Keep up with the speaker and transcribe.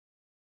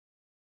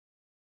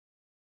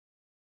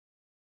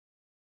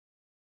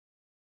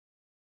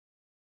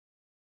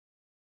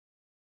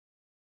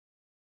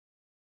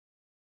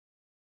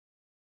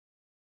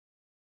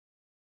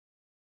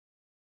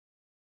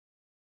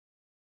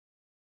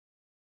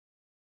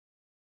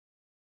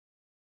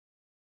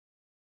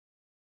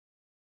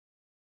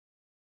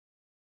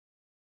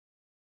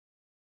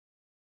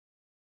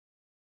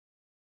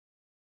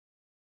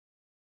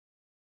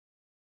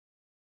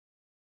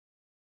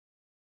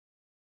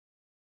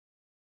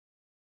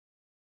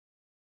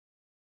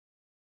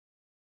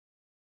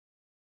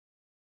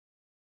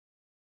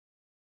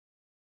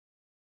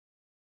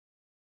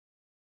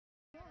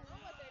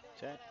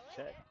Check,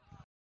 check.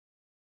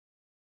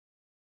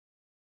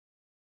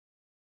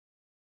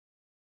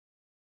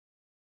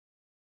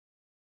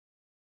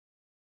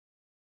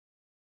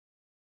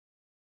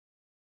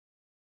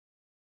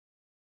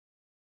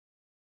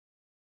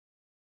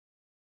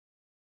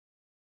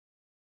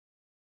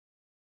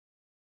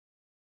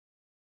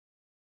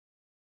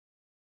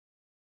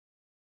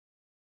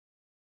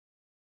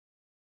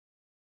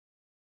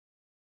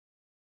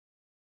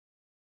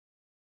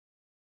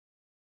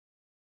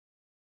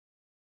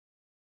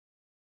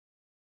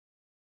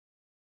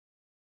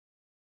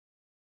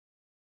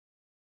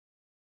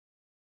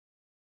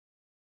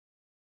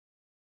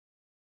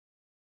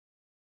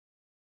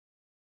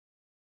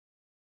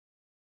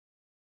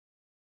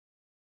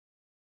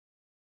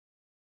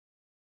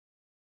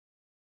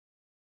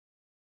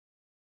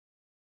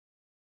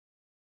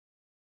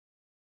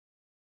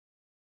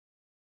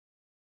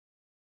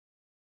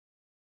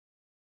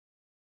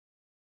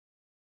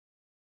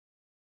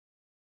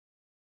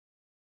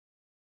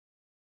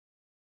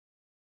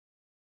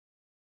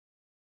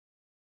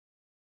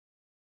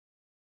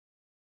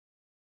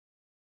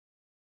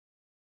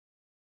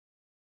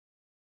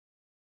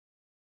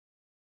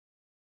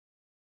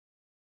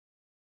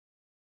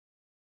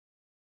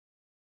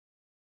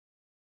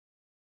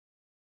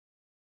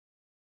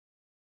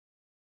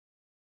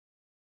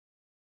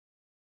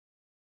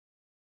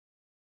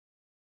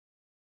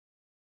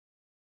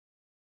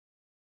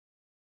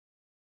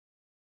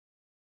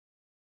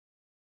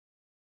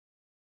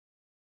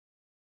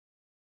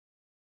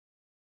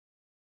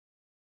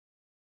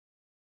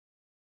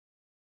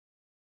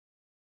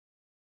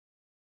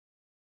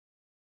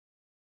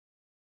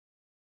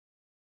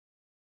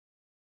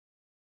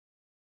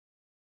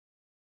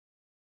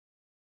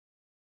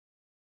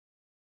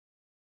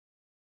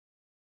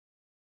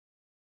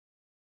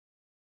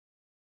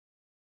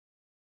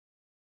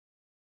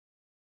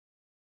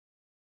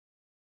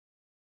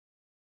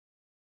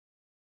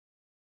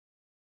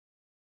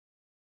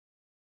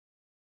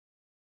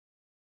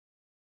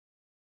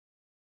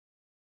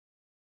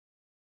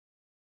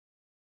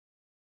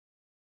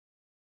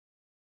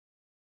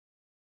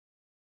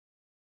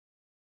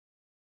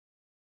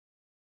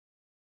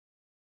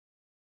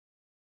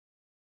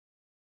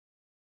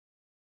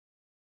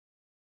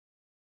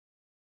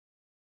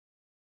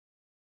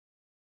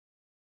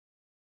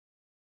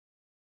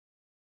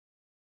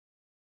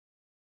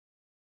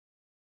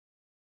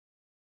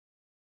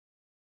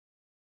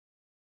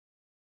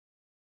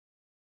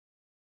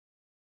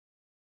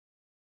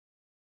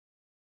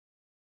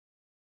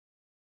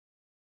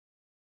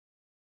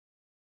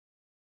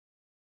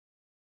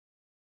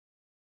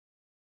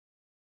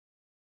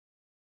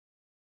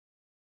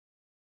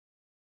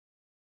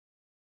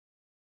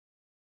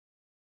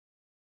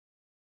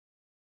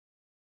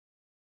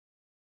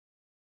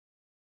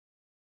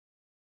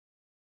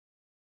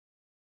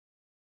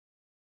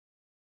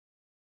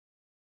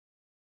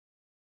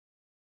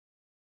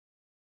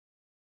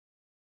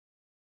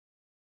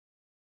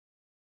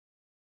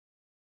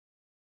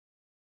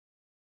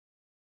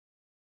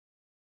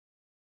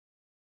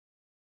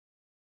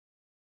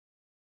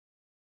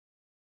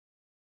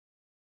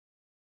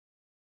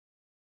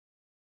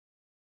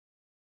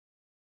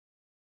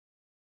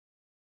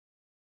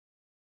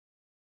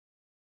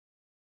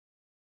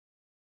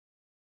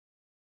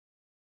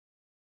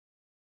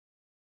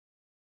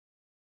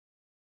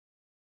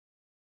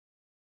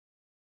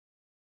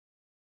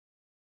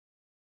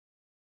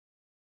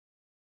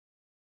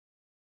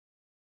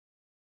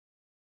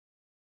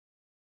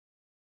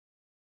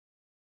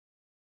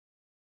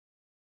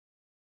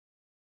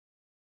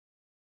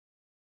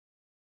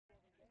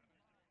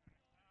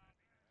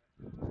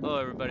 Hello,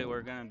 everybody.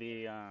 We're gonna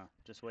be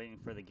just waiting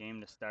for the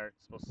game to start.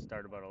 It's supposed to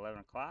start about 11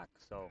 o'clock,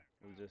 so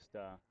we'll just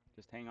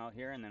hang out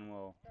here, and then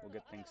we'll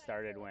get things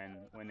started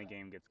when the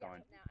game gets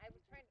going.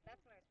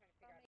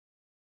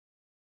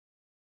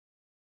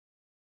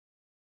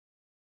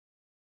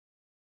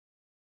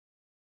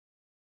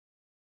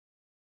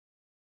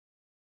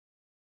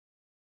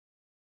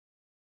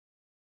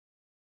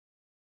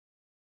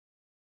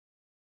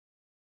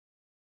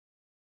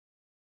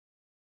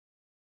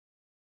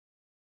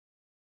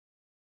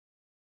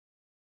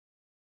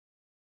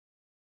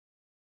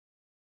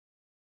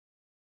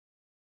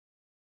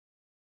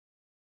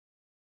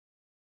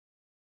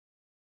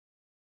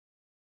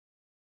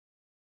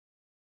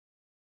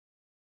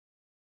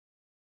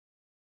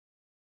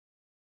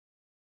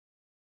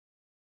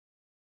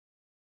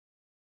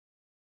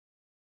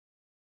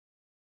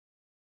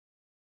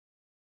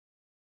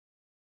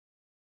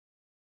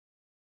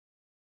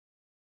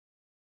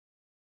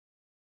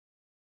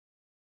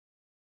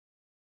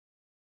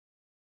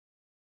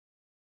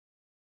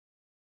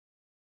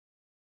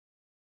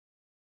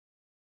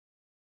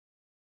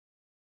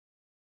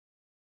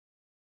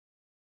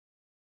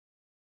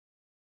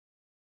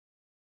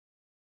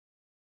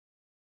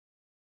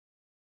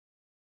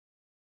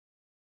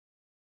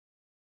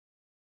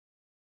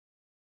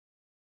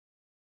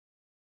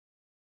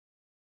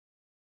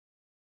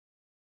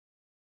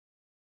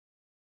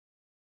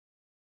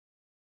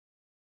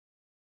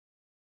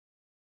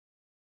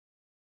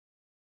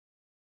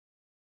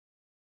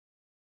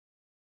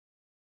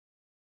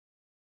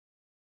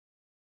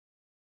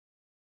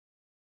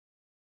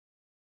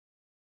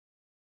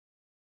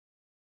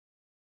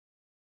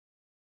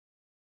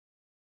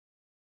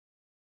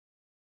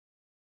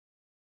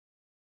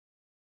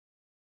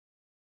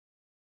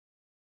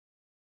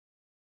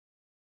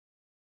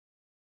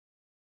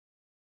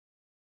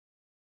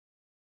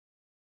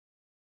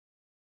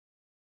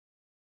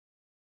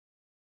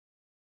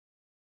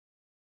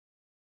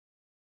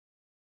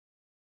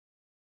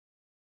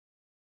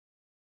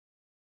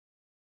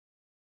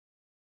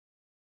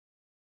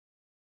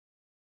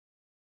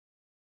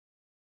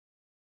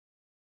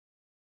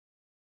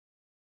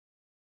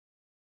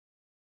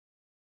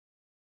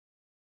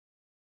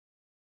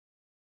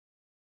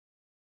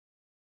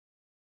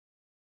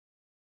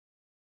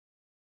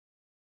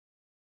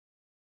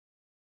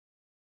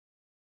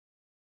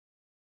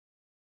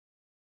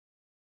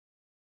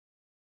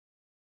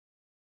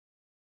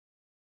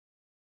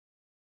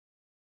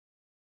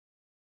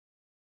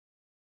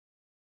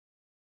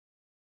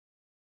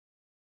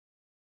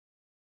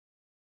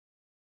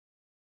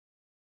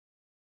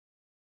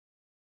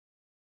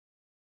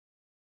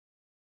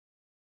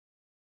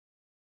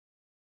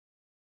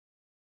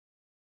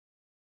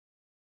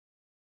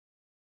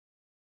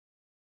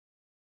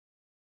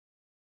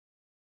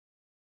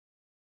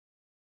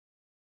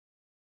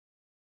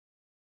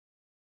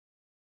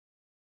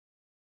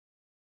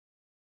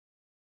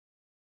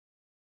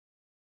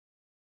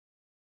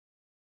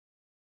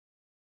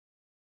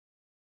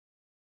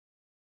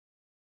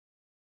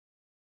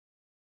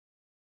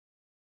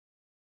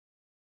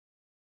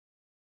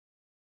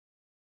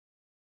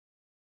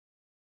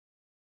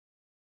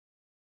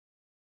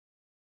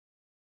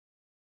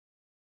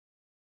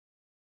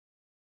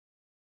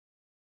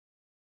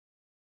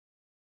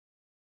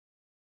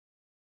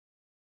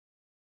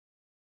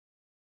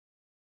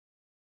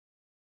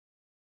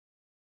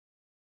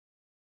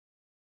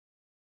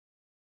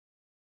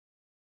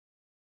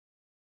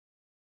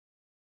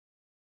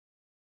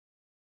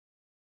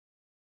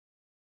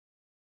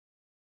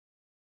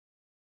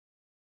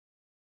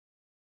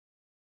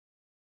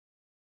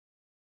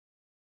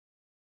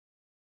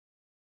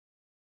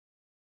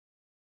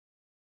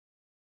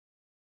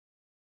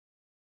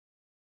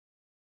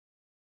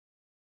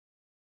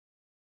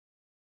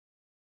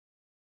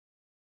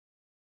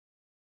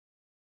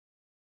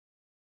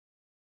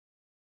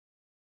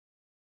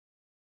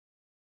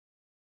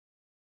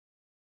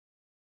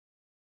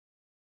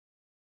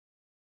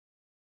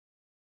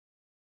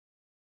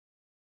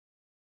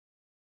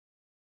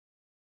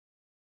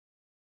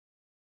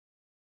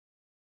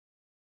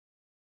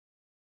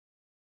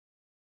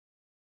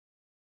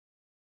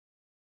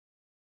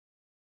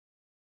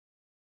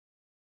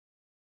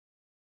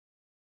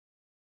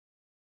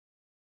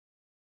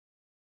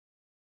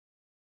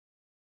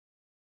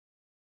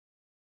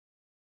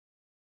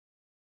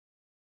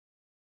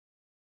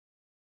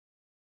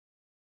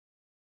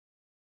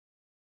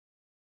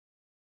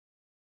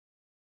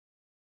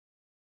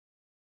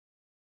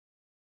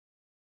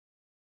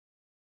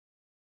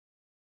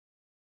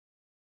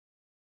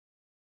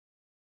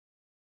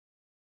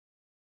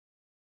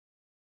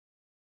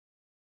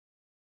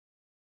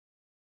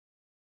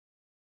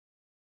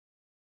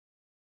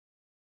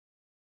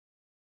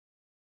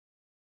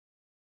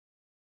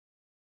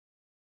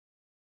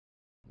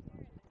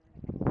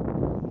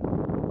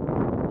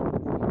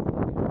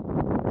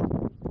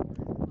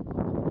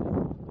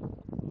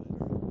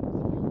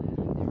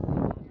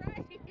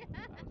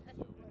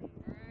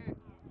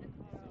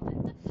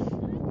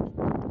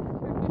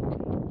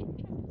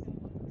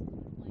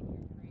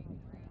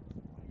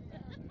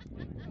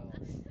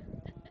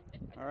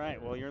 All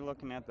right, well, you're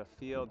looking at the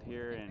field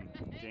here in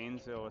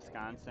Janesville,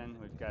 Wisconsin.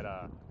 We've got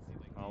an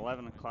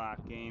 11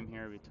 o'clock game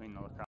here between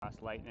the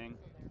Lacrosse Lightning,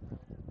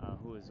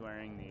 who is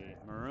wearing the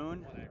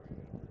maroon,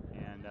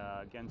 and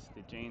against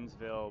the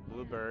Janesville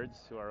Bluebirds,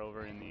 who are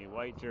over in the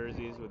white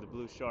jerseys with the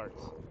blue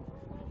shorts.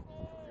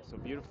 So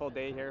beautiful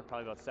day here,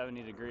 probably about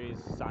 70 degrees,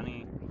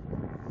 sunny,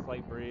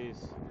 slight breeze.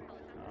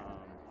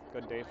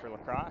 Good day for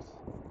lacrosse.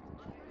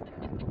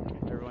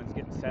 Everyone's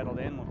getting settled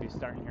in. We'll be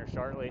starting here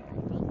shortly.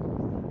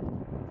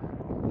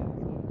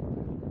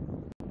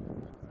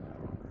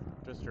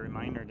 Just a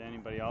reminder to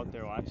anybody out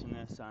there watching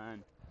this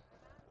on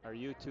our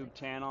YouTube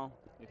channel,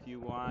 if you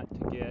want to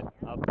get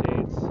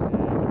updates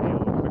and be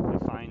able to quickly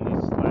find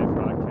these live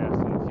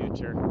broadcasts in the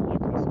future, you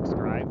can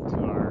subscribe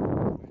to our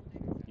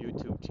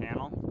YouTube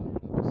channel.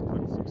 Just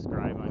click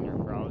subscribe on your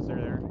browser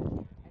there,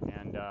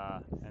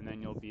 and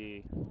then you'll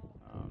be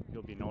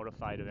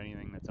notified of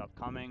anything that's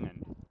upcoming,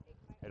 and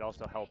it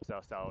also helps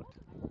us out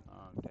to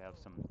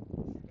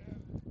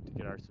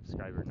get our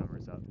subscriber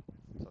numbers up.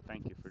 So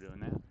thank you for doing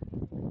that.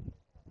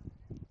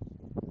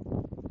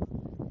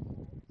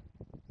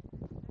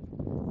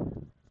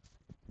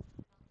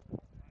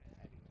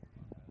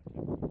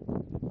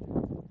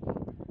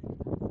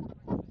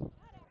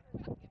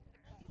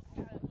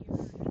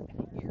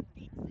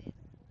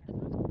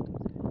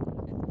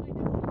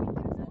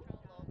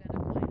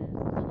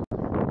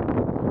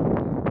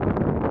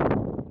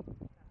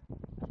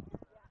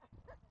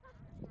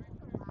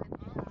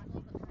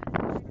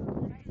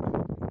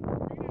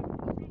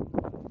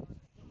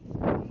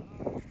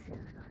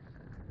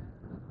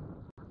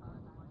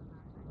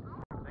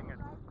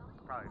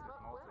 Probably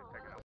just mostly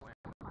picking up wind,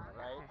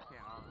 right?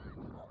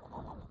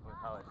 With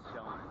how it's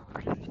showing.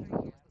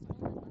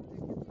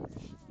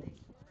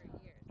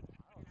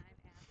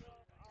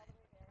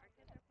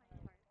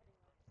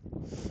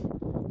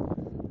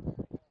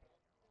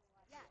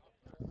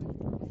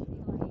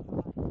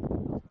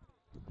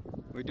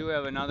 We do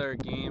have another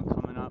game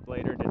coming up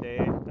later today.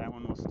 That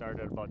one will start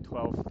at about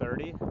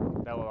 12:30.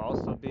 That will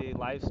also be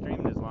live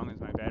streamed as long as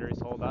my batteries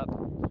hold up.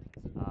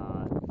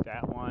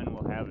 That one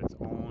will have its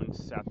own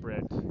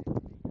separate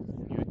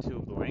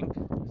YouTube link.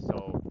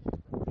 So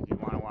if you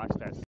want to watch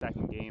that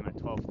second game at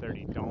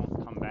 12:30,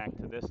 don't come back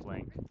to this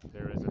link.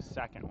 There is a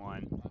second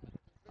one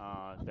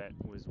that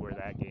was where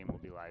that game will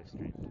be live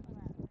streamed.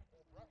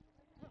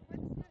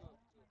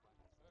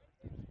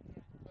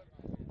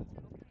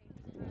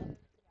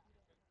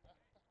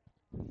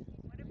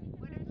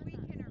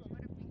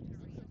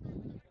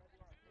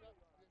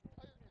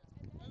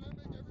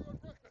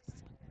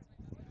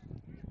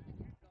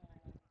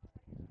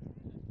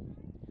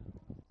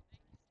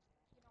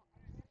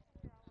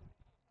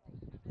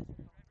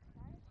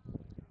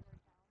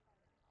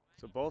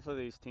 So both of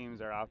these teams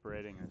are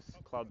operating as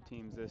club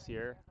teams this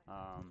year.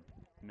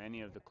 Many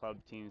of the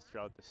club teams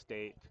throughout the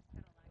state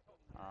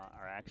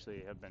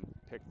have been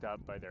picked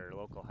up by their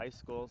local high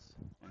schools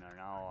and are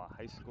now a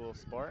high school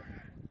sport.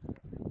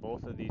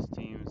 Both of these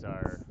teams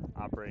are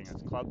operating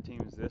as club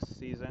teams this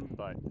season,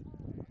 but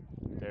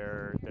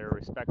their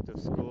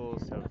respective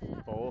schools have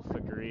both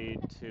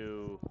agreed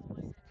to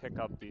pick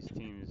up these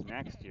teams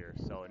next year.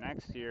 So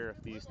next year,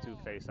 if these two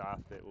face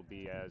off, it will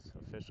be as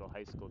official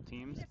high school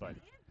teams, but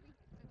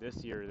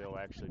this year they'll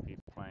actually be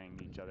playing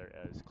each other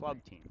as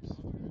club teams.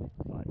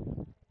 But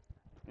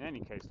in any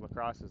case,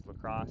 lacrosse is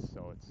lacrosse,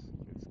 so it's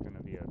going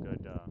to be a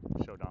good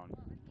showdown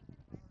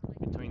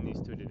between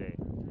these two today.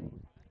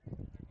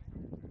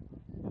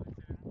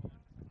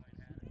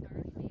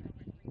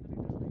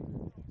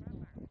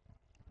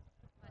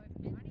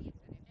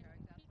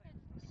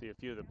 See a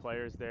few of the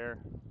players there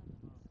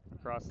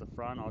across the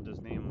front. I'll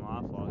just name them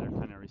off while they're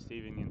kind of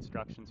receiving the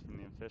instructions from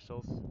the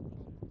officials.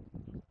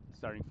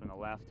 Starting from the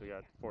left, we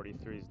got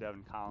 43 is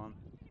Devin Collum,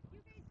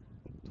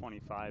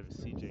 25 is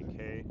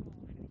CJK,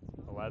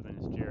 11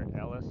 is Jarrett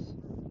Ellis,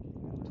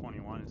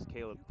 21 is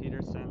Caleb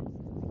Peterson,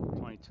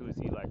 22 is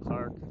Eli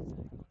Clark,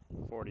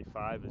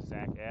 45 is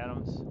Zach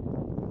Adams,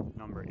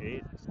 number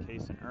 8 is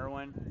Kason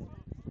Irwin,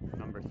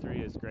 number 3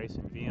 is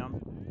Grayson Viam,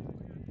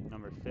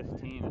 number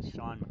 15 is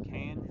Sean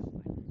McCain,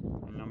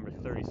 and number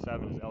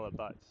 37 is Ella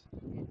Butts.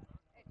 You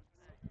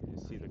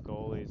see the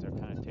goalies are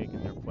kind of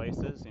taking their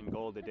places. In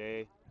goal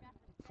today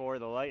for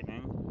the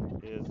Lightning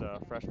is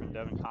freshman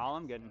Devin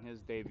Collum getting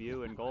his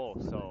debut in goal,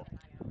 so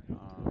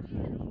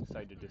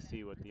excited to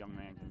see what the young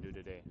man can do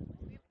today.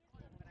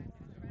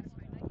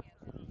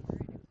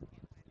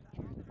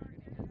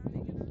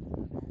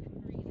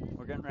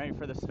 We're getting ready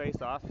for this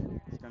face-off.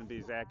 It's going to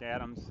be Zach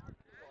Adams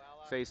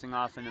facing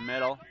off in the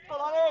middle.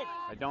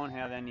 I don't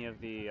have any of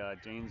the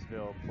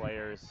Janesville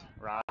players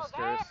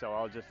rosters, so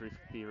I'll just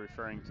be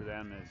referring to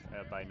them as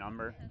by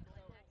number.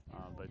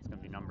 But it's going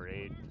to be number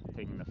 8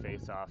 taking the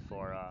face-off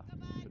for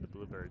the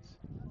Bluebirds.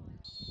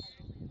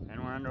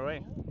 And we're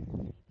underway.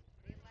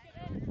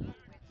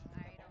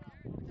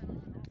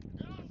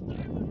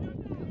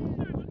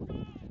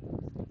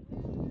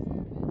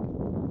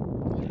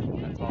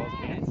 That ball's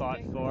being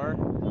fought for.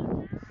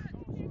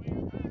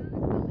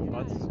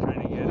 Butts is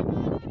trying to get a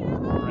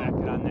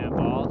racket on that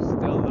ball.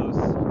 Still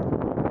loose.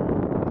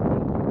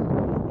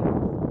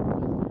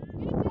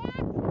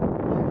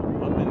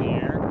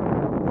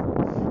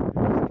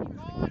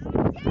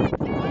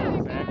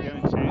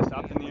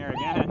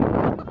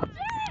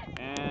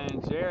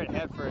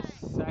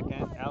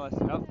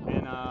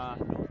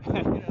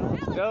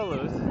 Still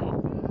loose.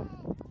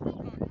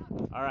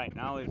 All right,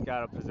 now we've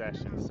got a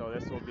possession. So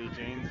this will be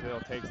Janesville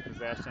takes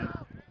possession,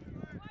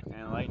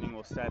 and Lightning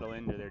will settle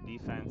into their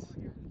defense.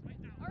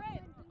 All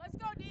right, let's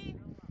go, D.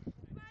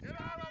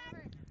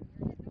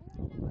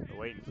 They're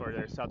waiting for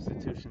their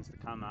substitutions to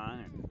come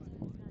on.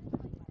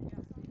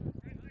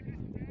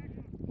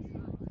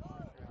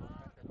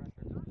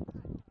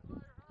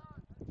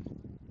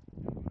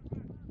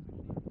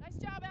 Nice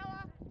job,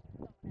 Ella.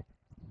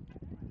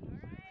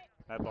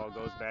 That ball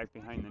goes back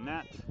behind the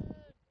net.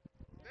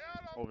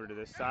 Over to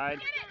this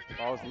side.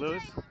 Ball's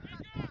loose.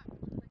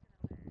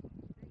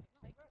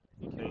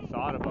 They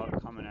thought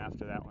about coming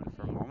after that one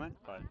for a moment,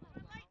 but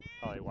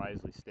probably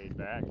wisely stayed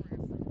back.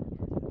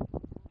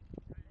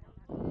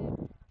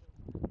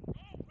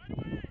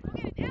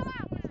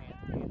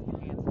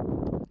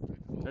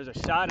 There's a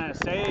shot and a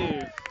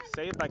save.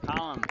 Save by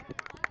Collum.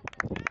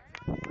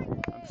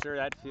 I'm sure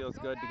that feels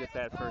good to get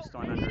that first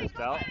one under his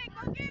belt.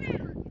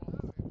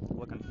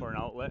 Looking for an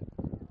outlet.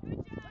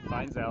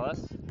 Finds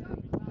Ellis.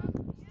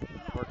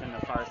 Working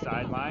the far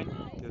sideline.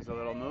 Gives a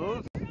little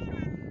move.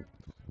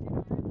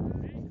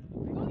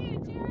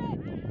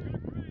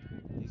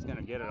 He's going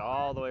to get it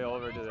all the way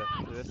over to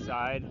this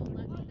side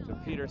to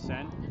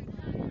Peterson.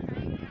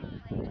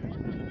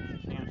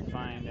 Can't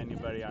find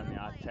anybody on the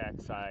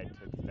attack side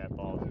to get that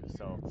ball to,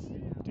 so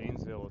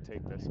Janesville will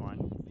take this one.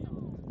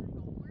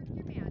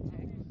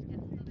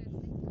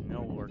 And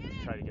they'll work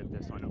to try to get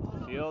this one up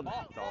the field.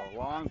 It's a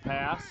long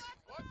pass.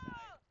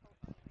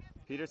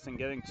 Peterson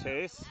getting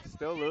chase,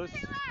 still loose. Yeah,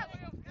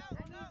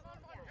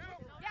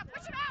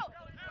 push him out.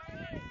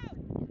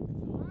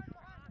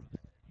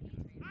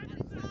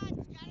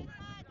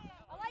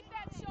 I like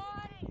that,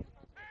 Sean.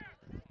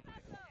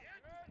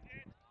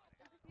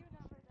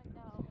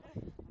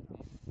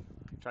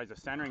 Tries a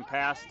centering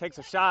pass, takes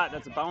a shot.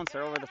 That's a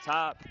bouncer over the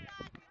top.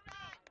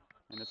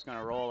 And it's going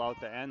to roll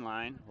out the end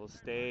line. Will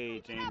stay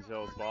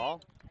Janesville's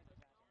ball.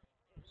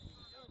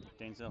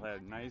 Janesville had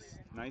a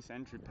nice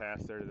entry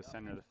pass there to the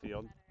center of the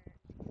field,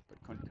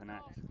 but couldn't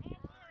connect.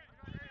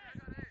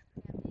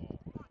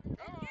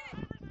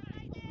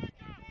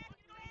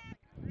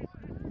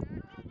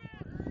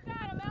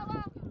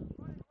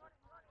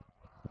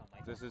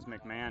 This is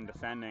McMahon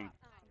defending.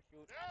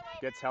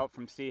 Gets help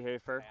from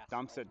Seehafer,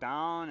 dumps it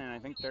down, and I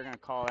think they're going to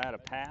call that a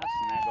pass,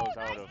 and that goes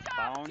out of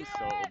bounds,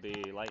 so it will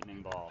be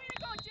Lightning ball.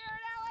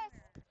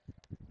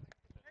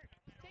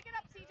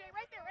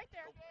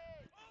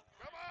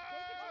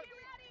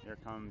 Here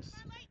comes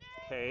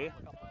Kay.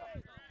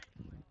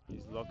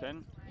 He's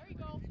looking.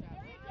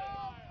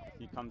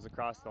 He comes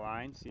across the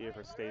line.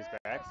 Seehafer stays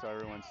back, so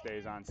everyone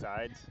stays on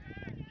sides.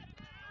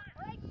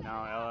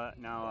 Now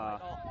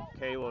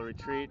Kay will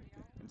retreat,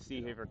 and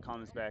Seehafer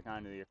comes back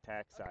onto the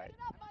attack side.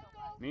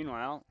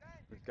 Meanwhile,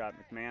 we've got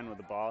McMahon with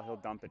the ball. He'll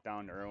dump it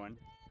down to Irwin.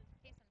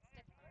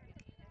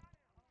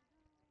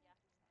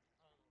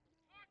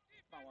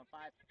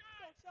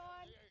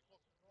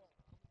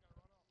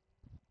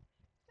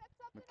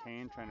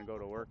 McCain trying to go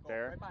to work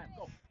there.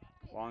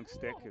 Long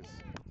stick is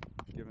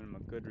giving him a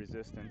good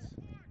resistance.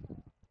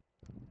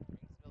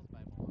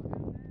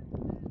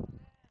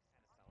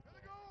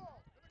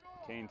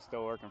 Kane's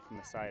still working from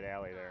the side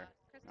alley there.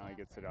 Now he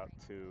gets it up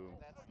to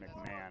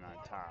McMahon on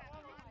top.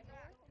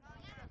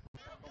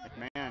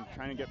 McMahon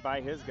trying to get by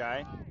his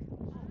guy.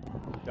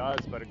 He does,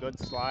 but a good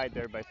slide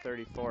there by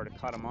 34 to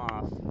cut him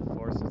off.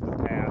 Forces the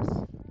pass,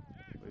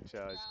 which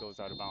goes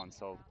out of bounds.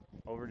 So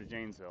over to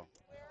Janesville.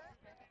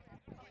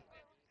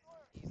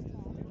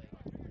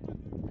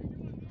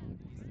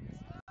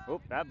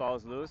 Oop, that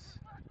ball's loose.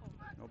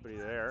 Nobody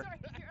there.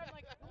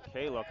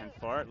 Kay looking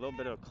for it. A little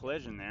bit of a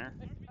collision there.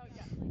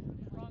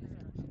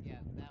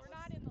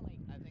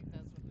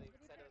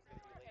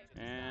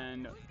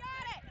 And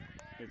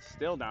it's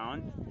still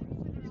down.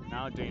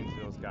 Now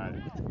Janesville's got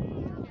it.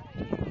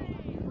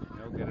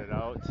 He'll get it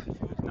out.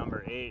 There's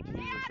number 8. He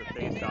was the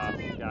face-off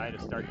guy to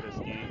start this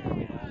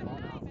game.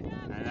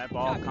 And that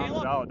ball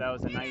comes out. That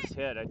was a nice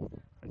hit.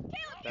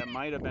 That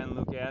might have been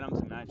Luke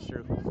Adams. I'm not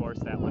sure who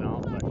forced that one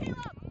out, but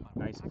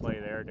nice play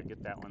there to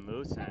get that one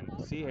loose. And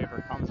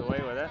Seehafer comes away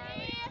with it.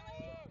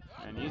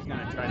 And he's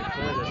going to try to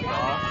clear this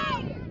ball.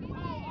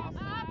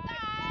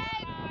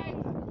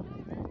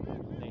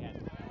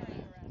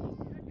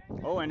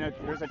 Oh, and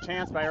there's a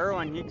chance by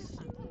Irwin. He's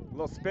a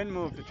little spin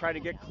move to try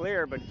to get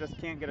clear, but just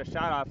can't get a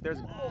shot off.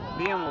 There's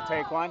Beam will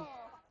take one.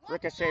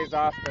 Ricochets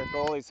off the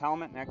goalie's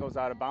helmet, and that goes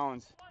out of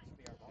bounds.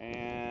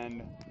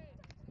 And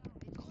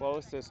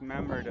closest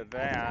member to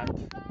that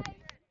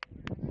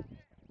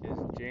is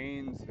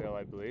Janesville,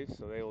 I believe,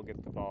 so they will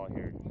get the ball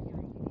here.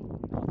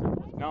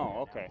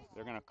 No, okay.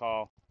 They're going to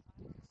call.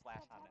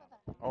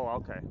 Oh,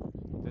 okay.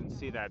 Didn't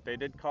see that. They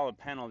did call a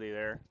penalty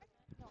there.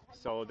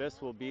 So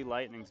this will be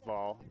Lightning's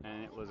ball,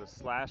 and it was a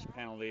slash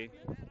penalty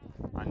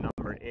on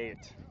number 8.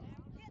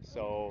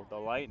 So the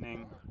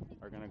Lightning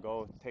are going to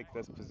go take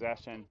this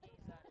possession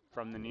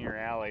from the near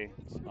alley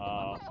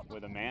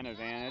with a man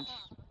advantage.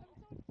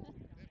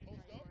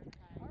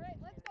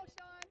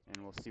 And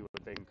we'll see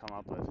what they can come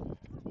up with.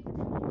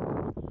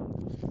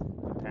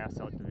 Pass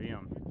out to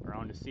Viam,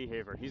 around to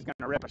Seahaver. He's going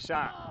to rip a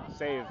shot.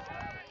 Saved.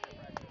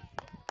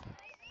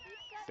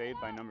 Saved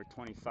by number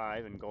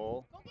 25 and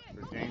goal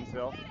for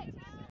Janesville.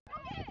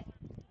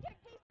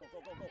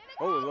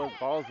 Oh, the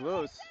ball's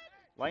loose.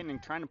 Lightning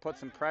trying to put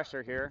some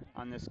pressure here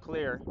on this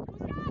clear.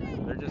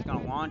 They're just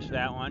going to launch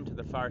that one to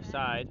the far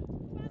side.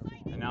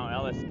 And now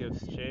Ellis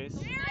gives chase.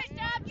 Nice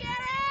job,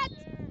 Jared!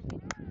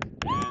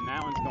 And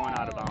that one's going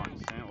out of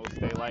bounds. And it will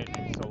stay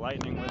Lightning. So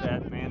Lightning with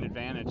that man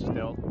advantage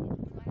still.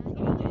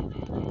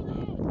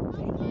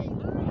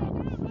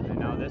 And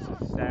now this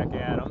is Zach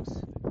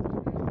Adams.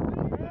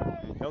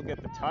 And he'll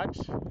get the touch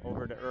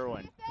over to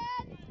Irwin.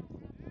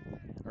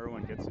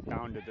 Irwin gets it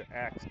down to the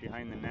X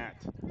behind the net.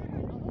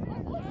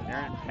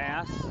 Errant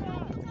pass.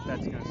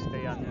 That's going to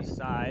stay on this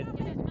side.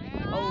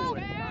 Oh,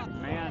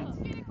 man.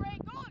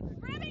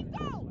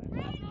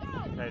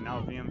 Okay, now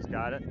VM's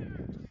got it.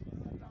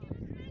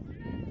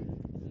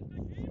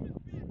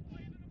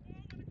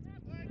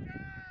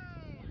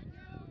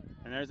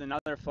 And there's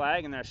another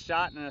flag, and there's a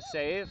shot and a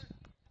save.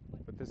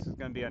 But this is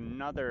going to be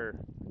another.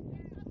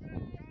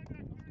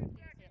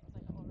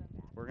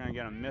 We're going to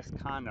get a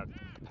misconduct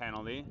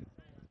penalty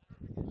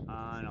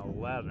on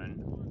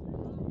 11.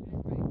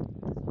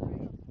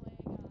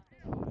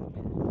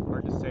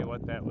 Hard to say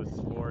what that was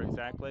for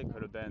exactly.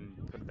 Could have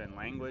been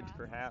language,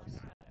 perhaps.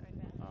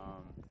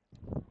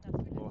 A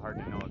little hard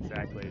to know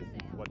exactly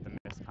what the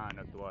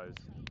misconduct was.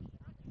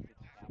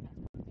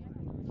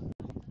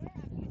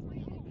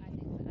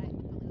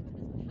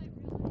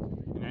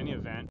 In any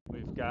event,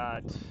 we've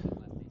got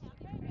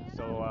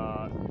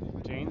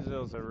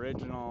Janesville's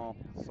original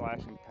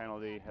slashing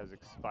penalty has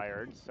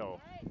expired.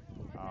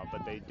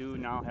 But they do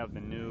now have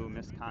the new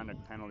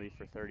misconduct penalty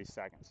for 30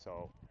 seconds.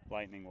 So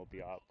Lightning will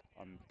be up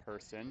a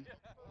person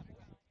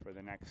for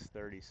the next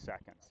 30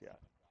 seconds yet.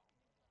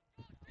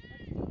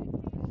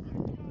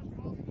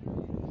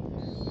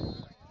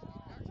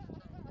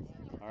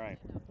 All right.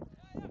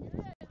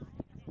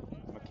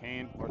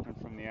 McCain working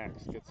from the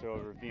X, gets it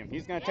over to VM.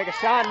 He's going to take a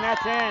shot, and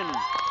that's in.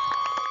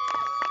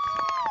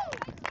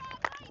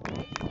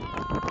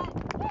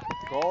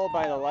 Goal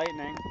by the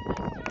Lightning.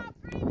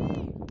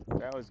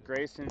 That was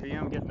Grayson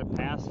VM getting the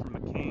pass from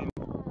McCain.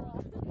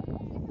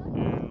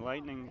 And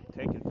Lightning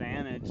take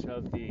advantage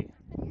of the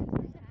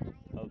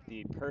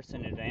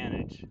person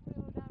advantage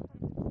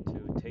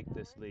to take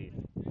this lead.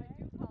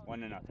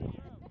 1-0.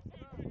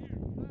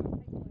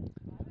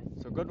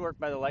 So good work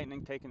by the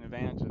Lightning taking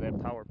advantage of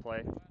that power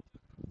play.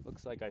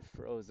 Looks like I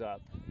froze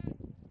up.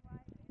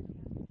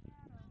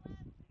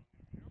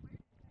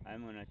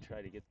 I'm going to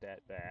try to get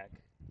that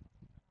back.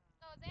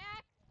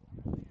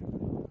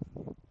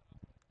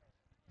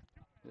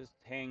 Just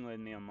hang with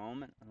me a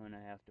moment. I'm going to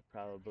have to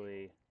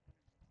probably...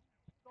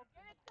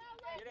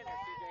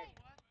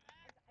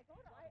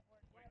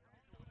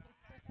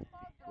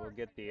 We'll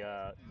get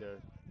the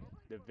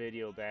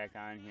video back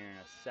on here in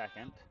a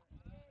second.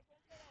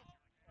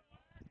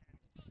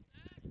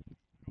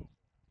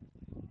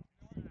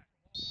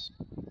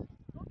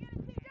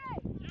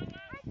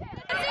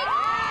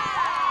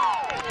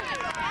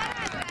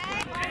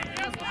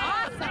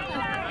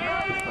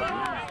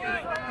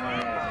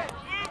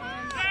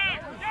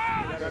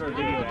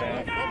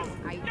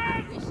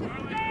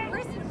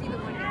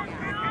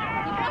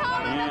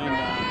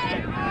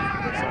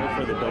 Sorry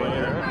for the delay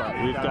there, but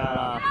we've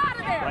got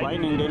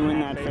Lightning did win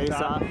that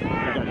face-off. We've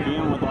got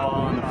VM with the ball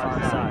on the far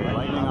side.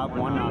 Lightning up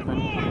 1-0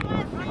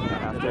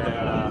 after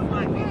that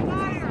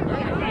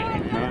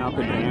man-up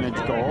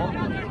advantage goal.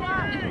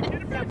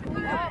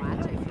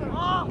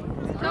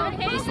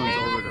 This one's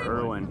over to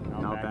Irwin.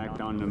 Now back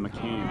down to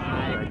McCain.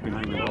 Right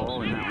behind the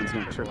goal, and that one's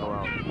going to trickle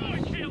out.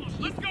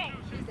 Let's go!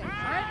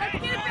 Alright,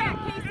 let's get it back,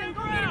 Kason.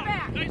 Go get it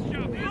back! Nice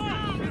job,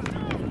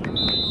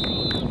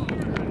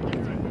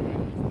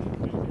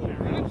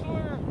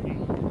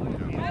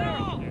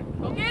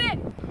 go get it!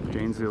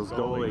 Janesville's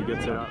goalie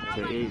gets it up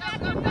to 8.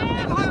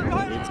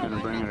 8's going to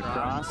bring it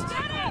across.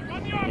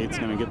 8's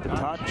going to get the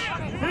touch.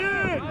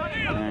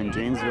 And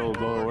Janesville will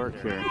go to work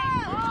here.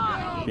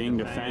 Being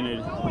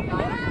defended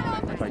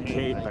by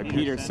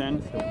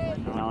Peterson.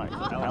 Now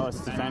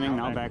Ellis defending,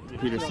 now back to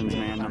Peterson's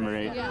man, number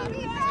 8.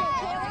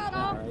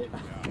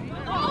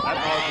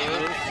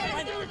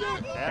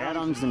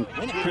 Adams and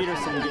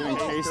Peterson giving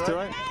chase to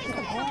it.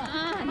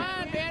 Come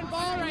on, man,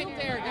 ball right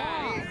there,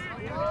 guys.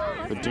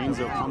 But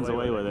Janesville comes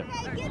away with it.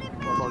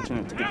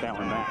 Fortunate to get that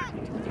one back.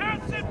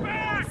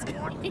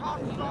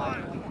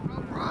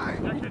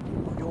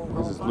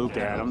 This is Luke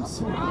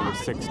Adams, number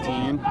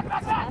 16.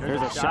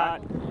 There's a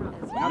shot.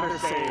 Another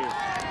save.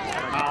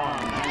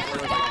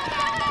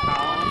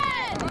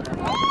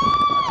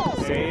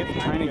 Save,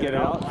 trying to get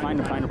it out, find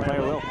a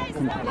player. Will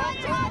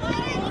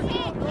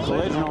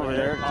collision over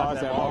there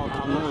caused that ball to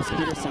come loose.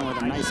 Peterson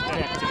with a nice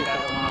pick to get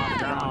that one off the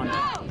ground.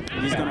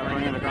 He's going to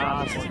bring it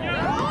across.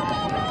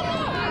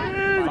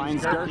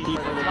 Finds Gerke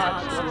for the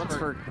touch. Looks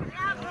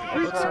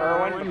for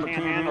Irwin, but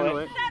can't handle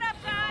it.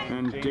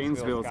 And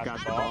Janesville's got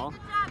the ball.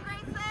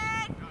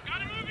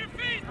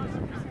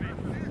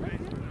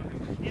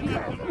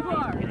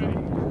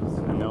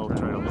 And they'll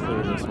try to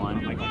clear this one.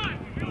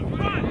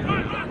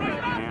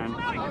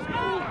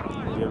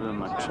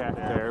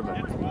 there, but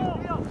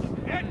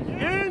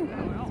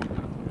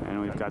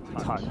and we've got the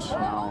touch.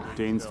 Now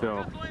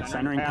Janesville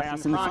centering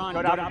pass in front,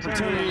 good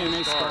opportunity, and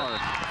they score.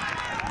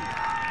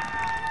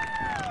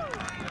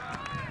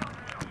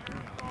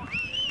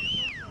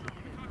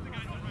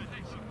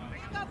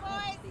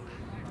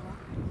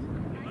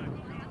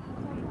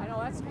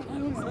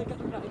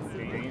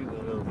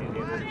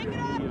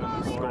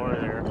 Score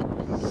there.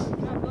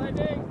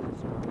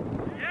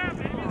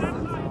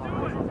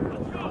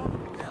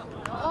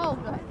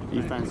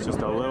 Defense just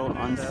a little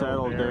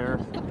unsettled there,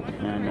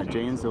 and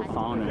Janesville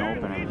found an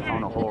opening,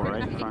 found a hole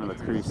right in front of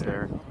the crease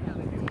there.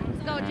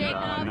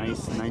 And,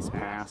 nice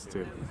pass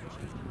to.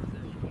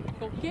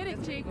 Go get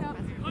it, Jacob.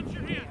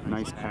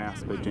 Nice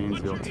pass by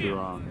Janesville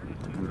to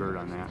convert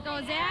on that.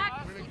 Go,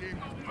 Zach.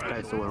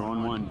 Okay, so we're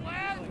 1-1.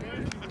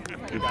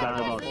 We've got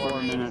about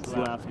 4 minutes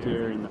left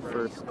here in the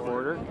first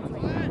quarter.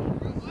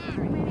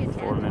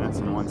 4 minutes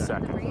and 1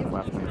 second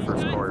left in the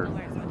first quarter.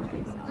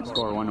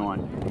 Score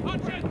 1-1.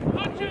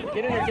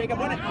 Get in there, Jacob.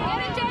 Win it. Get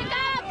it, Jacob.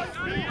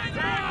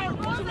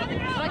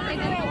 Like they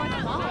didn't go with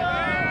the ball.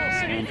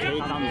 And Kay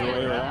comes away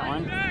with that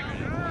one.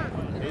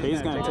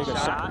 Kay's going to take a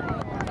shot.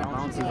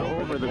 Bounces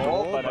over the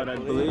goal, but I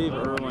believe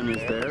Irwin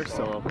is there,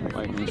 so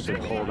Lightning should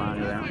hold on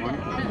to that one.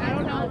 I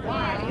don't know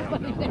why.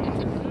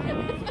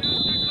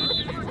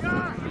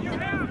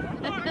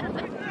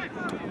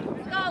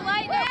 Go,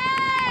 Lightning!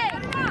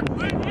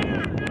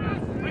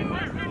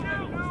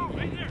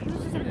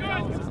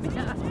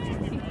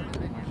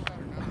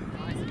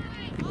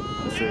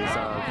 This is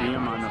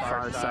VM on the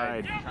far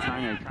side,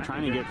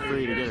 trying to get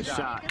free to get a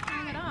shot.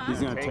 He's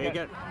going to take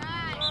it,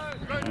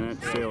 and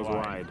it sails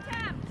wide.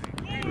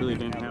 Really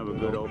didn't have a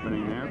good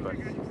opening there, but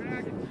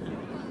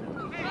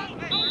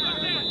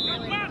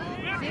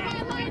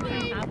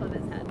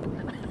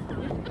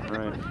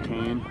right,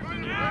 Kane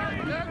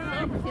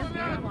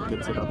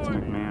gets it up to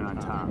McMahon on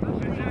top.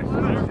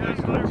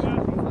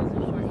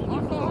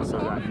 Also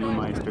got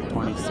Neumeister,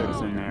 26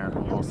 in there,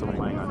 also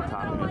playing on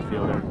top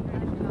midfielder.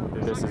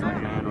 This is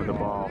McMahon with the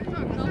ball.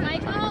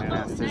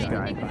 Past this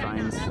guy,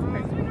 finds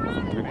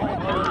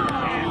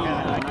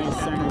nice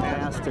center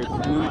pass to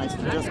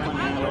Neumeister, just couldn't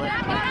handle it.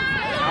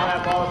 Now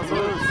that ball is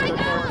loose. Good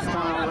force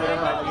coming over there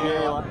by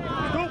Gala.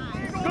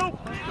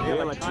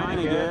 Gala trying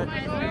to get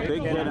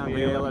big hit on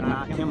Gala,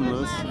 knock him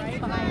loose.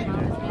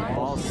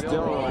 Ball's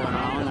still rolling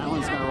around. That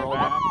one's going to roll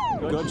back.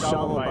 Good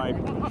shovel by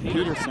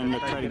Peterson to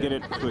try to get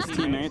it to his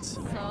teammates.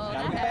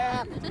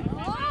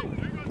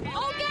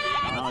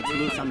 Now it's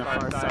loose on the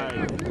far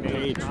side.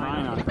 Kay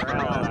trying to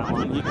corral that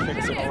one. He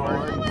kicks it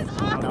forward.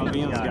 Now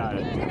Liam's got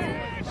it.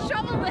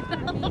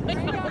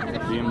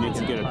 Liam needs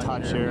to get a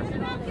touch here.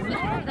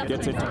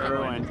 Gets it to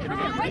Irwin.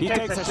 He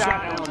takes a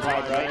shot. That one's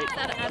out right.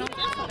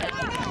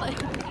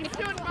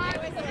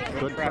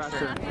 Good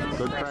pressure.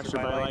 Good pressure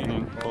by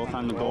Lightning, both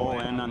on the goal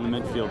and on the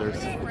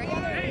midfielders.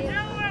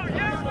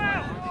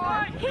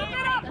 Keep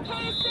it up,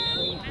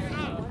 Casey!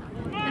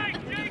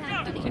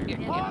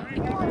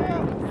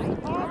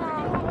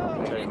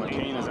 Okay,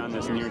 McCain is on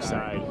this near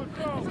side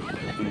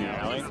in the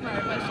alley.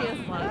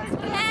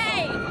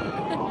 Hey!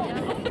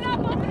 Open up,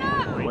 open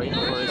up! Waiting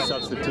for his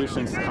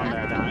substitutions to come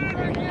back on.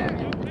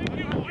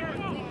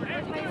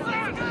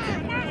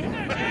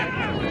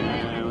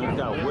 And we've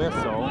got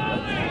whistle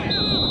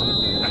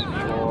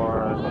for,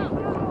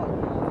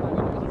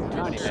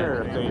 not sure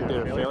if they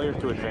did a failure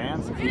to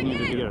advance, if he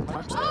needed to get a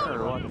touch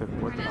there, or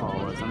what the call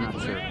was. I'm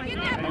not sure.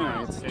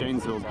 Anyway, it's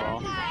Janesville's ball.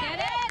 Get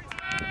it!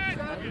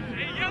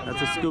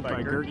 That's a scoop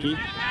by Gerke.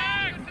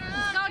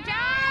 Let's go,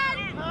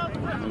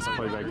 John! Nice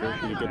play by Gerke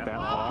to get that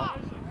ball.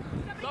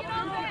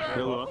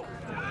 He'll look.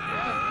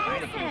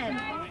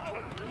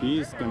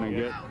 He's going to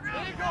get...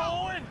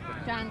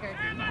 John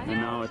Gerke. And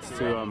now it's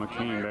to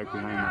McCain back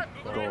behind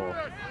the goal.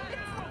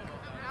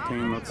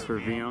 Kane looks for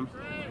VM.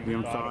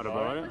 VM thought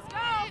about it.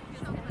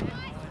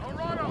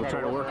 We'll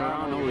try to work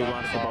around. No, we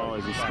lost the ball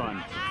as he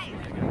spun.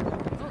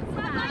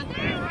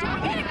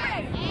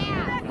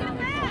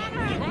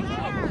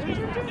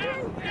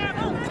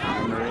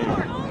 Number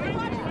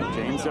 8.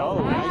 James,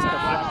 oh, nice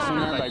deflection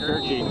there by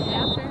Gerke.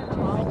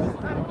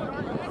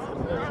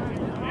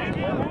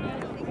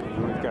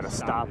 We've got a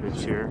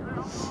stoppage here.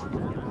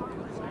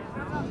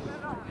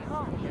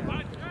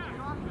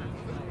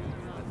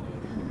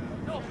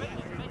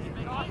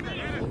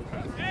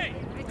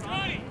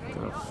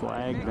 Got a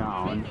flag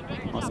down.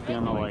 Must be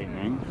on the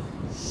Lightning.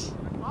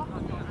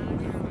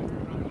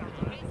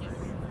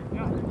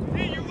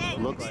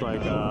 Looks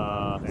like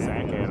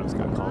Zach Adams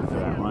got called for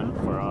that one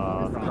for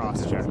a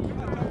cross check.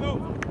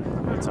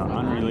 It's an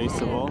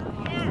unreleasable.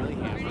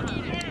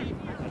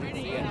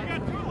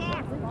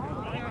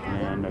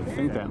 And I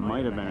think that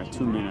might have been a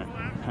 2-minute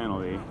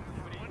penalty.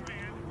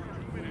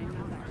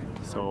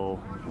 So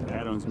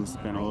Adams must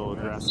have been a little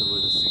aggressive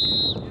with his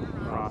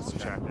cross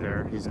check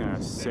there. He's going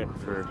to sit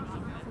for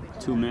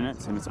 2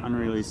 minutes and it's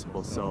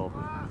unreleasable. So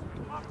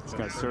he's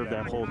got to serve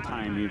that whole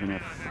time, even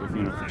if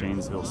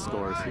Janesville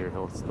scores here,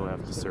 he'll still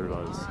have to serve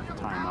out his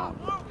timeout.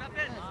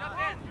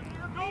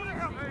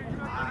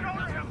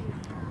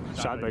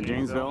 Shot by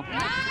Janesville.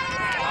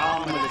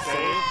 With a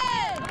save.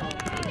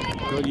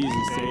 Good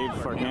easy save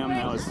for him.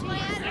 That was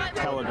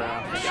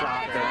telegraphed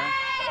shot there.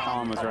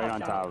 Colin was right on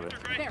top of it.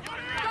 There.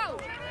 Go.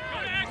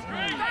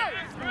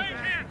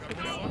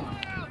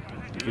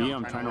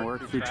 VM trying to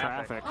work through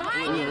traffic.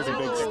 Ooh, there's a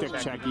big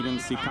stick check he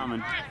didn't see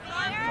coming.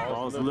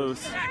 Ball's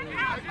loose.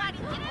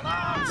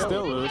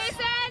 Still loose.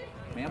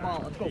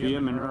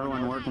 VM and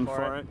Irwin working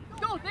for it.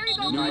 Go. There you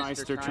go.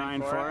 Neumeister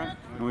trying for it.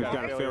 And we've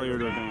got a failure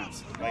to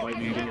advance.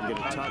 Lightning didn't get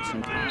a touch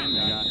in time.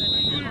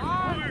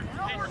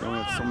 They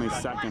only have so many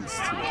seconds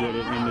to get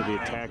it into the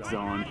attack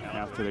zone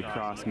after they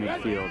cross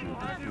midfield.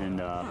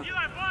 And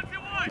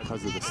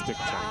because of the stick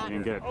check, they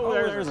didn't get it. Oh,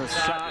 there's a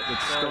shot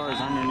that scores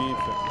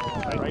underneath,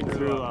 right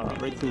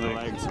through the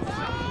legs.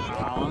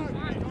 Colin.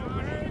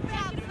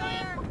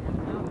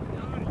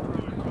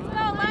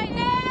 Go,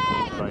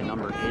 Lightning! By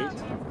number 8.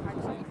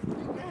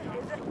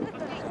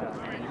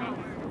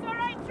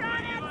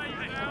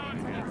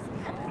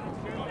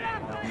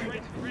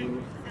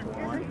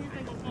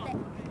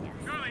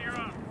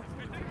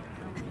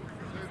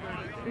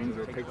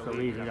 Janesville takes the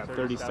lead. We've got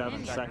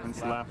 37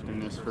 seconds left in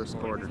this first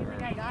quarter. Come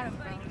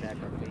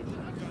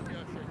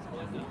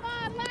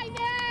on,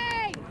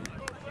 Lightning!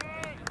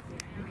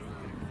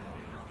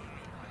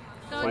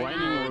 The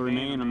Lightning will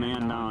remain a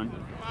man down.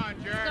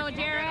 Go,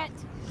 Jarrett.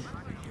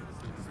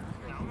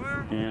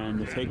 And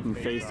the taking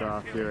face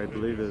off here, I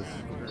believe, is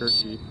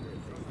Crosse.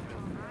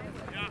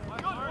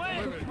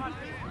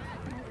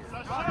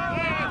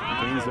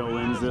 Janesville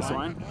wins this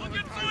one.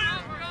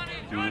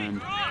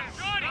 And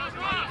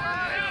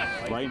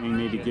Lightning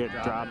need to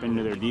drop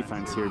into their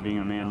defense here, being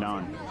a man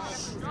down.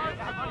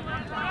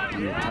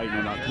 And they tighten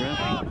it up here.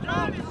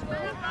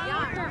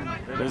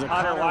 There's a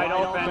cutter wide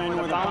open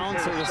with a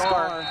bouncer to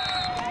score.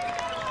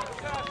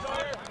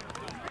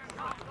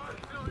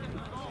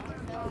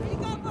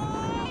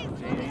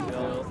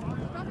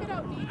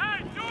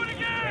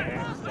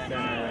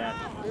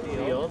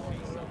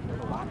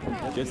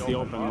 Gets the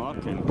open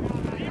look, and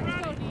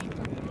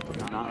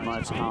not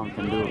much Colin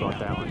can do about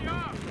that one.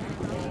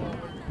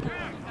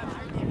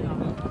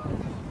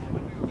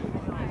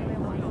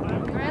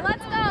 All right,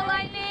 let's go,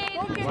 Lightning.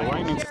 The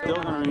Lightning's still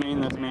going to remain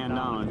this man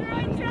down.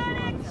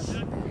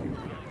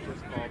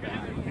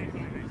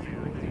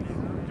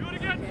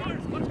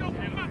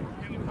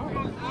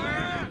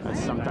 As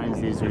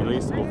sometimes these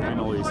releasable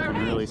penalties can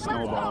really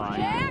snowball on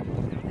you.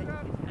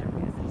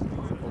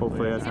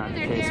 Hopefully that's not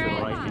the case for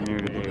the Lightning here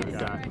today. We've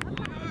got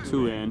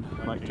 2 in.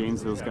 Like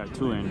Janesville's got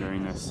 2 in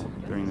during this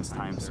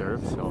time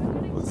serve. So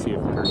let's see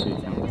if Crosse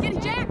can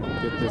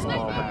get this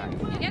ball back.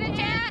 Get it,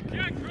 Jack.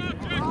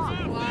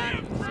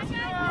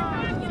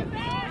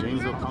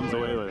 Janesville comes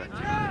away with it.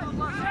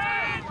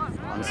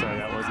 I'm sorry,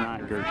 that was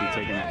not Gerke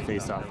taking that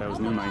face off. That was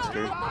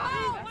Neumeister.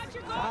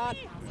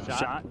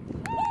 Shot.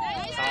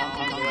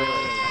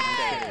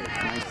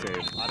 Nice save.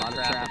 A lot of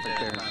traffic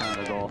there in front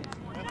of the goal.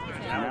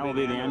 And that will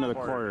be the end of the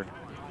quarter.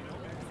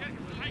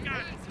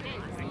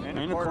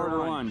 End of quarter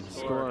 1.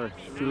 Score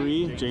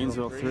 3,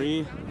 Janesville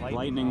 3,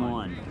 Lightning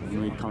 1.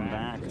 And we come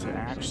back to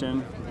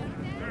action.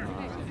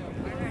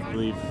 I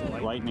believe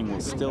Lightning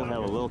will still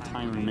have a little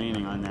time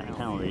remaining on that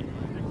penalty.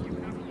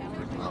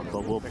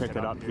 But we'll pick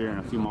it up here in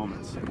a few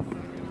moments.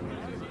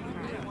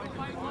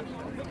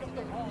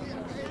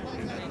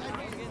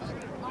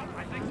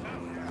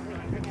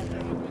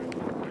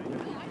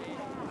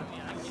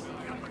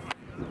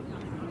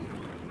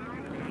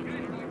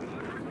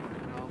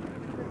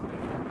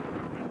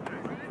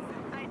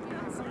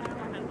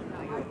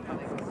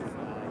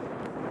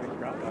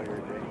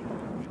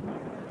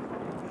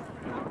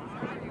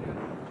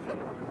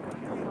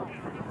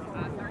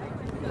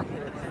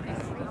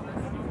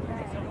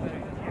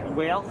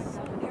 Wales?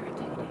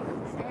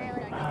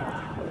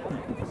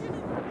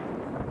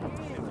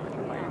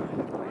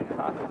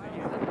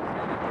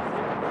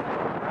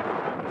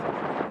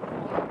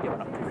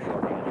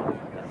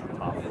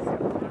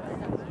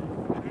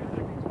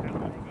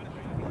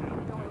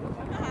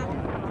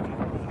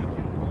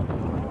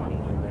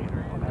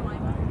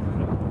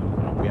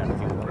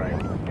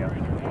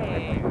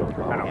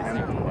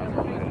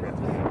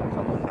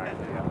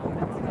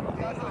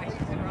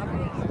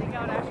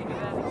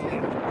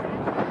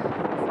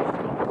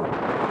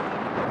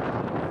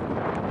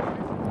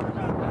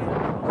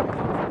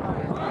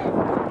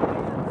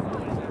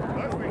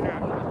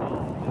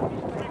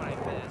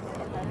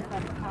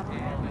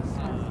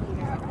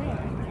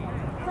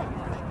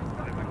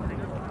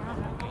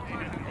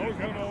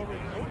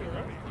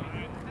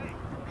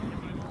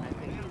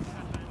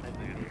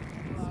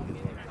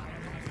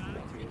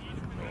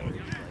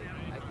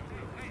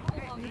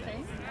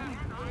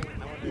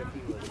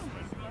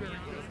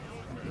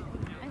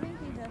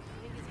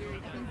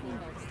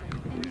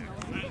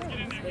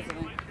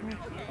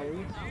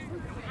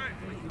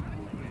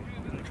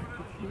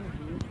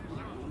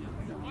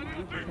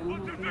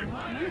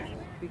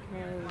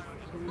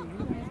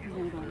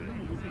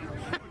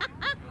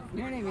 You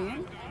know what I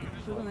mean?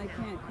 So when they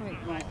can't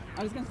quite, well,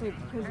 I was going to say,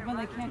 because when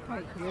they can't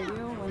quite hear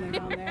you when they're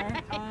down there,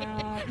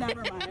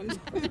 never mind.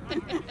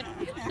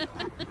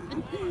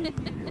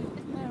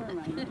 Never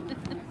mind.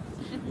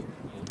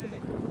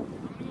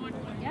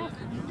 Yeah.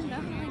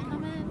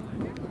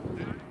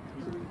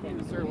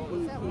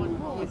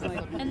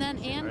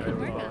 And good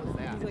work on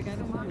He's like, I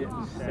don't know.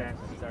 Getting set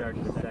to start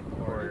the second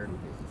quarter.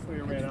 We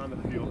ran on the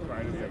field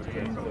Friday the other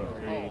day. So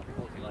 3,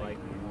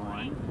 Lightning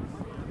 1.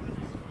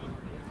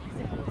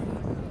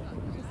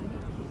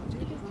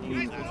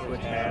 Teams to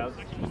switch halves.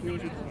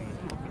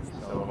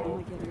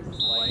 So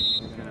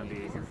Lightning's going to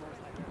be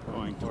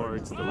going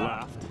towards the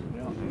left.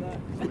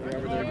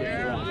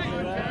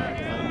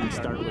 And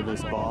start with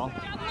this ball.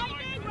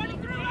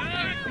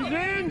 He's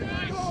in!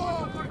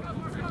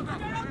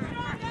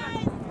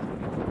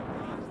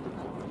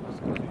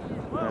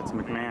 That's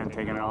McMahon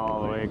taking it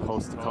all the way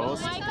coast to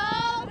coast.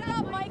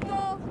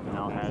 Michael!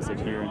 Now has it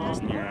here in this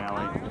near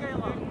alley.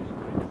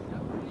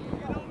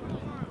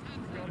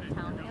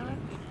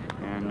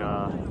 And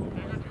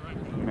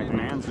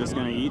McMahon's just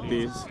going to eat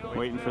these,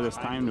 waiting for this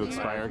time to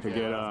expire to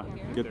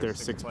get their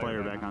 6th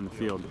player back on the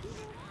field.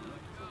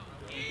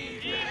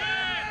 Stay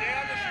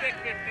on the stick,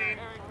 15.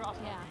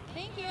 Yeah.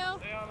 Thank you.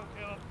 Stay on the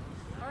field.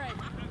 All right.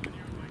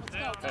 Let's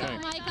go. Okay.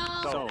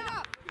 Michael. So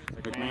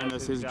McMahon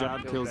does his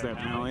job, kills that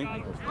penalty.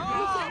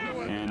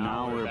 And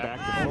now we're back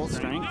to full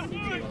strength.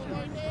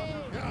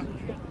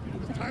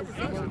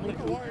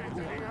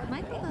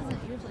 Michael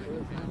doesn't usually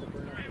lose that.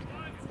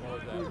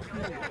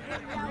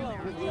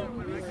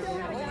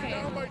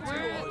 We're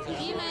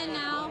even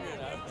now.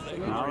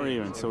 Now we're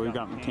even. So we've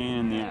got McCain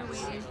in the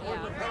X.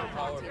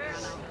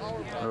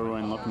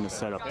 Irwin looking to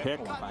set a pick.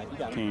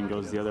 McCain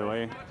goes the other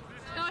way.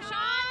 Go,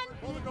 Sean!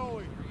 Hold the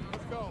goalie.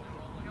 Let's go.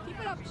 Keep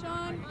it up,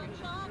 Sean.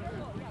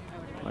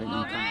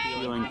 Lightning kind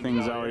of feeling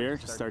things out here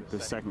to start the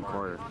second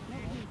quarter.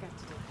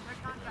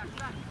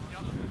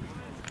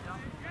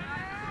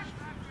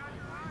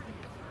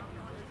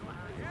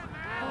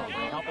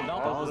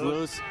 Ball's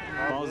loose.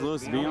 Ball's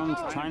loose. Beam's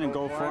trying to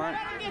go for it.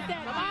 Get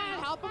that. Come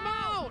on, help him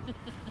out.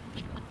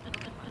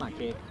 Come on,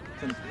 Kate.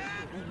 And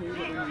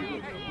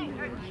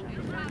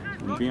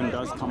Beam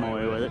does come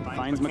away with it.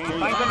 Finds McCain.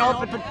 Finds an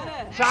open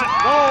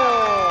shot.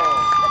 Goal!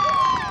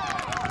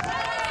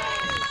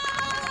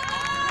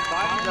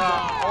 Finds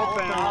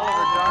Open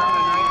Oliver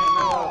Jarman right in the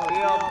middle of the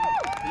field.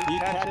 He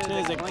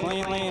catches it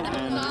cleanly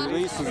and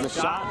releases the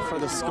shot for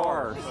the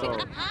score. So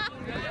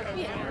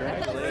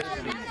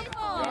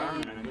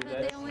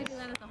They only do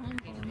that at the home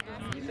game.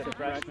 he's a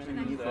freshman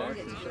and he's there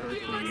his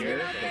first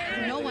year.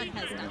 No one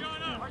has done.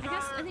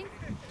 I think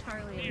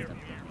Charlie is the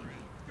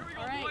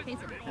All right.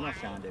 I know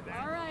Sean did that.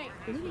 All right.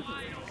 Maybe he's.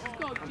 Let's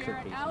go,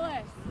 Jared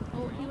Ellis.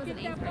 Oh, he was an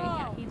 8th grade.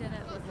 Yeah, he did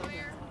it with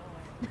Bluebirds.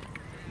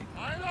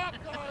 Line up,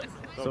 guys.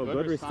 So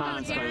good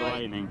response by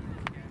Lightning.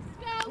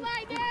 Go,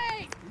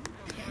 Lightning!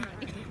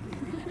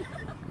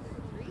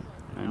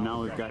 And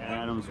now we've got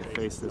Adams will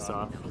face this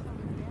off.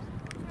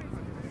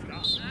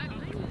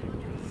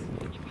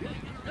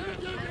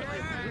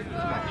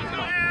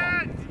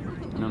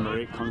 Number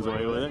 8 comes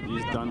away with it.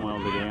 He's done well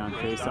today on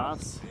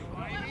face-offs.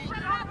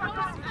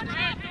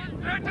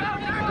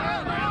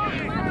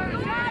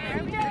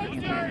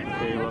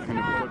 Okay, looking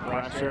to put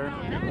pressure.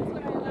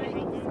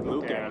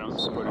 Luke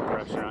Adams putting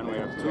pressure on. We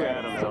have 2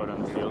 Adams out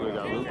on the field. We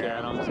got Luke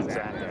Adams and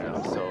Zach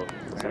Adams. So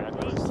Zach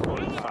is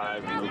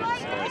 45 and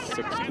Luke is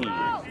 16.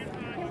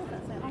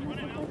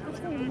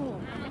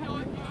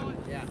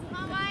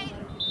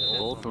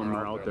 Both of them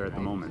are out there at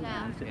the moment.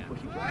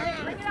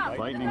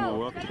 Lightning will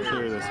look to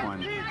clear this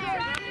one.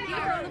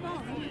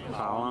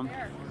 Column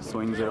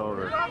swings it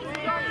over.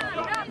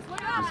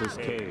 This is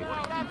K.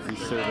 He's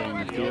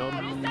surveying the field.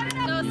 He's just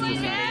going to take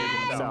it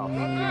himself.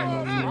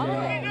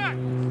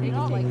 They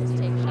just like to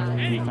take shots.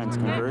 Defense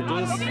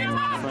converges.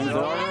 Swings it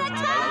over.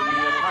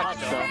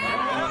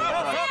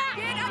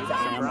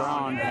 Sam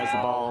Brown has the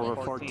ball over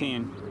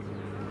 14.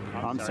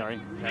 I'm sorry.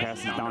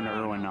 Passes down to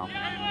Irwin now.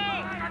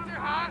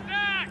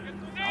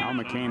 Now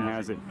McCain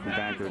has it in the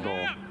back of the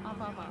goal.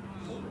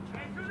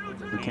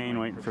 McCain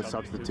waiting for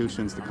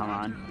substitutions to come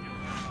on.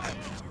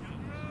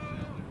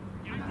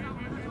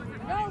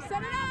 Go,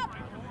 set it up!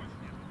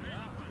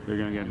 They're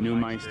going to get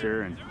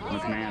Newmeister and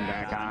McMahon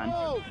back on.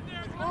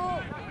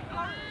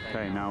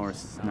 Okay, now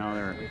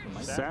they're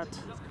set.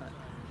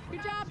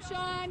 Good job,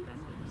 Sean.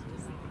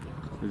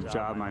 Good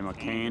job by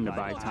McCain to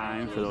buy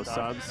time for those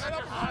subs. Set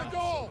up for the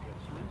goal.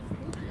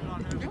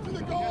 Get to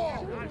the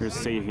goal. Here's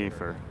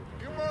Seehafer.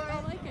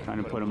 Trying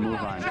to put a move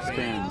on.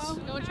 Spins.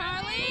 Go,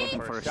 Charlie!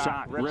 Looking for a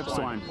shot. Rips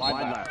one.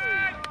 Wide left.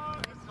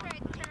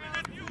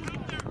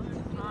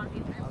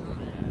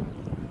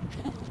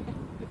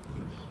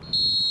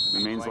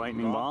 Remains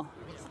Lightning ball.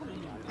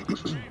 Alright,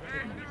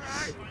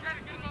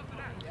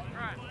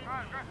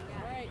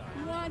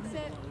 who wants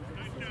it?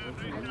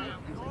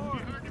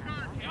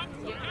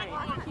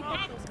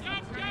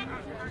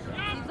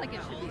 Seems like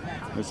it should be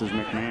that. This is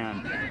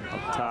McMahon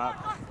up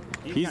top.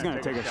 He's going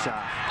to take a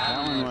shot.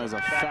 That one was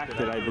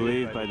affected, I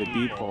believe, by the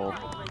deep hole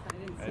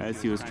as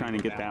he was trying to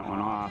get that one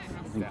off. I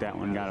think that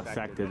one got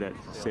affected. That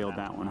sailed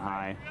that one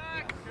high.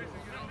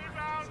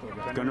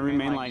 It's going to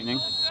remain Lightning.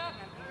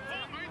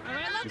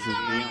 This is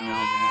Liam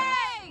now.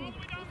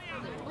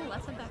 Oh,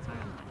 let's have that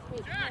time.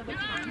 Okay,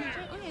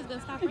 he's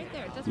gonna stop right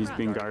there. Just He's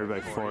being guarded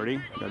by 40.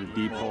 Got a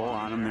deep hole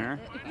on him there.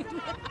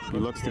 He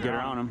looks to get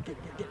around him.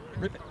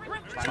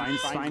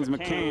 Finds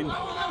McCain.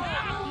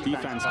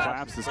 Defense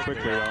collapses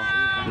quickly though.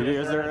 There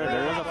is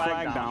a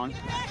flag down.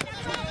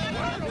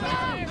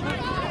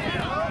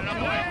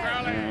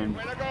 And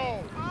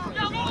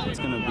it's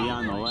going to be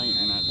on the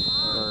Lightning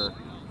or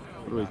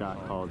what do we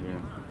got called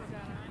here?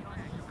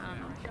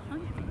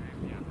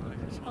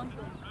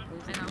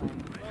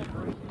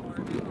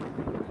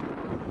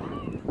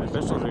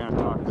 Officials are going to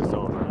talk this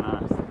over.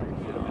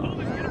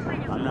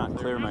 I'm not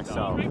clear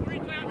myself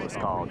what it's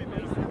called.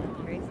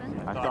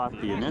 I thought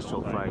the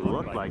initial flag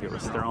looked like it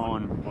was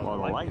thrown while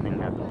the Lightning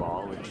had the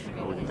ball, which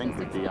I would think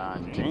would be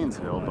on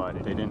Janesville,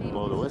 but they didn't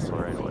blow the whistle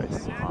right away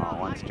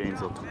once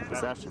Janesville took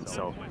possession,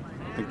 so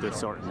I think they're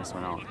sorting this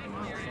one out.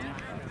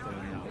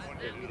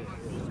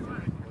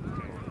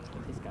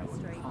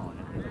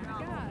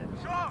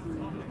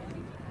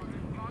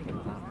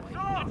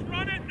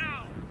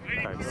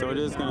 Okay, so it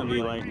is going to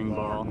be Lightning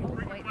ball.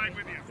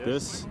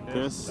 This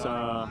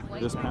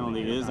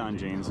penalty is on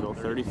Janesville,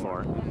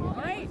 34.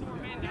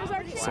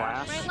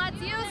 Slash. Let's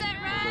use it,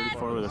 Red.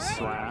 34 with a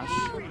slash,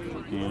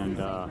 and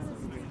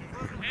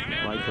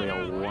likely a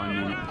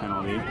 1-minute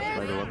penalty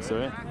by the looks of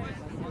it.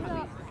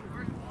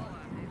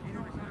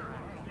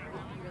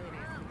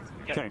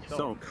 Okay,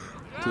 so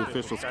to the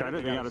officials'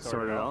 credit, they got it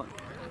sorted out,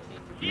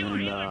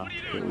 and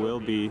it will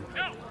be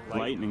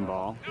Lightning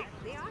ball.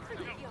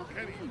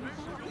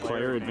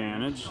 Player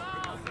advantage.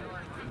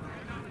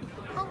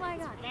 Oh my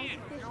God,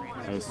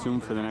 I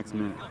assume for the next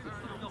minute.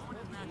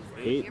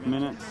 8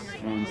 minutes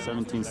and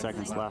 17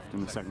 seconds left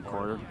in the second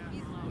quarter.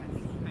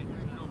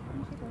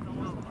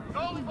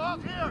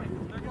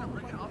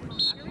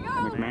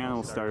 McMahon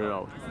will start it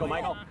out. Go,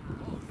 Michael.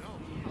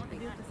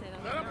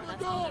 Let him for the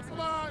goal, come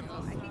on!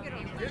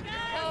 Get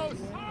close!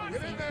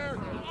 Get in there!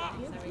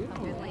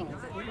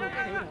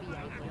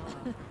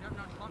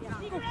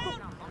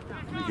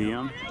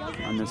 VM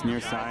on this near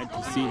side to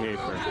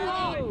Seehafer.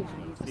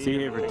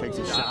 Seehafer takes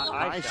a shot,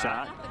 high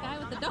shot. The guy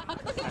with the dog.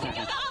 Look at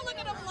the dog. Look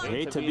at him. I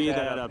hate to be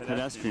that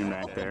pedestrian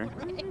back there.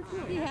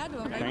 He had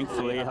to.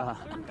 Thankfully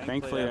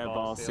that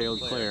ball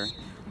sailed clear.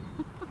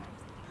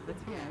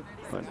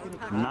 But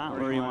not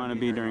where you want to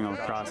be during a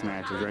lacrosse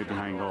match is right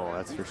behind goal,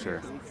 that's for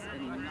sure.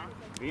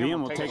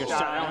 VM will take a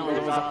shot and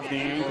goes off the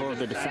ankle of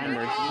the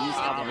defender. He's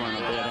hobbling a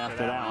bit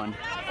after that one.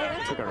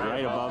 Took it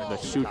right above the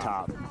shoe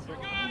top.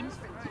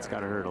 It's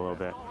got to hurt a little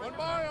bit.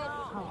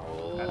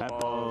 That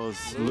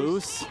ball's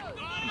loose.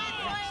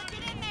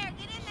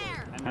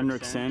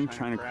 Hendrickson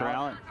trying to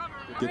corral it.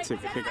 Gets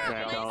it kicked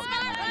back out.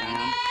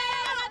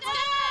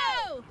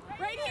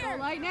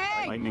 Right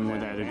here. Lightning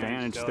with that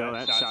advantage still.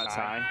 That shot's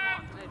high.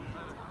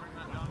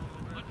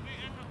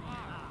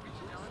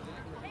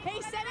 Hey,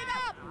 set it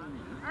up.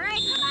 All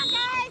right, come on,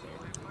 guys.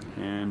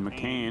 And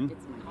McCain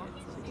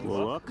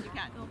will look.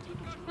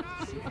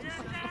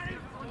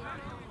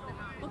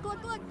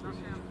 Look.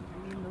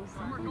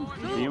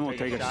 Ian will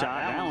take a shot.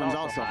 That one's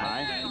also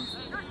high.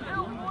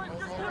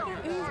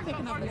 He's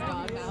picking up his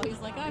dog now. He's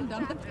like, I'm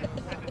done with this.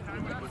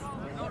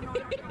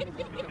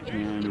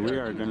 And we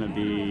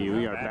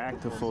are back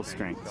to full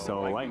strength.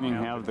 So Lightning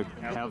have the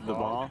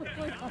ball.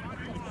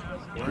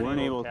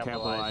 Weren't able to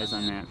capitalize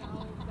on that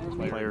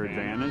player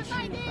advantage.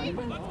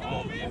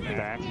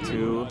 Back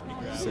to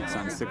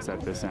 6-on-6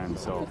 at this end.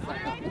 So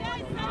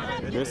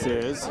this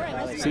is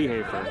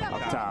Seehafer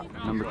up top,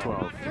 number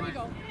 12.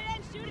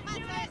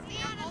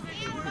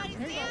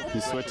 He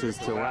switches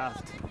to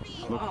left.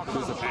 Look,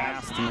 there's a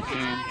pass to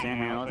McCain. Can't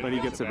handle it, but he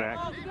gets it back.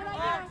 All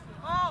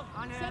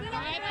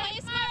right, play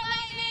smart,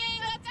 Lightning.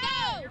 Let's go.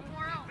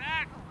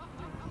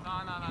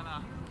 No.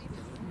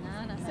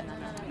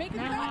 Make it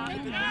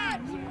cut.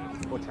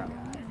 What's up?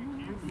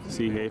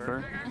 Seehafer.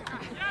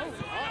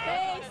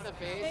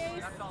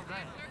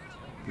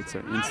 It's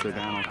an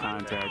incidental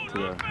contact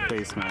to the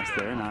face mask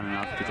there, not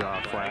enough to draw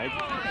a flag.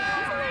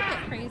 That's a little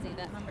bit crazy,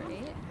 that number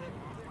 8.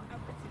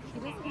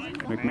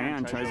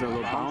 McMahon tries a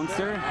little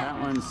bouncer. That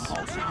one's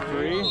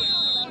free.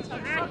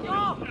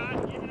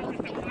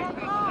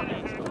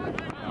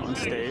 That one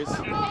stays.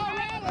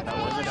 That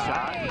was a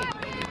shot.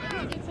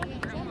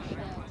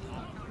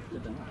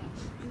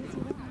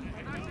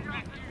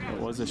 It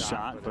was a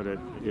shot, but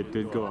it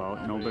did go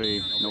out.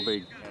 Nobody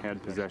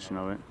had possession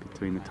of it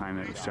between the time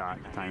it was shot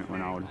and the time it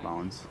went out of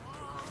bounds.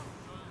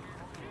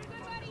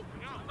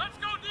 Let's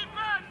go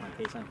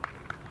defense!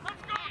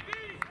 Let's go D!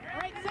 All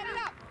right, set it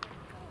up.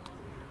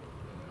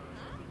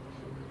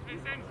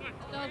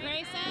 Go,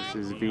 Grayson. This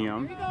is VM. Here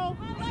we go.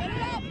 Set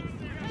it up.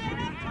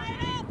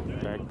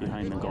 Back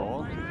behind the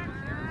goal.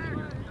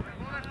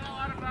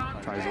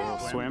 Tries a little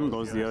swim,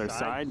 goes the other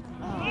side.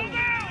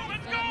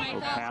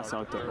 Will pass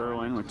out to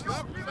Irwin, which is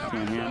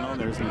can't handle.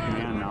 There's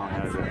McMahon now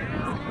has it.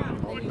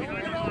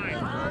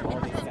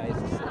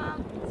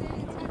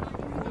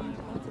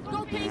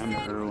 Go, And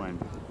Kaysen. Irwin.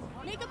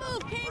 Make a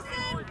move,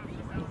 Kaysen.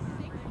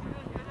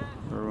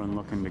 Irwin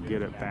looking to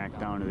get it back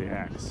down to the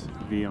X.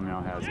 VM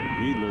now has it.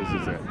 He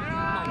loses it.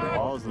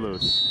 Ball's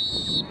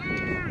loose.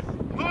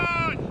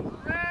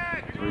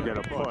 We got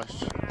a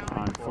push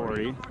on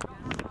 40.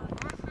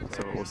 So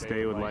it will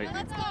stay with Lightning.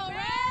 Let's go,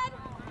 Red.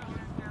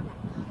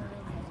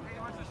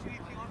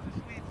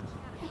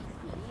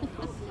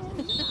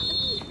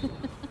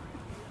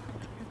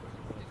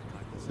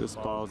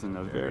 ball's in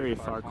the very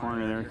far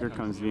corner there. Here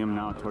comes VM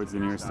now towards the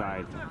near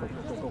side.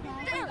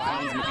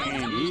 Finds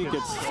McCain. He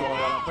gets slowed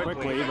up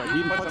quickly, but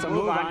he puts a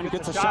move on,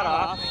 gets a shot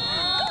off.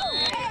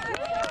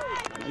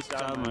 Nice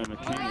job by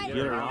McCain to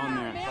get around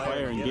that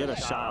player and get a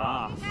shot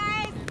off.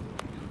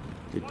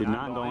 It did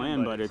not go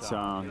in, but it's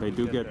they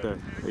do get the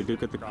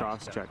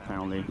cross check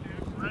penalty.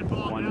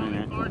 1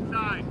 minute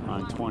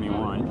on 21.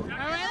 All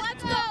right,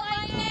 let's go,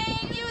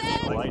 Lightning. Use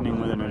it. Lightning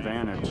with an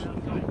advantage.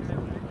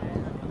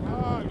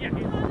 All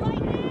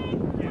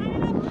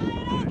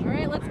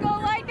right, let's go,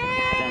 Lightning.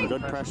 Again,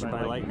 good pressure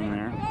by Lightning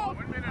there.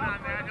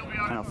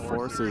 Kind of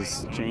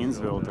forces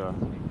Janesville to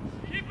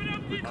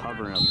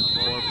recover in a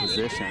poor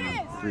position.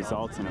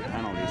 Results in a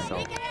penalty,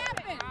 so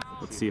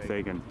let's see if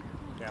they can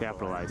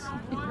capitalize.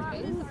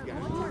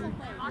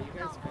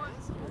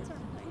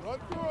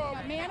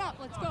 Man up,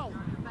 let's go.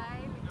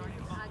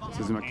 This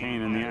is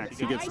McCain in the X.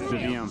 He gets to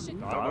VM.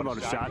 Thought about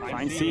a shot.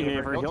 Finds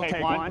Seehafer. He'll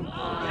take one.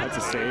 That's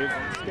a save.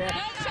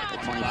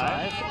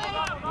 25.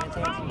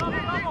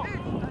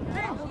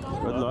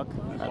 Good look.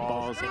 That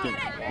ball's getting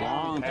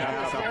long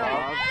pass up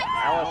above.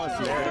 Ellis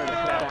is there to pick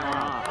that one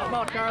off. Come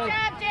on, Charlie.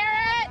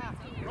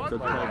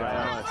 Good play by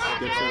Ellis.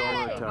 Gets it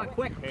over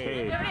to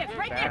Cade.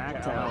 Back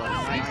to Ellis.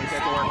 Nice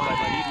work by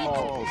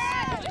Equals.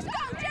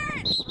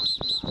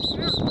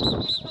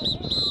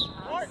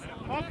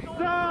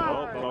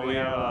 Oh, but we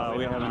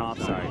have an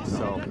offside,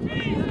 so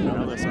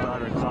another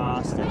spotter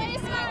cost, and we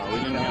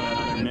didn't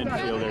have another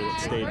midfielder that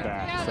stayed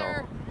back, so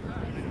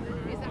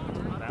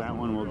that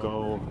one will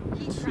go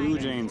to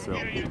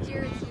Janesville.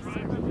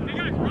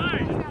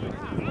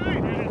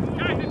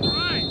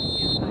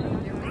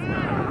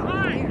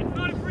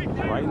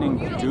 Lightning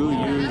do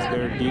use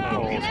their deep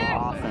holes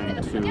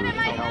often to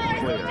help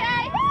clear.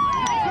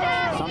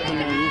 Something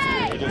they're used to.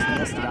 They just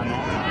missed it on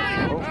that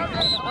time. Oh.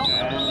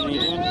 And he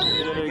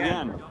did it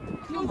again.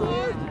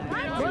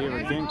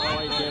 Seaver didn't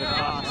quite get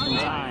across in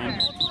time.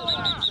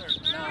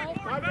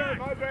 My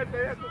bad.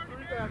 They had the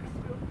 3 backs.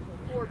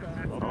 4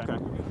 backs. Okay.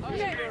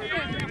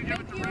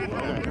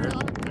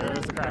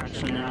 There's the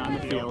correction there on the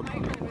field.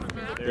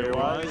 There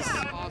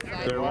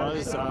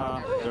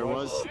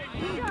was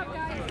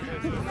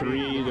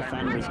 3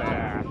 defenders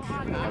back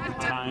at the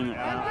time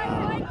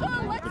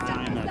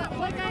that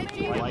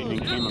Lightning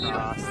came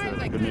across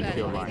the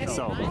midfield line.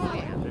 So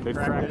they've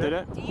corrected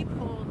it.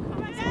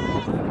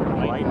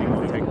 Lightning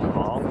will take the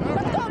ball.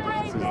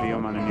 This is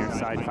VM on the near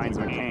side, finds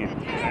McCain.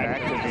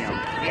 Back to VM.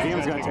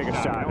 VM's going to take a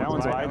shot. That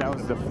one's wide. That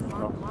was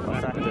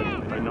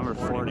affected by number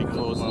 40,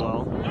 close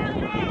low.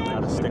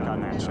 Got a stick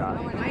on that shot.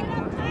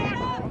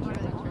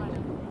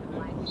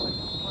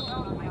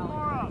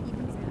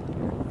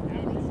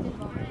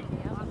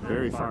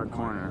 Very far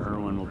corner.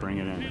 Irwin will bring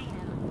it in.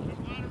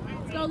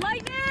 Let's go,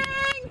 Lightning!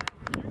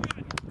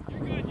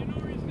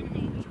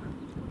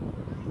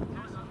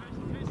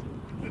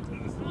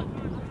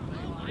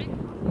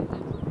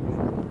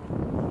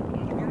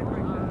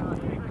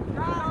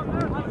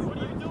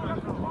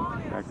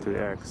 Back to the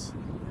X.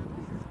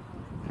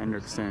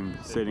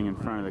 Hendrickson sitting in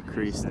front of the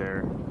crease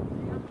there.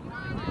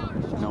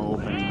 No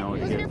opening, no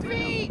hit for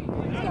him.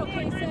 Let's go,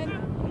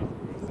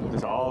 Kason.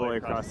 Just all the way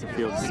across the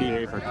field.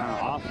 Seehafer kind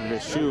of off of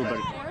his shoe, but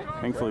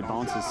thankfully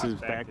bounces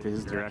back to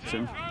his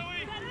direction.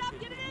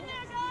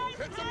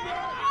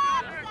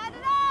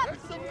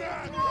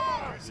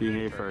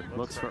 Seehafer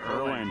looks for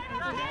Irwin.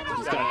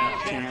 He's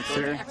got a chance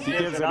here. He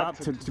gives it up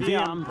to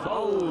VM.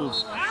 Oh!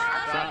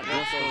 Shot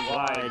just goes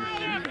wide.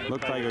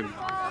 Looked like a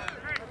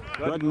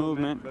good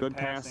movement, good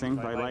passing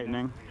by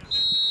Lightning.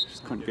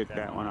 Just couldn't get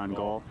that one on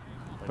goal,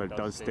 but it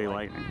does stay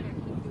Lightning.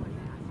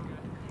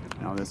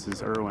 Now this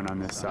is Irwin on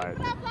this side.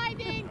 All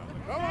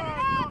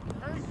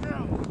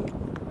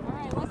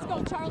right, let's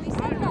go, Charlie.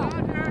 Set it up.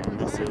 And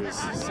this is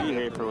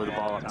Seehafer with the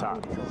ball up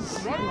top.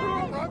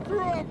 Run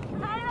through him.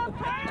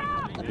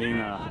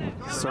 Being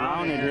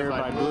surrounded here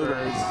by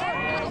Bluebirds.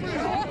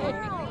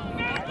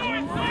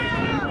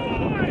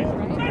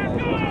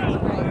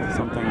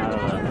 Something out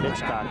of a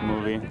Hitchcock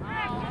movie.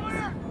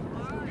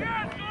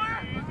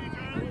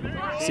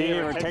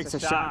 Seaver takes a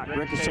shot,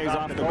 ricochets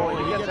off the goal.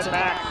 He gets it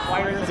back,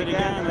 fires it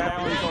again, and that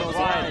one goes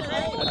wide.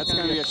 That's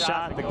going to be a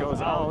shot that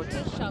goes out,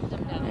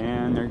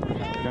 and they're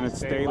going to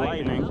stay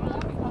Lightning.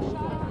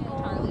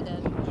 Charlie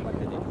did.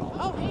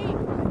 Oh, hey.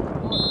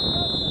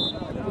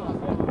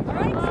 All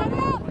right, set it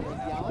up.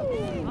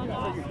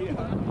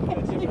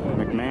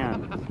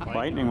 McMahon,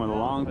 Lightning with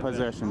long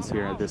possessions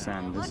here at this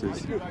end. This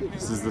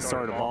is the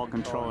sort of ball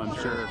control I'm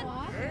sure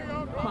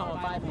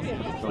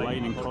the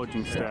Lightning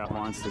coaching staff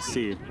wants to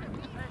see.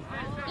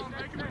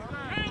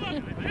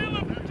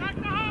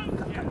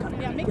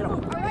 Yeah, make a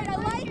move. All right, I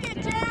like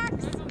it,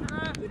 Jax.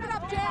 Keep it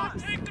up,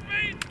 Jax.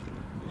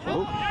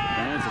 Oh,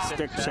 and there's a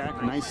stick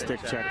check. Nice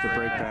stick check to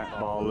break that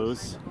ball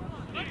loose.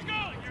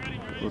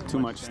 A little too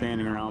much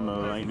standing around by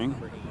the Lightning.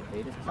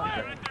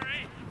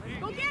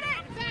 Go get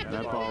it.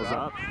 That ball's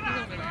up.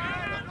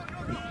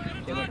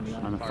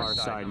 On the far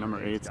side, number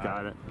 8's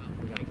got it.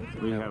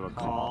 We have a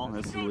call.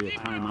 This will be a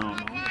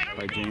timeout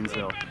by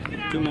Janesville.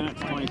 2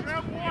 minutes,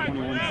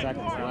 21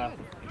 seconds left.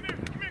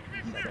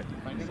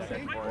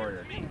 second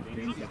quarter.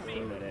 James just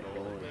threw that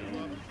goal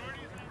in.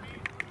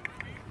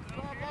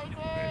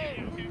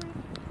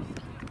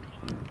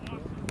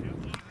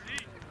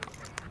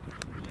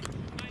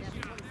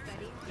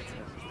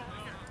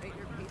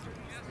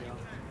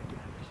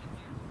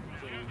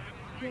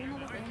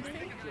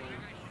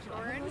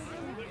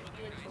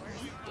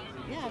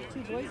 Yeah, I have 2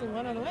 boys and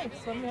 1 on the way,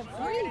 so I'm gonna have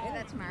 3.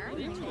 That's Mark.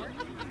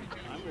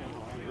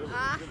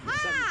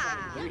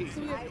 Aha!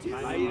 So we have 2 I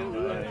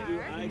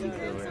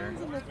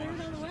sons and the 3rd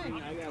on the way.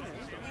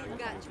 You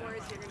got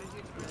chores you're gonna do.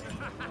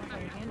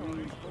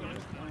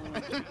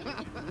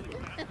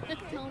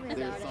 Tell me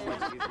about it.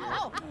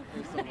 Oh,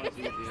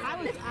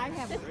 I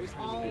have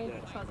all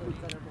cousins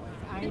that are boys.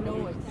 I know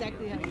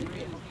exactly how to do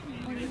it.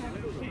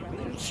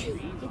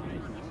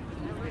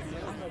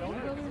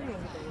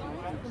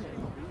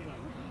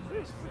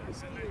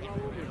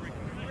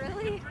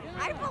 Really?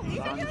 I believe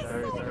Long it.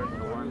 starting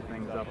to warm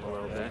things up a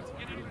little bit.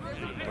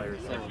 The players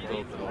start to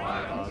go to the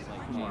water house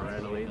more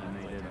readily than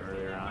they did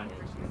earlier on.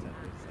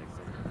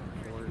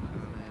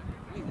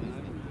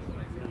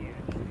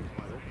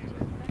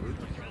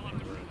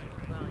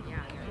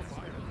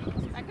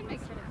 I can make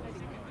sure.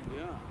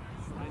 Yeah,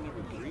 I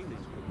never dreamed it.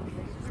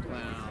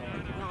 Well,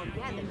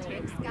 yeah, the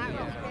ticks got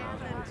real bad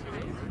then too.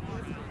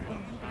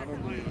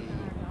 Probably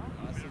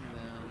us and them.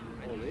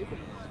 Oh, they've been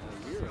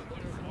a year.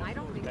 I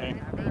don't think Okay,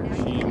 they never.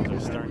 teams are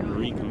starting to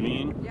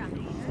reconvene. Yeah.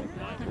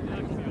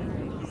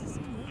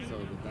 So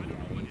the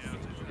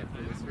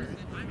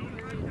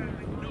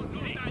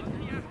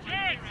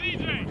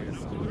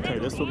Okay,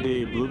 this will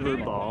be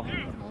Bluebird ball.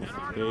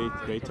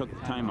 They took the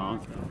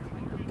timeout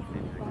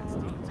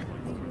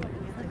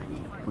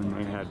when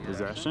they had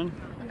possession.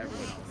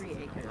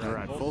 They were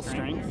at full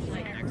strength.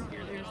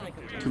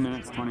 2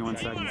 minutes, 21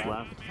 seconds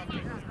left.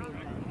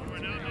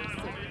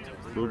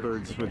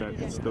 Bluebirds with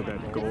that still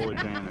that goal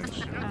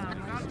advantage.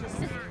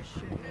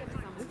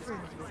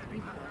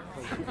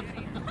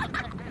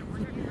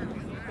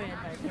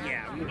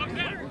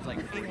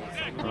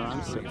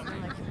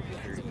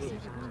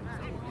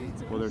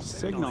 Well, they're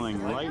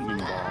signaling lightning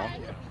ball,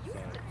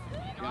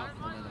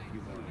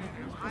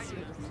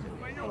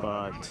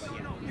 but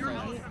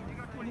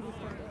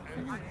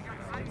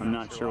I'm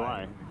not sure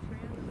why.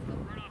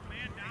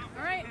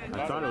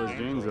 I thought it was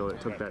Janesville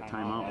that took that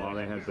timeout while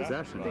they had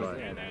possession,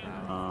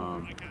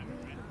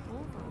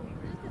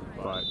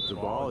 but the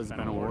ball has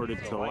been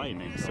awarded to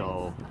Lightning,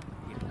 so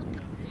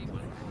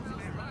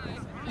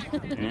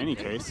in any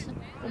case,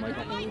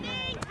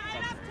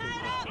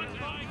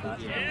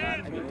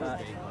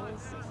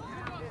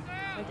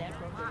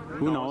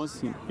 who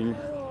knows?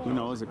 Who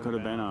knows? It could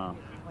have been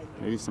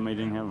maybe somebody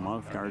didn't have a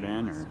mouth guard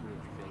in, or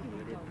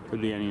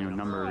could be any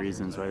number of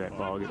reasons why that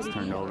ball gets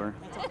turned over.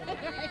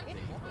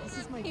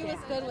 He was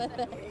good with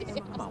it.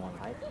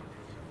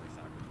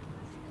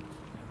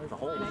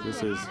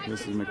 This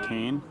is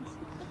McCain.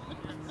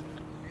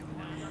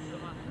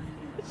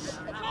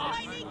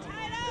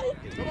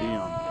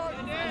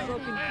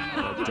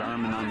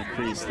 Jarman on the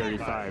crease,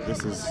 35.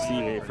 This is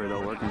Seahafer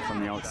though, working from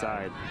the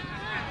outside.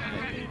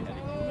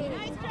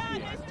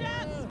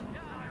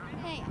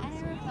 Hey, I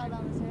never fell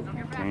down the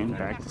stairs. McCain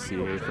back to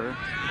Seahafer.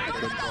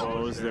 Good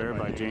close there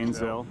by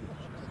Janesville.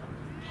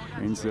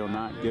 Janesville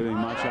not giving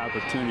much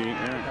opportunity.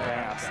 Errant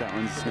pass. That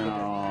one's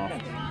gonna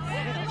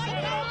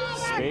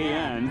stay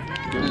in.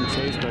 Given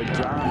chase by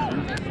Jarman.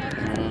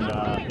 And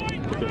the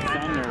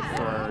defender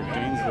for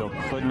Janesville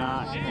could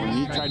not, when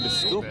he tried to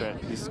scoop it,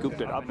 he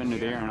scooped it up into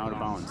the air and out of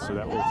bounds. So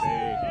that was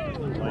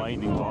a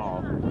Lightning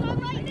ball.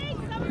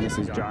 And this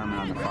is Jarman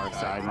on the far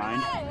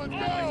sideline.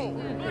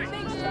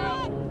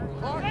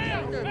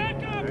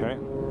 Okay,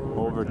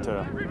 over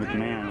to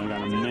McMahon. We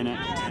got a minute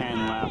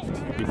 10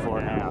 left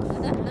before half.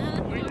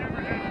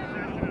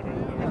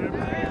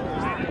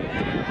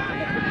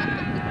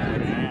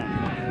 McMahon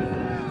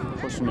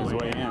pushing his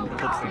way in,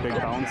 puts the big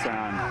bounce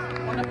on.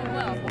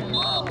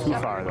 Too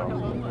far though.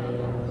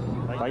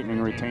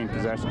 Lightning retained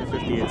possession,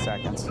 58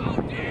 seconds.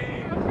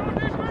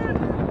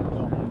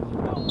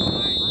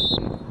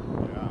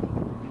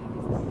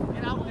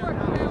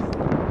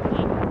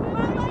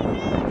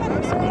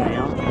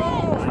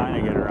 Trying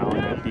to get around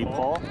that deep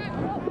hole.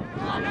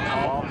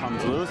 Ball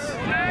comes loose.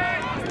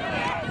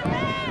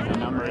 And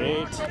number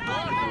 8. He's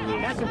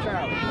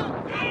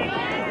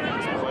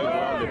played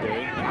well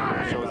today.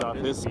 Shows off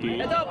his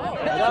speed. Heads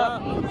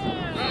up!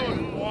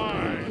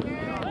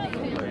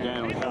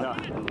 Again, we got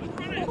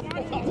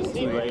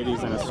 2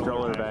 ladies and a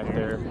stroller back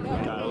there.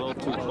 Got a little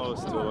too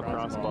close to a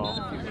lacrosse ball.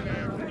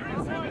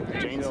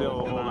 Janesville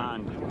will hold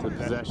on to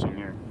possession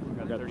here.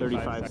 We've got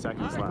 35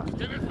 seconds left.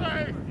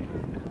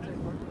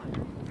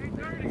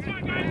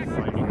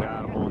 Lightning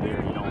got a hold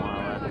here. You don't want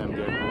to let them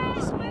get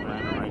some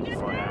momentum right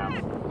before half.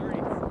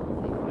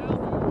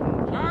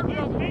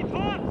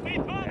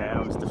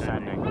 Adams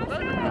defending.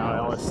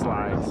 Now Ellis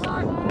slides.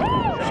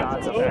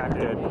 Shots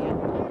affected.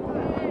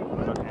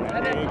 But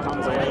he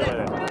comes away with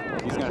it.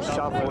 He's going to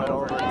shuffle it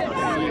over to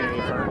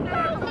Seahafer.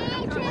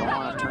 Don't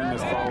want to turn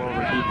this ball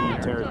over deep in the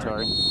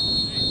territory.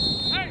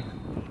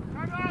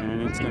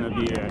 And it's going to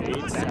be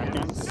 8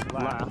 seconds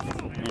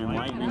left, and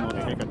Lightning will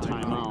take a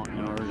timeout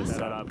in order to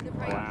set up the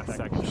last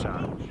second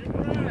shot.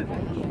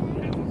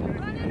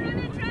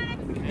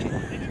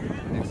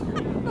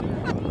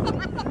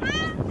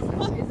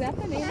 Is that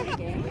the name of the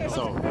game?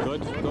 So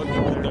good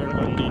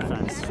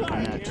defense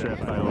on that trip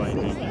by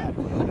Lightning.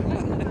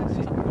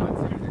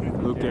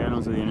 Luke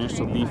Adams with the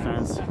initial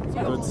defense.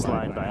 Good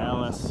slide by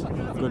Ellis.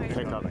 Good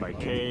pickup by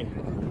Kay.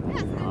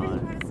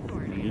 And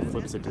he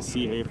flips it to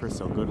Seehafer,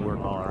 so good work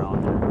all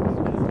around there.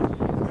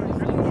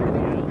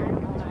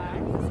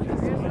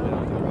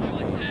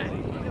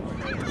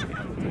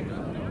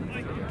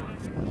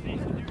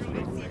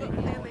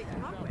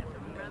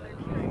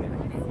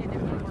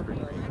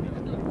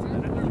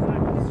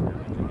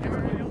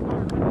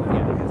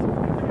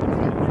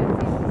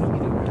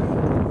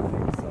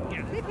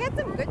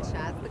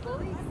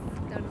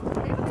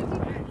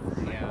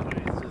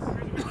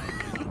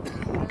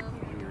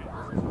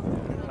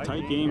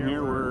 Tight game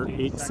here. We're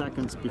 8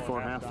 seconds before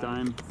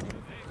halftime.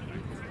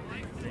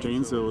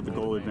 Janesville with the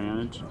goal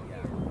advantage.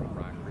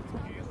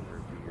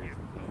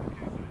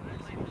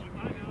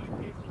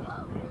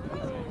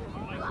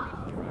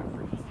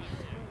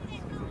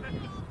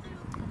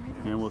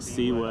 And we'll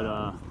see what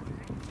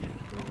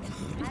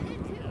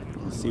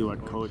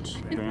Coach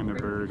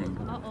Vandenberg and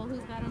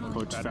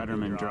Coach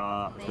Fetterman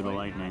draw up for the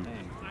Lightning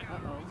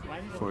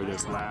for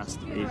this last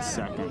 8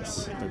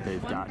 seconds that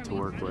they've got to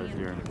work with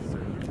here.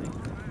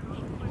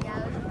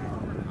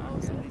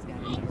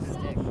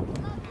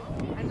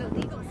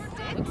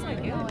 Looks like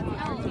it.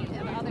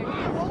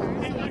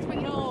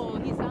 No,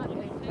 he's not.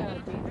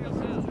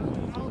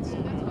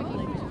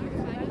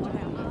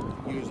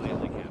 Usually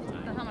like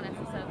halftime. The helmet has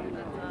said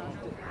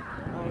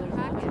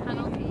pocket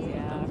penalty,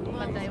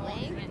 but they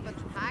won't. But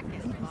the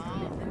pocket.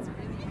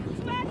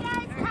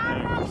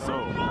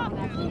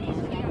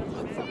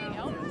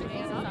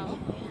 Okay, so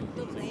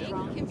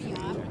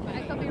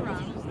I could be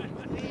wrong.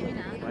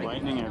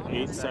 Lightning have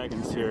 8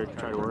 seconds here to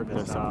try to work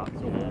this out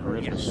and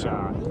rip a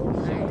shot.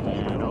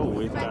 And oh,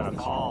 we've got a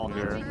call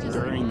here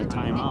during the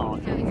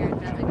timeout.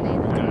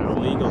 We've got an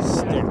illegal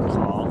stick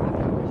call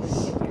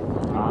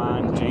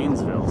on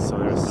Janesville. So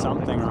there's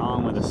something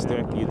wrong with the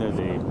stick. Either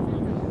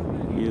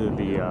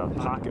the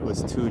pocket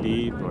was too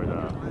deep, or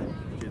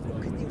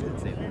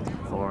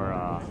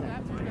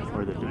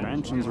the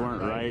dimensions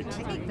weren't right.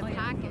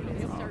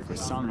 For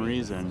some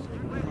reason,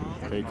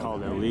 they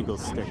called it a illegal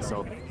stick.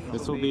 So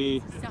this will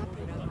be.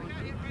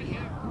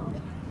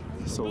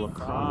 So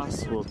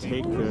Lacrosse will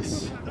take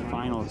this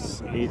final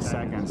 8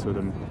 seconds with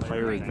a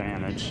player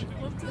advantage.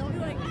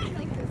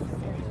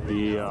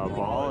 The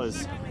ball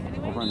is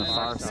over on the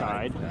far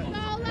side,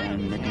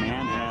 and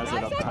McMahon has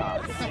it up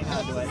top.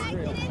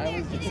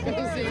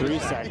 3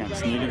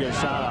 seconds, need to get a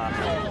shot off.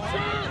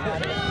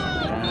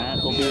 And that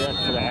will be it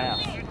for the half.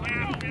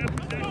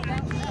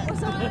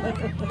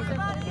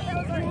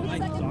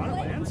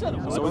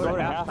 So we go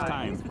to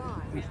halftime.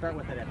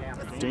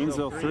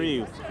 Janesville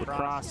 3,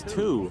 Crosse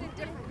 2.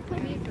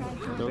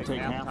 They'll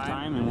take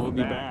halftime and we'll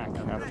be back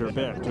after a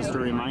bit. Just a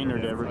reminder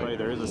to everybody,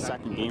 there is a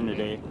second game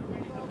today.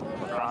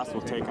 Crosse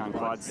will take on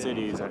Quad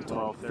Cities at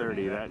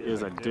 12:30. That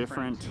is a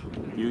different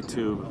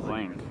YouTube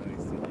link.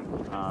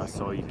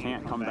 So you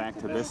can't come back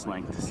to this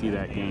link to see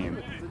that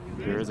game.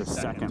 There is a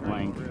second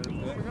link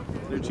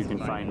that you can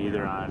find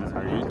either on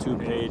our YouTube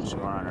page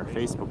or on our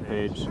Facebook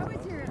page,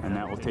 and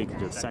that will take you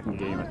to the second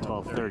game at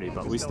 12:30.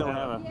 But we still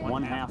have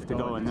one half to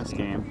go in this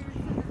game,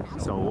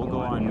 so we'll go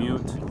on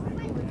mute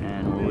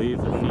and we'll leave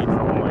the feed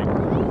rolling,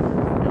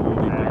 and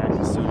we'll be back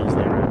as soon as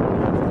they're ready.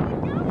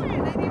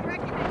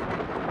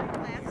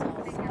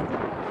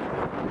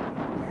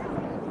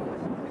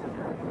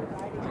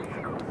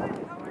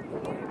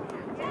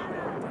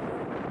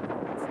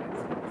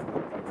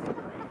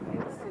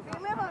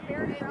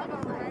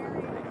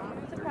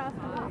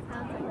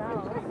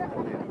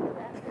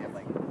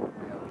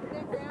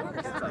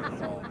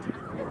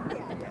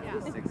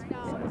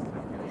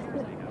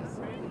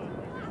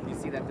 You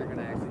see that they're going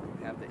to actually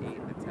have the 8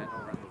 and the 10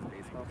 over on those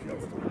baseball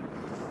fields?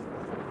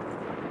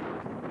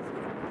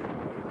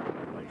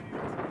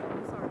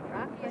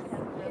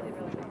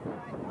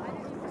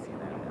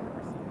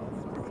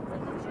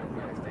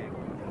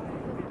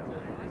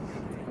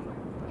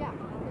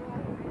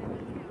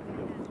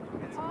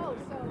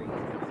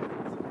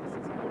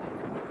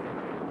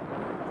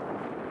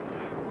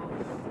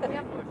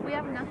 We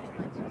have enough.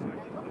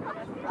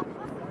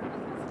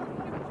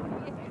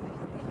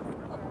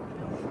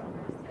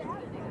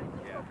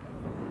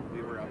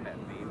 We were up at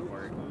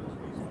Mayport.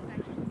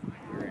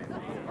 We were in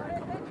Mayport a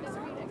couple days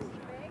ago.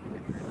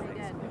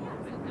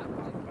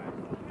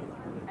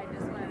 I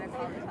just wanted to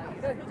call to tell you that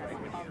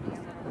just called me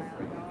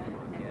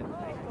a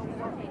little while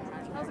ago.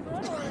 How's it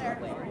going over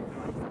there?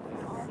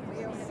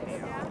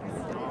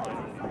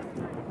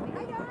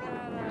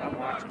 I'm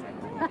watching it.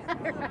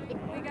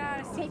 We got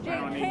I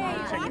don't need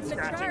chicken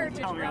scratching.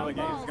 Tell me how the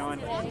game's going.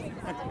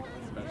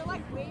 We're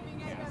like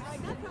waving at them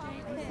like,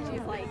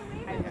 She's like,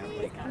 I don't know.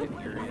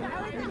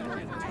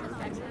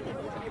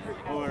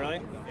 Oh,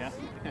 really? Yeah.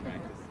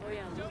 Oh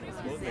yeah.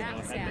 Supposedly Zach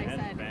they'll said, head to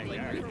head in the like,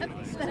 backyard.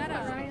 shut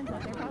up. Ryan's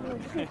out there probably.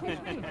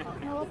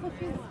 No, we'll put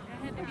you. It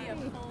had to be a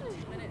full 2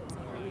 minutes or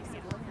at least so.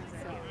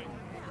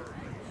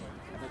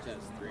 I thought that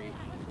was 3.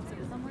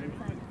 Someone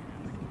said.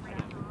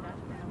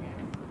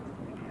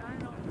 I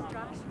don't know,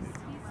 Josh,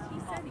 he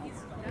said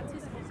that's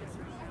his focus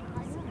right now.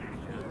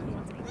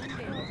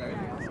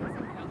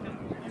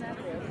 And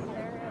that's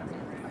there.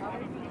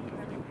 Other people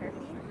having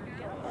turkey.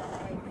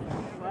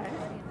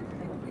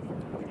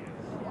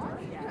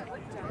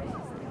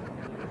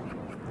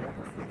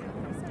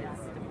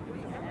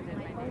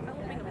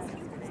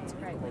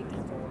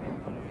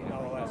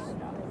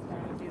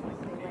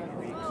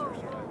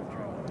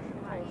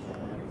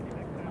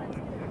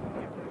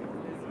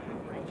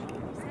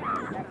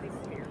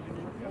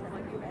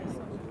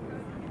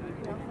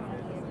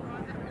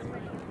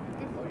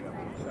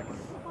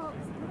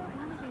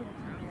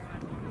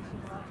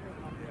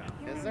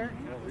 Is there?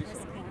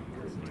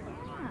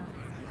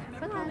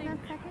 But then the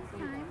second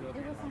time, it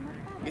was so much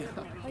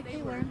better. Like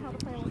they learned how to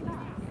play lacrosse.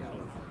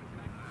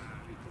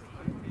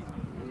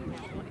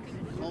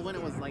 Well, when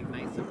it was like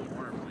nice and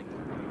warm, like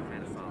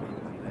kind of saw them a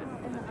little bit.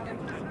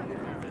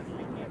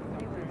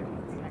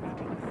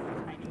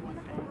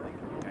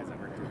 You guys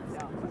ever?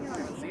 I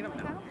haven't seen them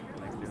now.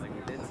 Like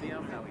we did see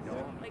them, now we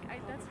don't. Like,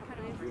 that's kind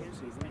of weird.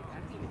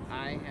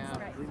 I have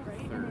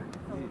third.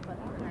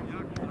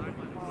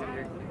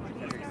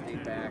 Kendrick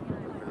stayed back for the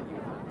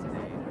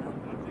today.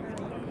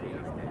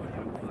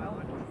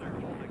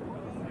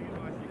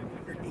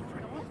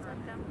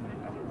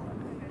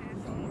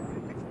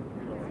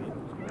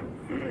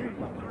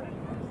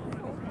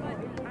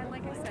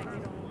 Like I said, you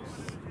know,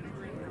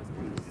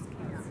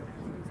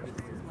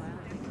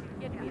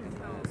 he had to be in a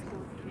town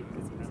school kid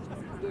because he was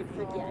just good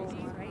for kids,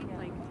 right?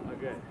 Like,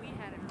 we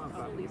had him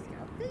totally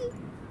scared.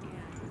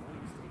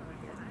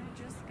 And I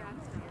just got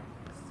to,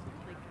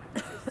 like,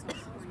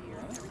 sophomore year,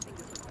 everything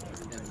was like,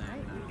 And then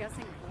I'm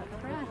guessing all the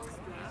rest.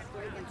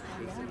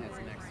 Jason has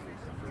next week,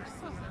 the first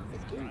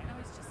season. I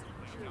was just,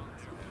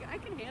 I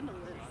can handle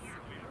this.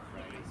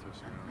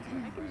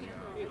 I can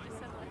handle it. I just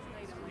said last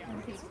night, I'm like,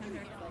 okay,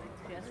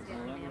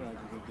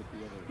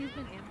 He's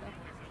been amped up.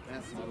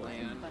 That's the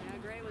land. yeah,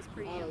 Gray was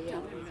pretty young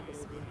in middle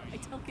school. I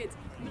tell kids,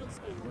 middle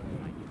school,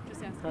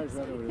 just ask Car's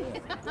right over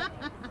there.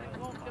 I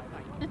won't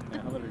define.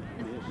 Yeah, how about a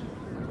dish?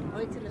 Oh,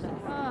 it's in the back.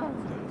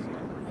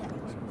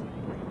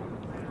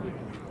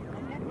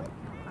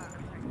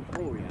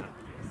 Oh yeah.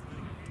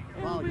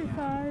 Well,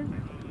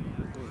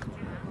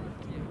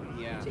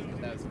 yeah,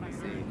 that was gonna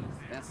say.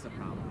 That's the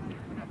problem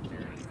up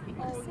there.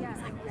 Oh, yes,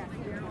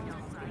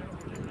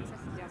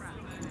 yes.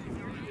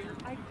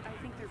 I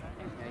think they're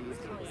Yeah, you see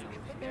that.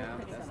 Yeah,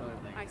 that's the other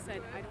thing. I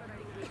said, I don't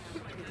think we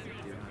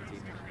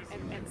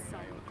have and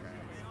some.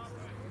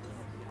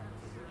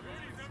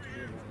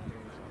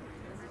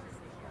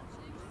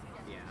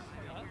 Yeah.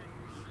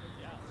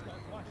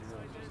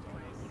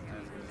 I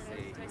was gonna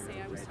say. Did I say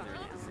I was talking to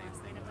Ellen last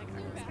night? I'm like,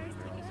 are those guys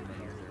taking it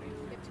there?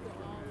 You have to go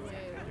all the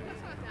way.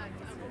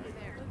 I'm over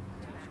there.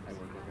 I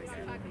work with a guy.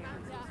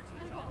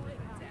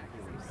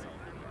 Exactly.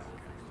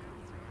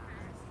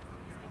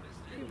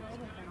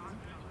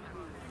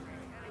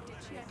 Did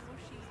she? I know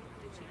she.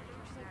 Did she?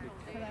 She's like,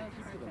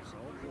 no.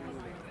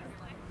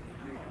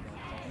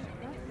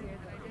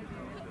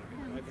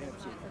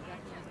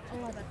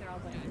 Oh, I bet they're all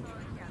going.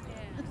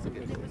 Yeah. It was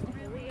really good.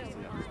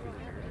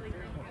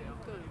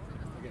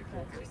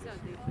 She said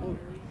they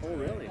Oh,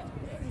 really?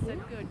 He said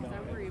good because I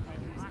worry about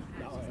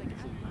losing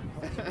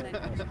that. She's like,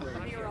 and then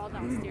we were all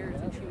downstairs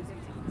and she was using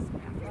this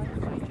bathroom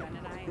by Jen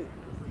and I.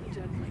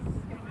 Jen like,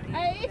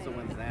 hey. So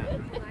when's that?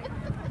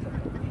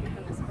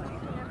 That was funny.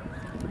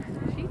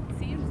 She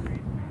seems.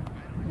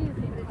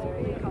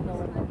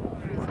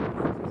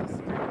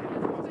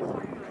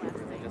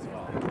 They just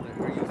fall.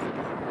 They're used to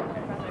it.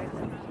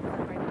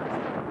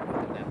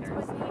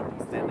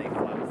 And then they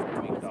flop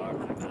between dogs.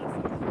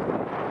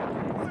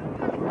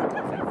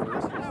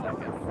 First or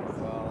second?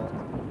 Well,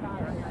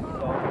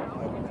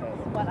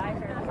 What I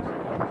heard.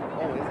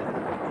 oh, is it?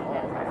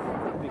 Oh,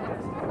 okay.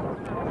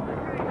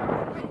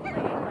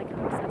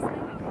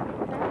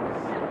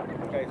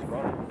 The guy's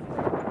running.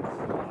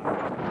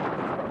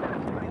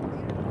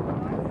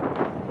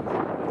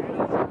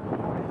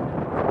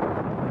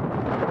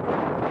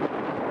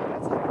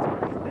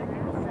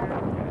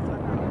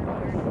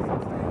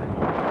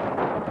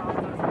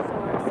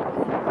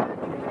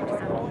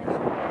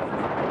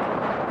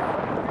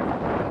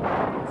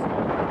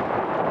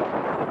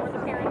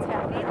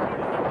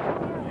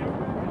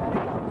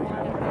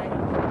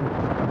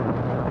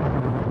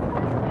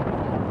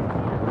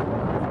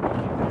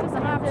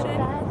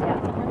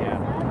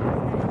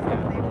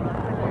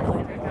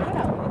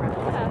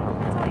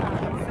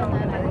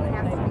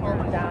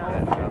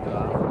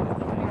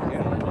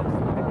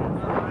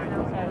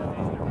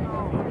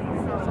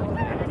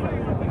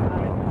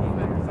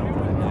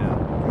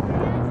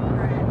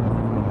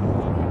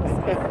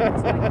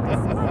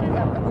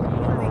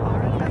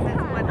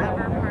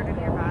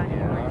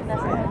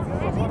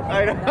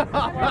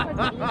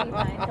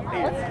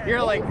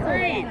 You're like,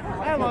 great!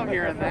 I love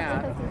hearing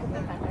that.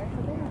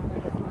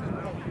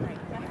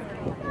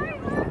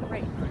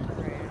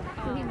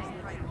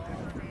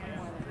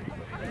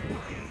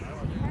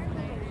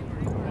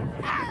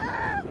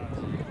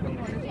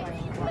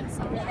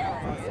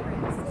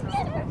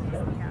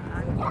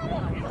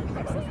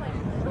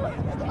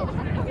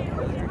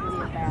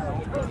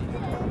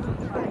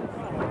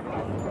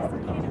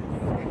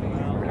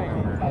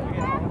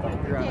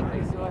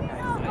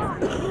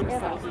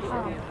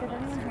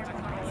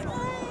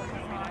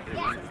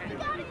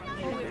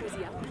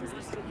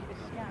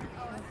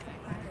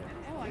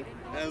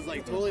 I was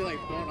like totally like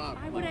thrown off.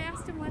 I would have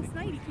asked him last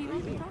night. He came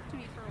up and talked to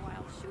me for a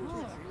while. Shoot.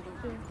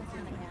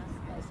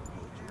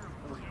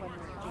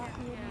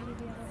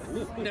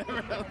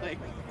 Never like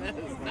that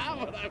is not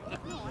what I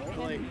was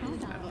like.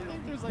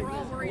 There's like We're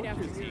all worried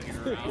after you.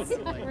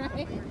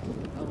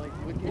 I'm like,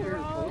 what kind of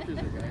coaches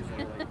are guys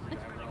that are like?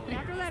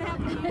 After that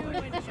happened to you,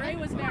 when Trey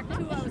was back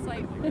too, I was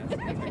like,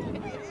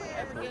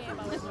 every game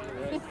I was like,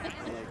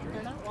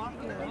 they're not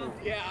walking around.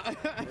 Yeah.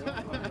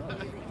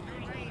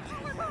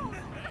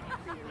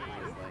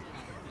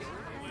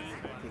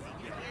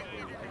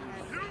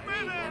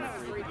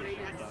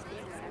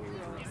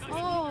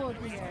 Oh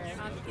dear.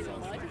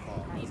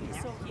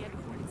 So he had to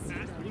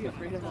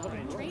trainer because I was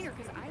afraid of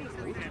his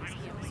hamstring.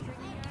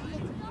 The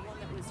one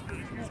that was for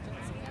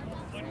distance.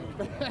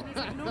 He's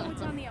like, no,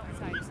 it's on the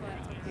outside, so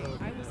that's okay.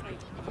 I was like,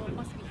 well, it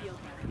must be healed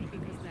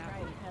now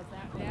because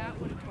that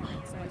would have torn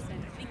it. So I said,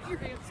 think your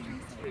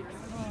hamstring's here.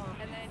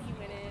 And then he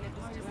went in and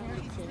was just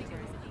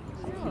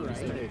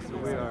Alright, so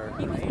we are.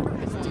 He was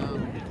nervous too.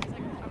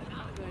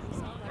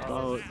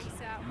 About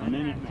a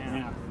minute and a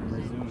half from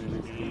resuming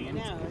this game. I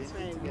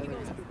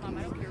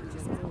don't care.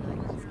 Just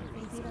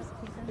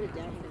put it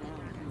down for now.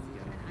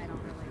 I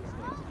don't really.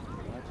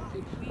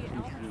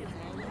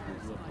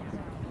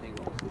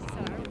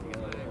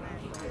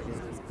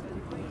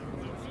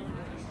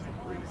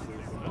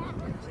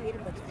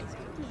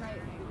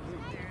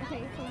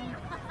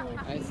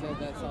 I said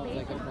that sounds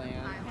like a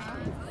plan.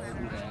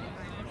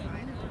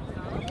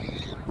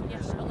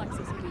 Yes,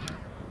 Alexis will be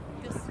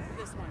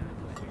this one.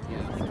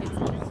 Yeah. The kids.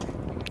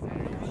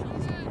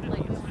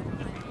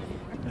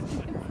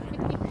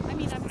 I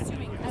mean, I'm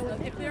assuming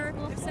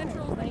if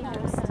Central is the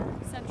host,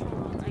 Central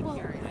will take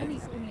care of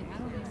it.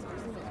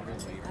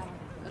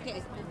 Okay.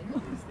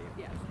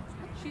 Yeah.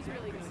 She's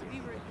really good. We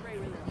were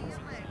really close.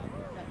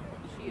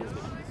 She is.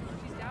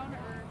 She's down to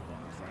earth.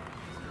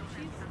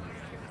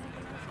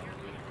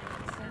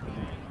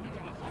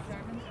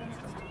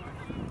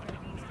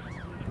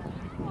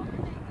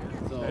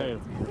 Okay.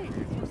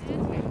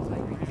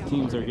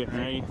 Teams are getting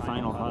ready.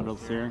 Final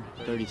huddles here.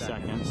 30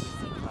 seconds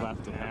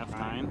left at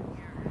halftime.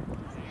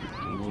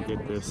 And we'll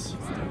get this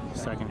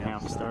second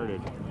half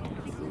started.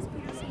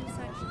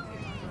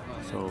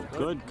 So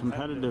good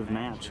competitive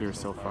match here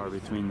so far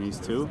between these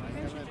two.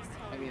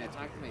 I mean, I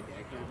talked to my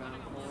dad about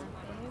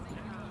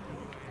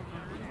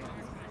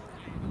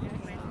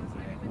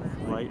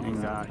it.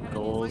 Lightning got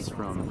goals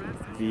from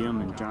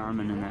Viam and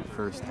Jarman in that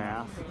first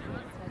half.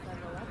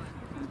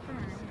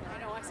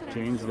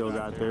 Janesville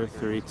got their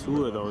 3.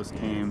 2 of those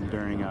came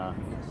during a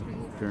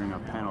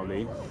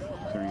penalty,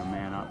 during a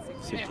man-up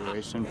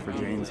situation for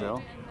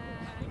Janesville.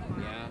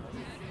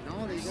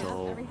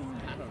 So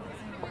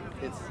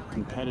it's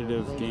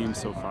competitive game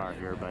so far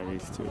here by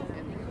these two.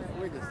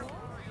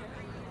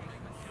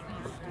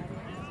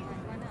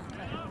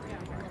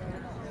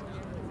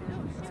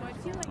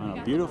 On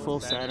a beautiful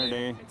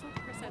Saturday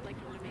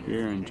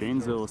here in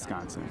Janesville,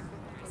 Wisconsin.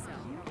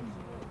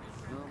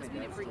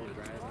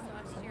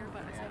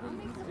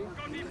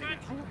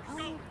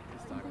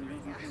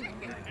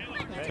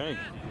 Okay.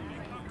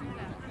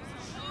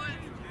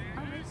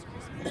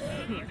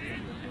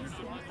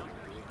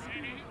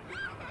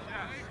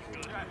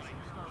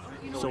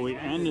 So we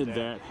ended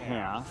that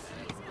half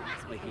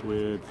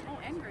with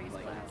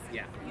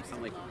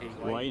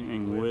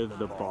Lightning with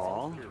the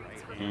ball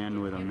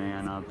and with a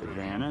man-up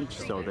advantage.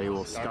 So they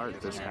will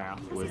start this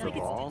half with the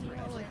ball.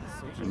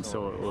 And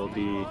so it will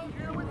be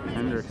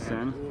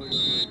Hendrickson,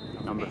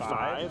 number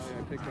 5,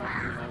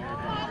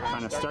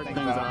 trying to start things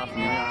off,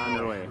 and we are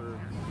underway.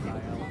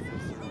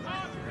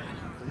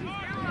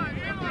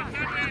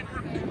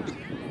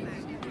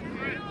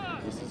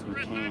 This is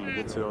McCain,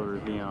 gets it over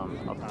to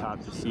Viam, up top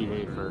to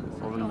Seahafer,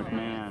 over to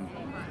McMahon.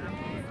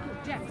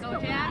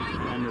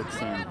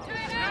 Hendrickson,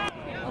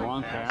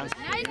 long pass,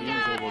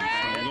 Viam's able to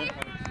swing it.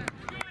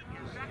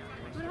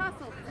 Good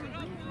hustle.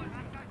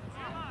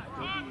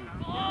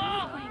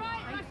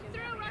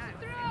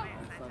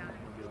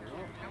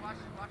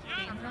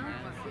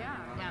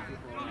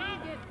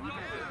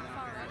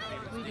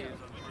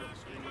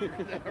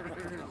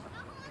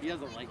 He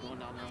doesn't like going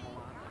down there a whole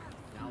lot.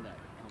 Now that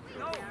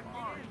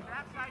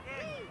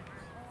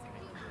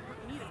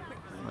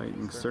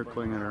Lightning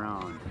circling it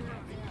around.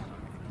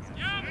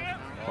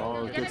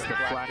 Ball gets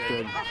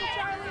deflected.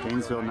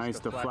 Janesville, nice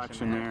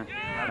deflection there.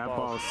 That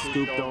ball is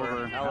scooped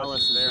over.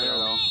 Ellis is there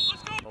though,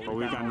 but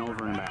we got an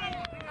over and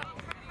back.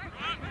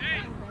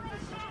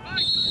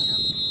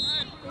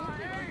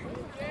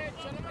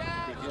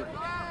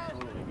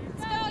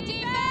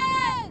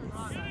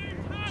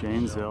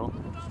 Janesville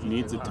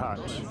needs a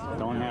touch.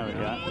 Don't have it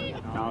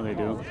yet. Now they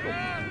do.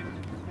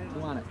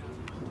 Two on it.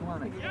 Two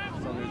on it.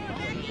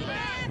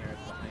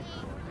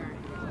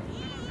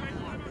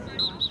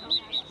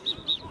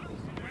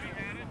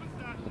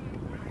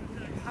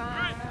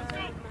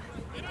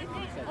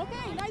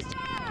 Okay, nice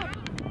job.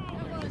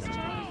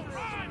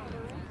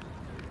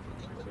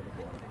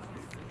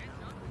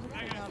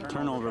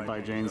 Turnover by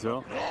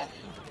Janesville.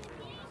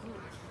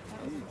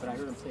 But I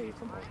heard him say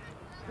something.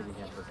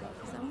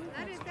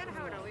 That is kind of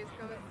how it always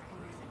goes.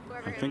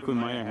 Whoever I think we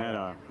might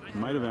have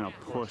been a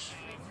push.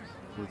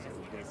 Did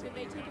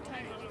they take a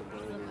timeout?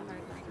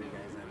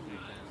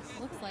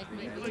 Looks like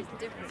maybe.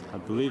 I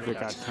believe it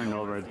got turned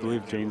over. I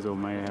believe Janesville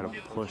might have had a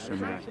push in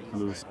that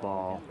loose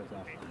ball.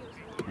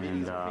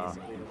 And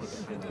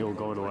he'll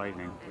go to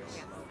Lightning.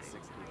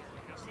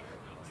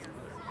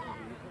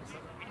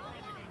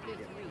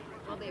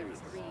 Well, they were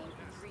three,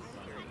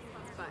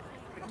 but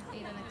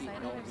Aiden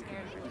excited or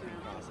scared?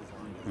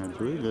 And I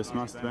believe this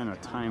must have been a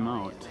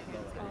timeout.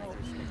 I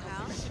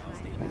was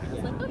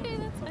like, okay,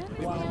 that's fine.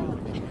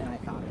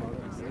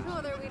 there's no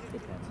other way to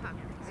talk.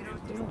 They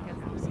don't just get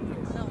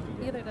No,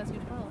 either does you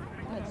 12.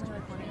 It's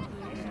like 1 and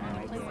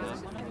 2 players.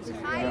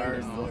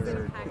 higher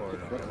season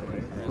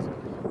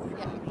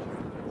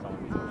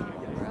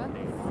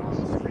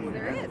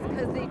There is,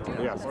 because they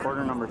do. Yes,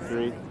 quarter number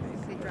 3.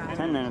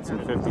 10 minutes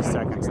and 50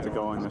 seconds to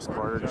go in this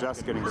quarter.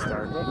 Just getting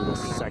started with the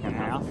second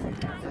half.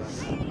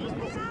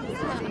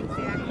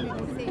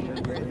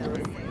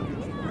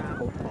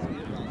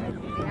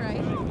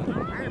 Right.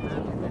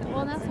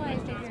 Well, that's why I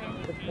figured,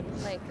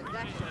 like,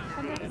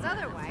 Because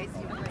otherwise,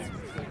 you would.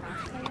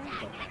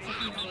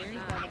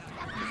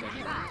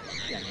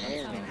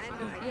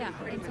 yeah,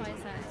 and so I said,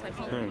 so I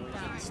told Okay, him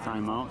down. it's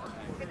timeout.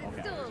 Because it's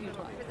still So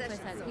I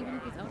said, even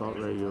if he's out About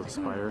ready to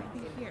expire.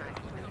 here,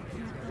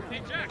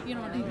 you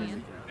know what I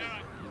mean?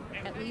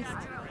 At least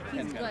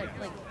he's good, like,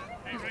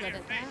 he's good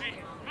at that.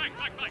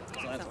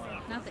 So,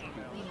 not that he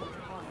needs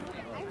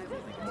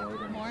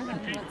more than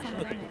what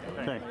something.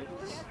 Okay.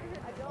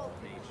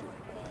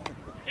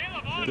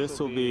 This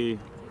will be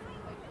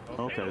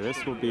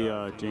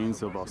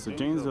Janesville ball. So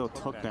Janesville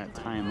took that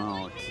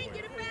timeout.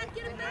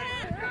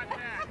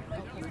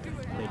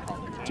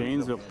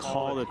 Janesville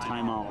called a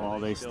timeout while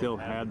they still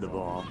had the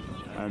ball.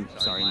 I'm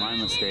sorry, my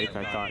mistake.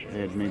 I thought they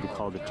had maybe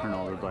called a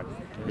turnover, but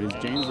it is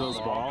Janesville's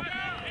ball.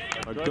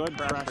 A good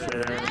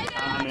pressure there,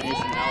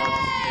 combination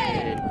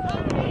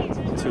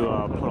to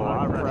put a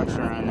lot of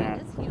pressure on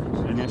that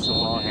initial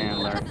ball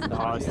handler,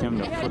 caused him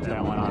to flip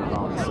that one out of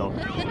bounds. So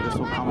this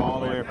will come all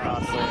the way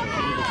across the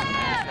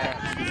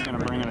catch. He's going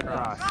to bring it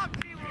across.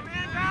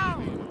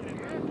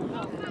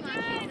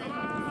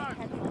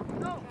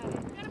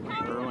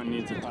 Irwin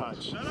needs a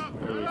touch.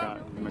 There we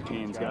got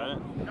McCain's got it.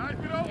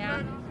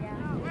 Yeah.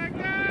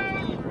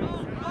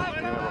 We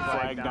have a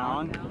flag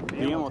down.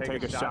 Ian will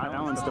take a shot.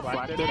 That one's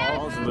deflected.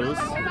 Ball's loose.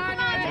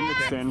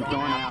 Hendrickson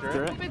going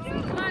after it.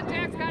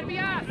 Contact's got to be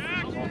us.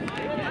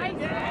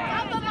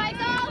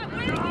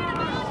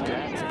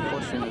 Jack's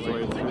pushing his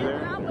way through there.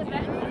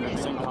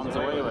 Hendrickson comes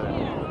away with it.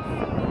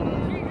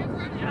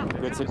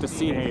 Gets it to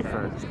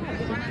Seehafer.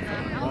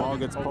 Ball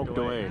gets poked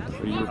away,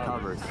 but he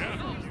recovers.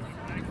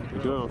 We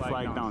do have a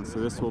flag down, so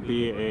this will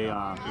be it's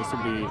going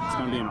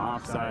to be an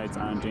offsides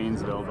on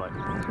Janesville, but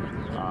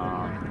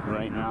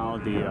right now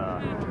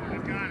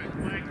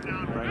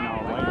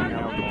Lightning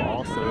have the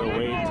ball, so they'll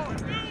wait,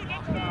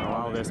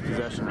 allow this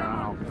possession to run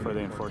out before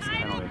they enforce the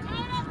penalty.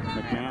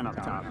 McMahon up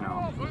top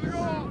now.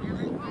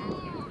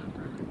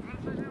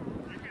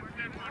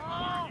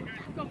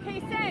 Go,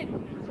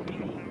 Payson.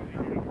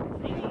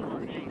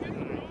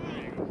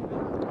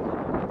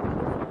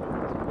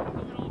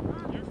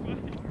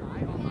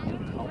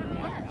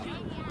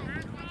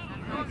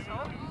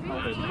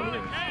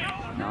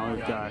 Now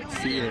we've got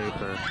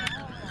Seehafer.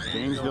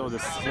 Janesville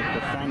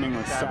defending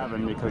with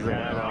 7 because they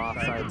had an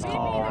offsides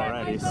call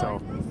already, so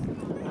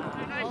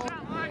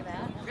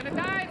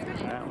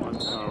that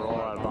one's going to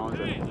roll out of bounds.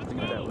 I think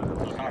that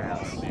was a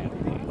pass.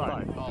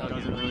 But it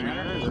doesn't really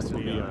matter. This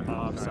will be an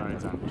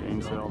offsides on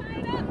Janesville.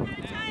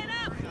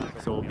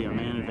 So it will be a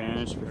man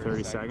advantage for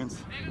 30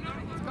 seconds.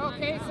 Let's go,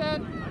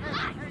 Kaysen.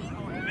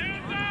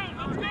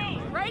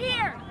 Right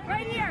here.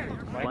 Right here.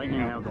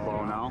 Lightning have the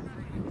ball now.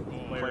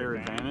 Player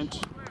advantage.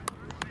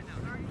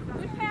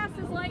 Good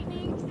passes,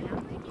 Lightning.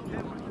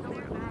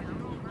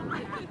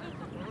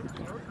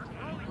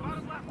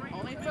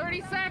 Only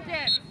 30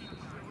 seconds.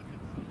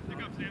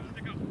 Stick up, Sam.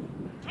 Stick up.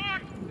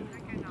 Talk.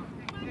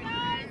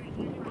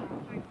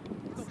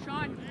 Go,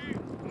 Sean.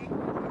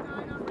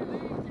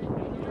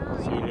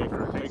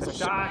 Seehafer takes a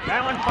shot.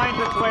 That one finds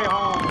its way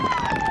home.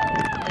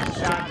 Nice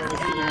shot for the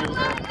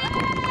Seehafer.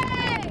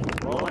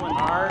 Rolling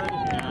hard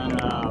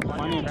and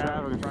plenty of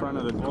traffic in front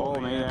of the goal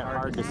made it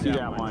hard to see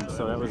that one.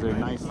 So that was a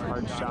nice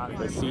hard shot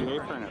by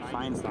Seehafer, and it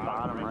finds the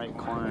bottom right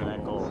corner of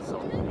that goal. So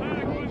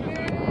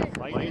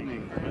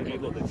Lightning. Let's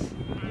go, Jared.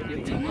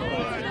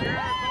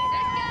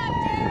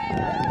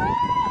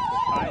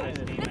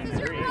 This is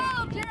your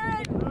goal,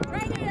 Jared.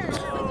 Right here. This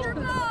is your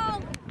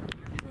goal.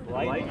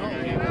 Lightning.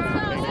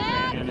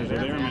 And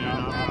their man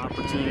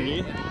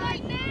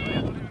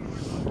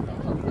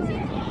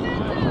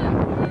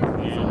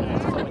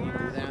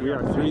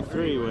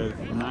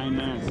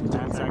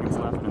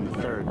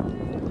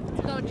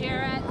go,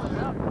 Jarrett.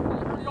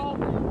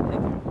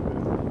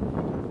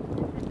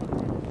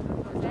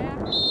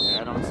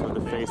 Adams with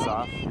the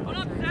face-off. Starting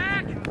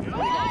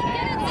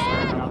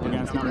up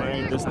against number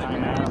 8. This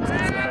time Adams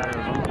gets the better of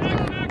him.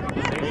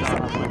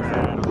 Face-off win for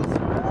Adams.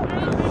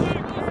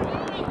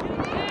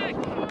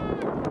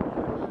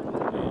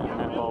 And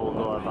that ball will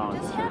go out of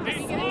bounds.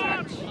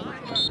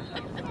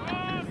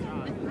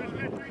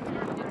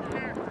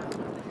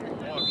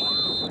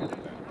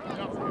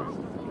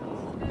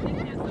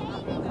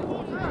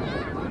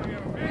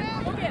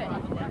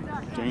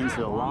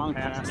 Janesville, long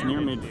pass near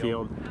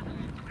midfield.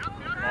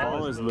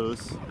 Ball is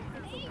loose.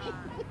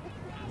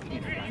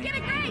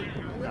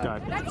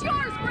 Got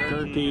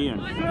Turkey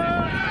and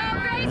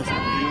Mr.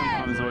 Bean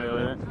comes away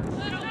with it.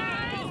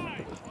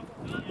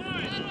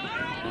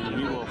 And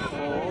he will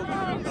hold.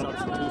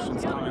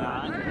 Substitutions coming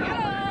on.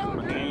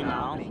 McCain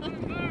now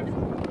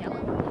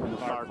in the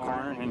far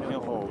corner, and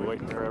he'll hold,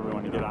 waiting for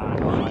everyone to get on.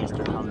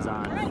 Meister comes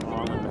on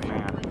along with the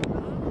fan.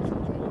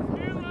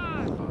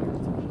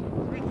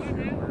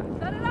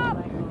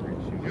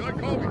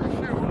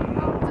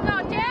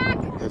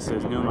 This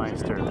is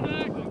Neumeister. There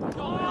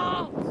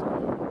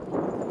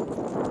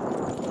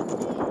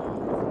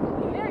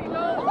you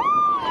go.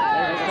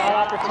 There's a shot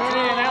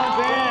opportunity, and that one's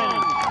in.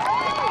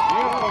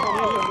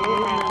 Beautiful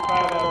movement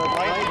by the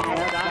Lightning.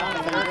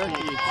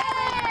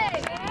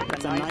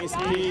 That's a nice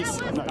piece,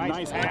 a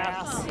nice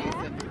pass,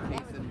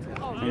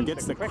 and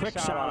gets the quick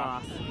shot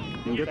off,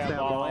 and gets that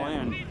ball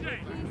in.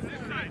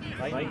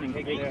 Lightning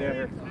take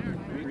their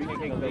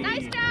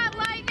Nice job,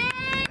 Lightning.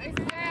 Nice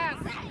pass.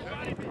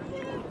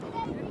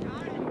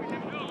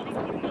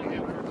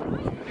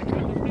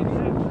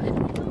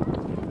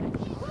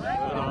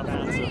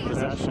 Offensive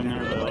possession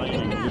there by the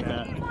Lightning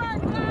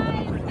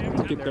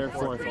to get their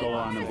 4th goal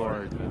on the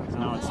board.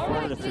 Now it's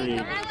 4-3.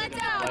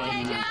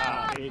 Lightning on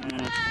top. 8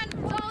 minutes,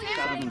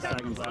 7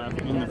 seconds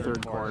left in the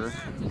 3rd quarter.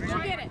 Go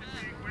get it.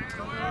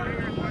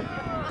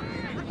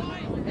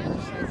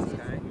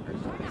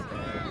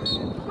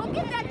 Go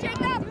get that,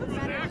 Jacob.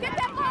 Get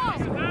that ball.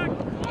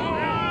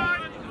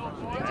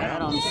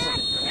 Adams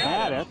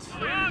had it.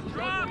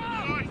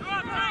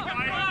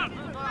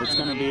 It's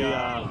going to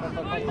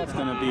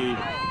be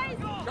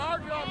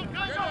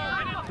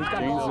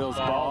Janesville's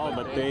ball,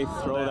 but they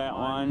throw that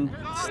one,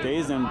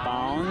 stays in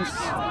bounds,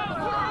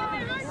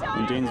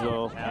 and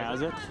Janesville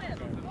has it.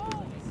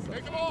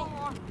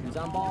 He's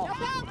on ball.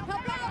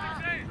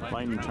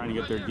 Lightning trying to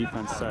get their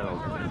defense settled.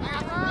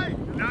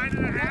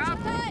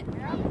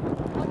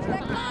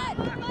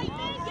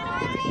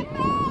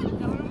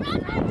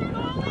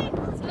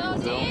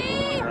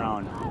 9.5.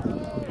 Around.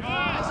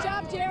 Nice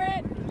job,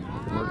 Jared.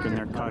 Working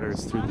their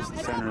cutters through the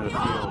center of the field.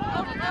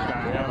 Gotta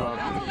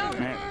have a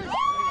man.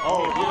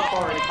 Oh,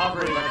 beautiful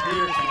recovery by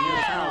Peterson. He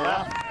was kind of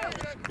left.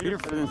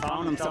 Peterson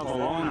found himself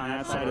alone on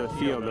that side of the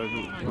field.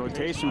 The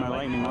rotation by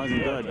Lightning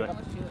wasn't good, but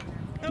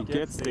he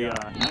gets the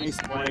nice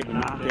play to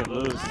knock it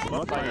loose.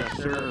 Looked like a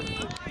sure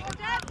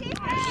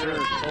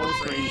close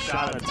range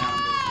shot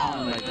attempt.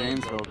 Found by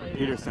Janesville.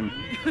 Peterson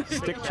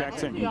stick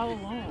checks it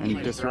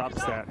and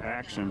disrupts that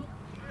action.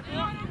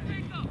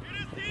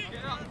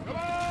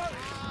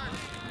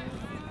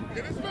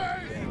 Get his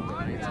face.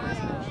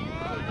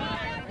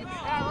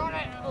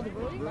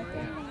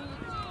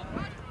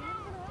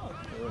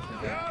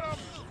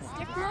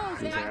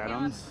 There's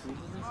Adams.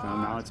 So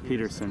now it's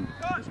Peterson.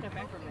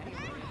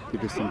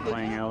 Peterson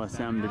playing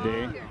LSM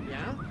today.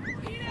 Yeah?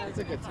 That's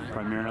a good time.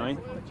 Primarily.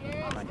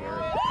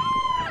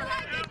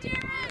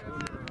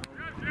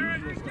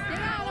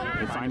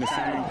 They find a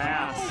centering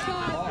pass.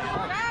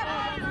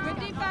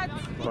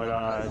 But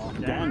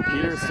again,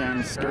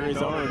 Peterson scurries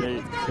over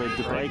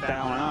to break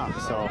that one up.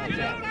 So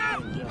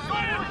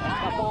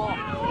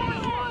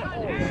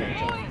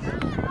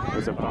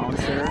there's a bounce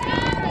there.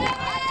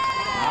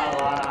 Not a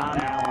lot on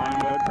that one.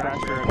 Good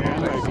pressure again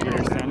by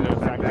Peterson to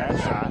affect that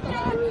shot.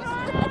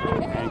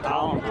 And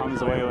Collum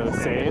comes away with a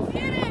save.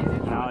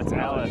 Now it's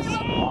Ellis.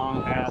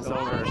 Long pass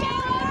over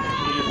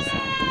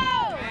Peterson.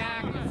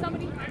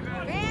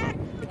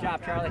 Good job,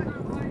 Charlie.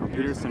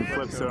 Peterson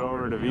flips it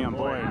over to VM.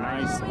 Boy,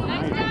 nice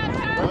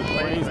good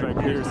plays by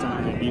Peterson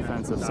on the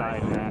defensive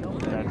side in that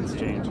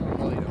exchange.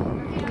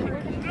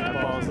 That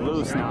ball's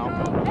loose now.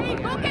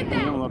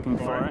 VM looking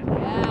for it.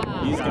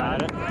 He's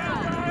got it.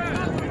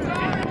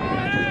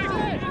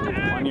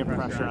 Plenty of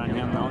pressure on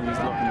him though. He's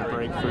looking to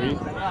break free.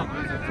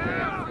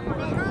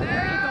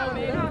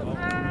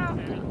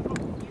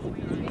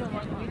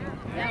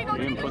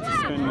 VM puts a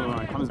spin move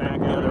on. Comes back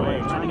the other way.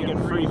 Trying to get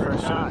free for a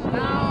shot.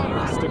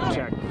 Stick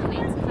check.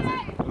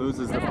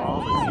 Loses the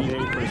ball, but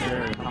C8 for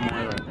sure to come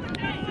with it.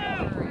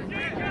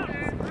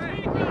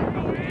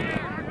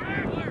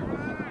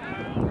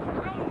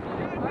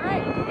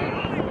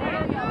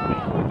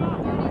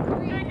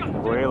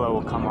 Abuela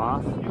will come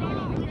off.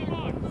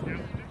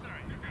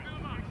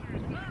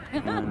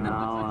 And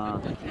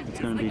now it's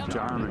going to be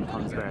Jarman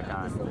comes back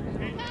on.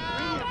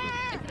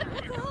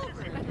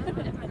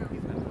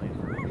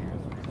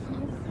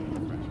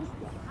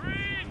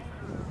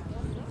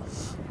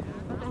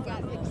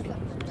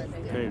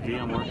 Okay,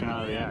 VM working on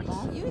out of the X.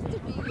 Used to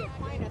be your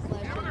finest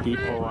left. Deep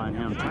hole on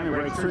him. Trying to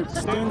break through.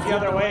 Spins the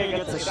other way.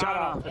 Gets a shot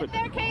off. But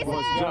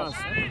was just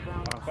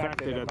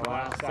affected at the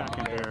last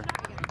second there.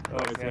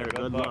 Right there.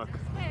 Good look.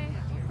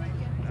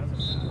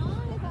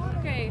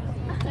 Okay,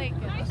 thank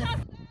you.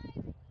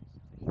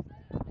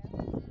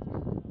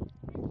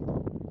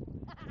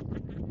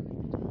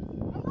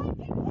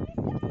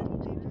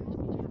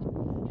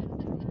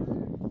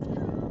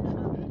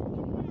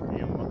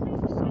 Liam looking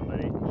for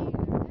somebody.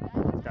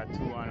 He's got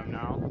two on him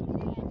now.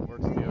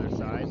 Works the other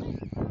side.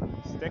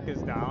 Stick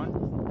is down.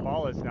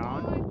 Ball is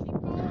down.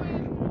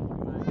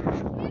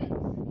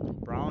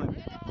 Brown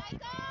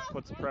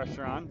puts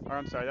pressure on. Or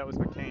I'm sorry, that was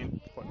McCain.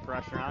 Put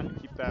pressure on to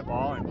keep that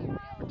ball, and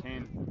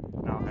McCain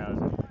now has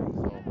it.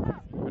 So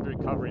good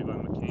recovery by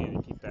McCain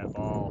to keep that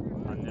ball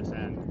on this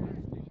end.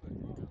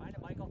 Find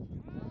it, Michael.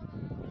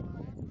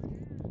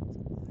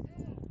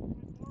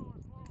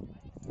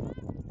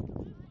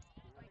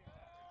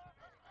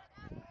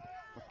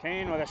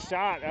 McCain with a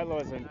shot. That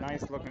was a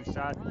nice looking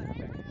shot.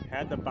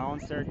 Had the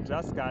bouncer,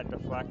 just got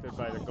deflected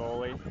by the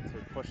goalie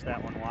to push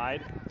that one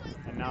wide.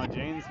 And now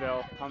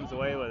Janesville comes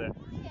away with it.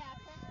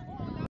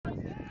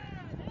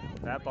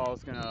 That ball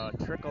is going to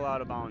trickle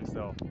out of bounds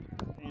though.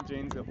 And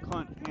Janesville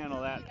couldn't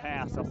handle that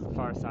pass up the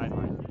far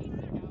sideline.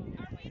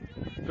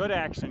 Good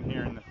action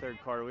here in the third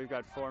quarter. We've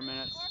got 4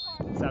 minutes,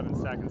 7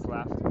 seconds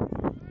left.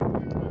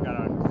 We've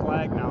got a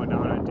flag now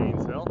down on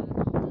Janesville.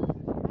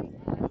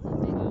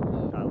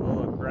 Got a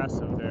little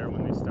aggressive there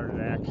when they started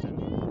action.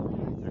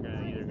 They're going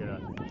to either get a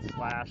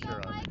slash or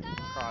a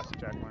cross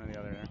check, one or the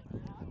other there.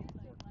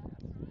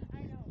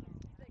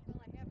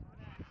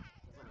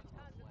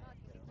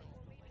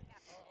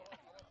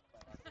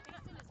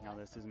 Now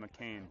this is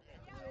McCain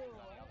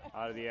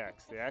out of the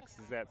X. The X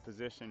is that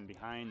position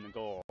behind the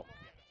goal.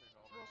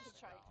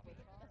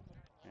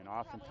 And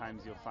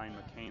oftentimes you'll find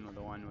McCain with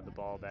the one with the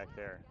ball back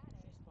there.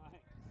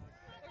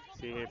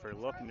 Seehafer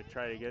looking to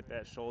try to get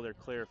that shoulder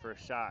clear for a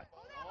shot.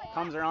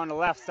 Comes around the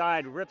left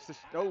side, rips the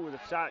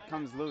shot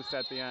comes loose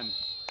at the end.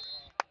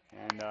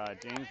 And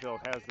Janesville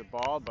has the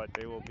ball, but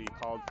they will be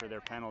called for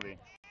their penalty.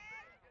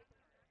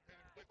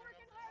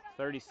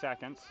 30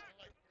 seconds.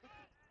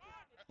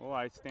 Oh,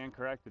 I stand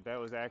corrected. That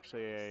was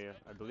actually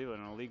I believe,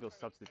 an illegal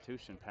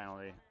substitution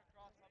penalty.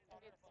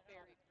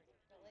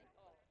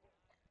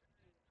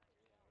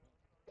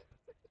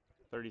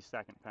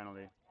 30-second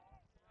penalty.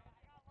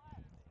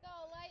 Go,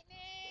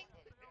 Lightning!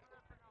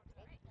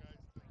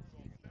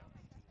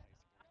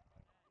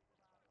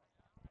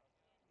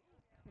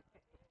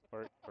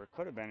 Or it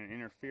could have been an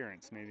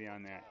interference maybe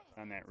on that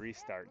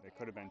restart. They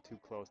could have been too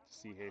close to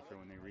Seehafer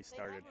when they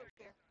restarted.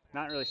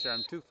 Not really sure.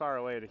 I'm too far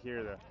away to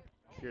hear the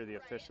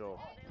official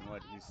and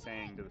what he's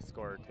saying to the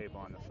scorer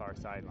table on the far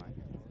sideline.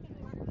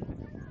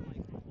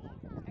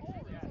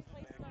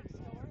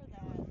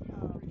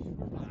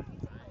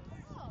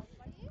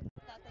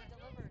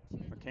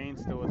 McCain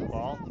still with the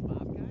ball.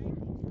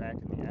 Back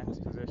in the X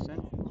position.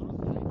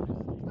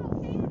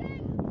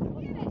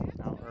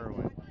 Now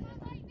Irwin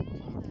to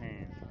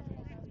McCain.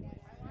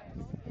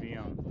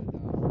 Viam.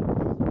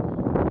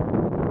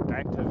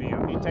 Back to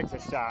Viam. He takes a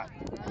shot.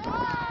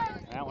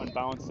 That one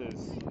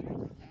bounces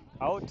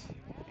out,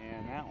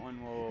 and that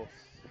one will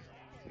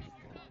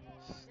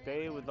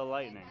stay with the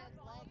Lightning.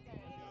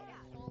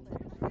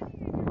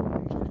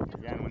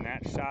 Again, when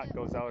that shot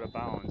goes out of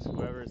bounds,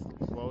 whoever's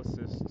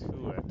closest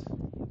to it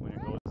when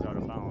it goes out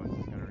of bounds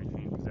is going to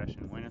retain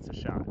possession when it's a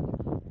shot.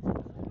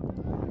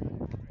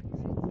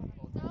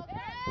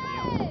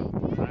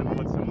 Liam trying to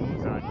put some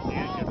moves on,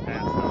 can't get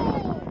past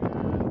them.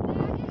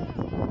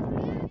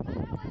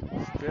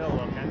 Still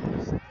looking.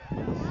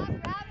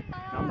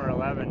 Number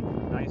 11,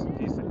 nice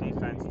piece of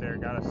defense there,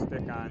 got a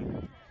stick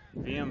on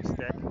Viam's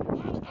stick,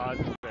 which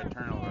causes that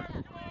turnover.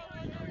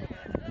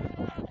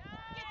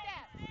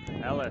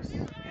 Ellis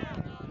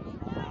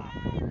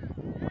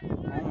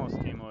almost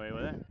came away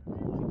with it.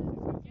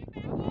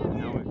 And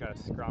now we've got a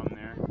scrum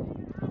there.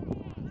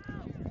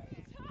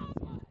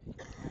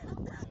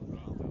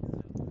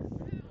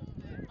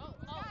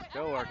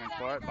 Still working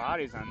for it.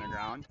 Body's on the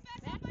ground.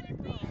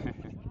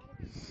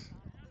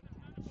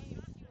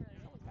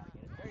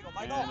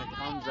 And it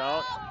comes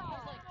out.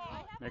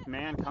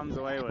 McMahon comes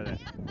away with it.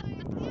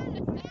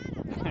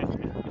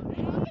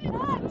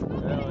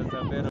 That was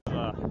a bit of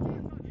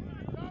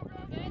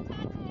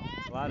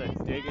a lot of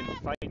digging,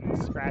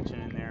 fighting,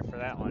 scratching in there for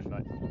that one,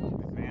 but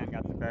McMahon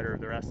got the better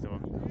of the rest of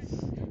them.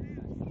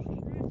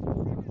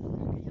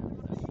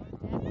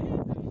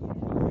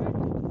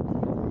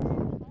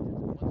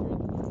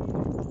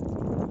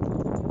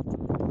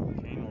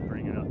 Kane will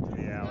bring it up to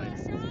the alley.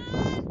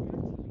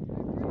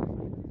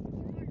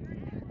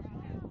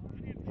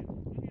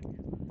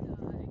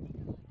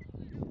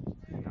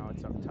 Now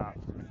it's up top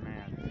for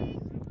McMahon.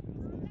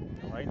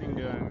 Lightning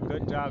doing a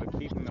good job of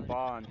keeping the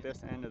ball on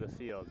this end of the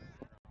field.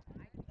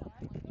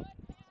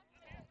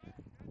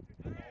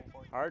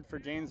 Hard for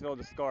Janesville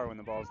to score when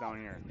the ball's down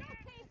here.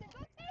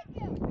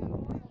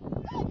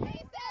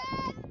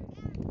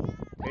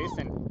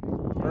 Payson,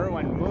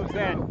 Irwin moves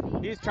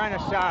in. He's trying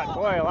to shot.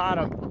 Boy, a lot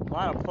of A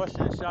lot of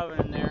pushing and shoving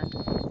in there.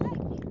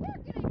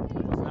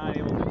 Was not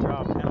able to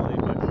draw a penalty,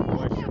 but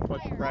boy, sure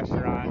put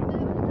pressure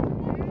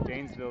on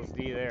Janesville's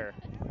D there.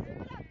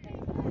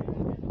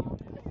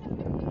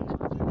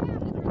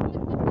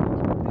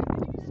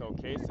 So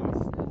Kaysen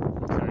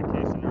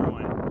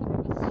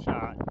Irwin's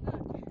shot,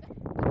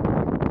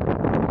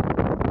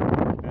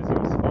 as he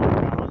was falling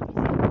down,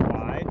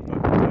 wide, but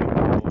Lightning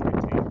will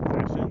retain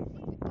possession.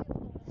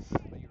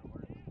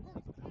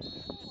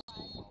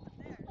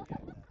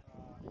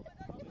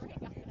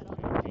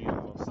 Dean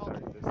will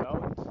start this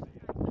out.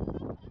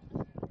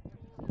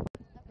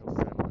 He'll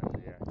settle into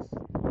the X.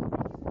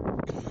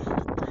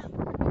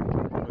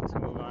 Looks to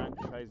move on,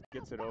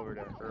 gets it over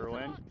to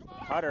Irwin.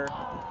 Cutter.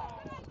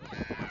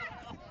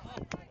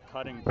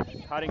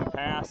 Cutting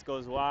pass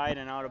goes wide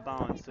and out of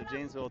bounds, so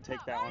Janesville will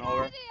take that one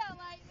over.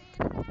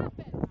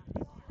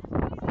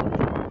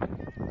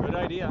 Good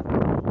idea.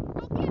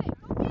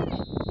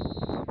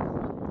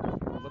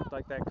 Looked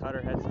like that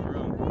cutter had some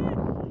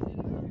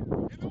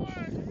room.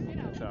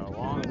 It's a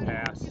long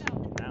pass.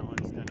 That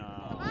one's gonna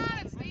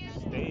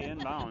stay in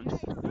bounds.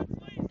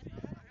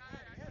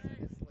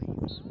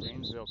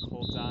 Janesville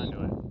holds on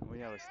to it. We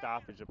have a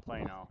stoppage of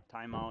play now.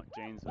 Timeout,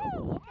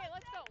 Janesville.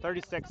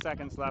 36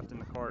 seconds left in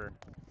the quarter.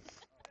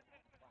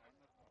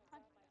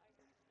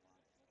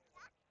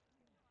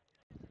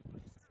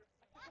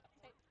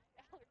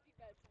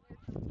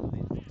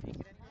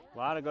 A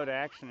lot of good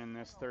action in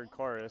this third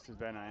quarter. This has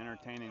been an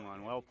entertaining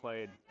one. Well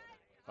played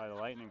by the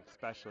Lightning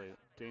especially.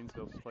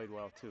 Janesville's played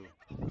well too.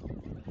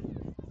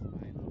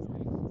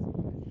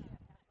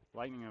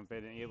 Lightning have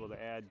been able to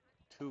add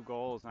 2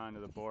 goals onto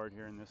the board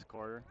here in this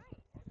quarter.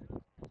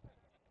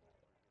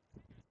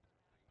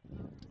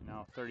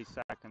 Now 36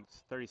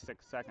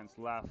 seconds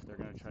left. They're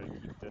going to try to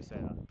keep this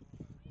at a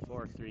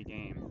 4-3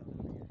 game.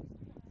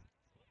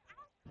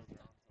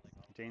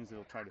 Janesville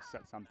will try to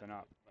set something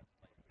up.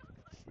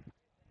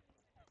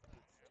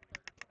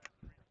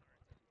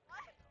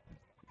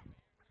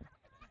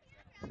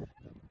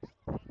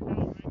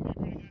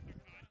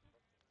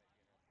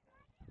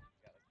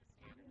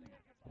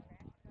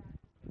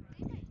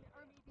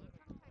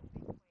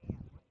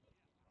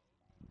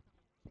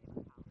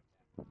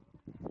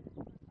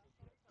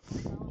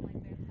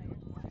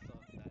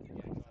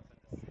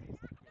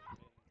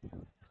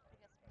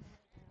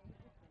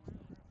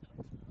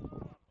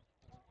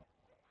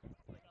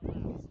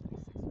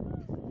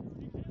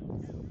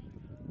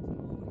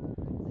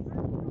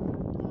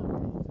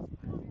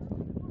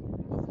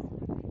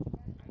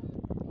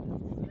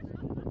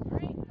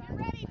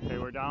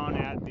 Down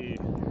at the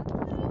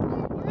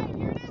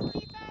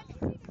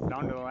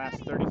down to the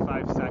last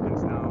 35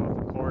 seconds now of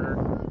the quarter.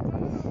 Go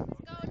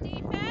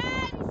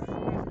defense!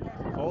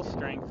 Full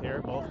strength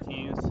here, both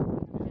teams.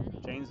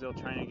 Janesville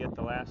trying to get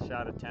the last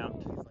shot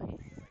attempt.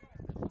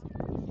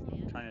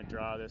 Trying to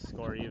draw this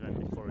score even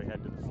before we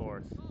head to the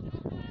fourth.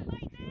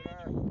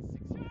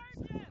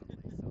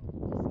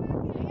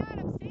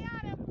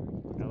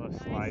 Ella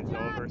slides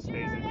over,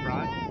 stays in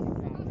front.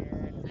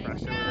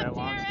 Pressure with that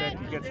long stick.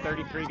 He gets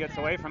 33, gets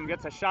away from him,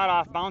 gets a shot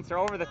off, bouncer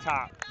over the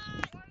top.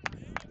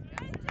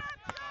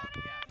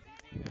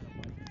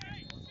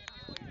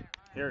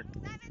 Here,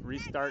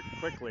 restart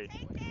quickly.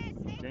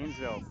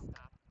 Janesville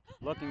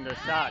looking to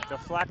shot,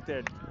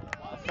 deflected,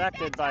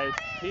 affected by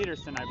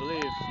Peterson, I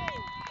believe.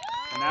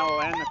 And that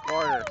will end the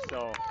quarter,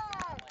 so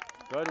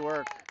good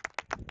work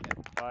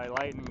by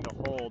Lightning to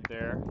hold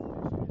there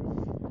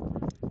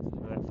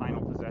for that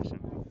final possession.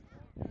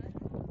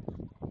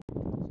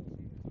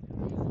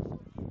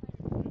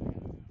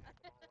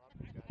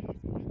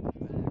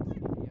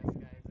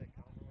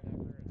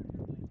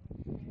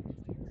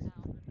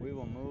 We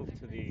will move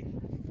to the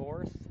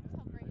fourth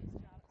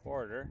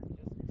quarter.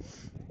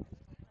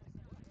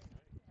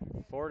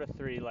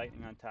 4-3,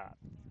 Lightning on top.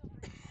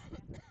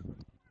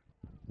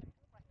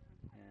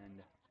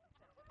 And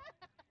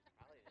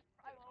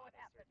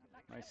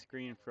my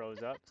screen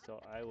froze up, so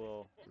I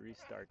will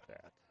restart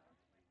that.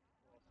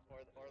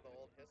 Or the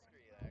old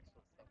history, the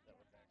actual stuff that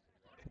was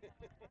actually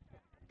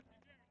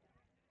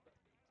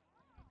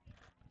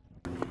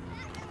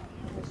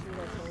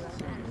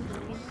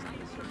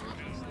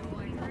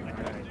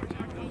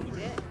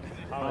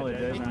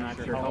Apologize, I'm not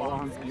sure how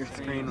long your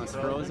screen was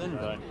frozen,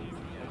 but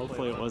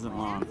hopefully it wasn't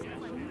long.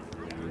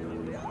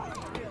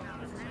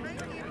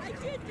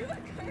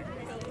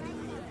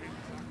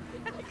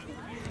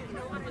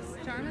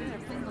 Charming are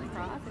playing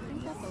lacrosse. I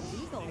think that's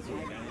illegal.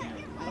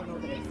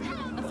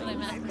 That's what I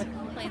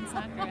meant. Playing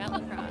soccer at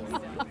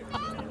lacrosse.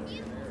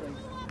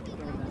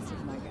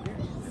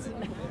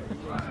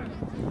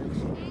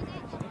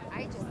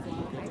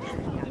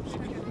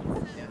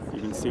 You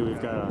can see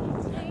we've got a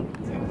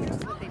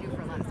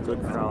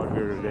good crowd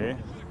here today.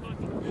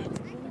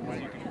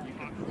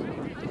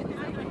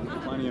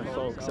 Plenty of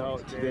folks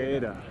out today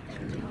to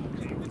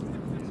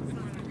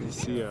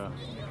see a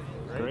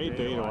great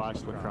day to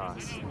watch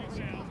lacrosse.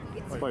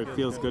 That's why it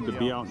feels good to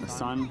be out in the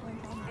sun,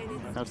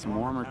 have some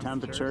warmer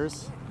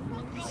temperatures.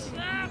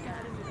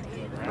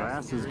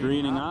 Grass is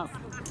greening up.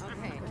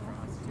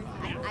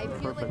 I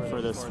feel Perfect like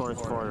for this fourth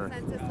quarter.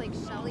 Census, like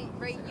Shelly,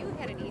 right? You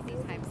had an easy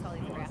time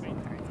selling the graphic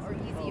cards, or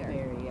easier.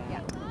 Very,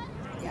 yeah.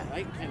 Yeah.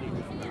 I kind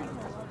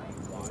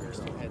of water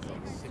still had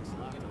like 6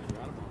 left.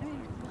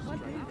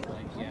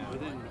 Yeah,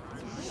 within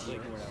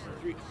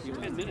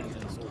like 10 minutes I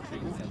sold 3.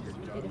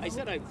 I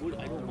said I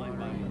don't mind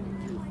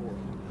buying 3 or 4.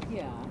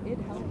 Yeah, it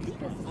helps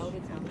because out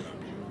of town.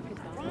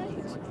 And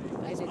it's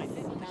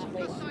not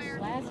like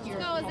last year.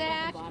 Go,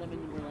 Zach. Bottom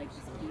and we're like,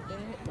 just keep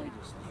it. Like,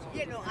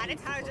 Yeah, no, out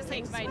of town is just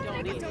like my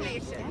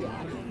donation.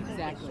 yeah,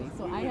 exactly.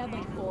 So I had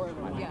like 4 of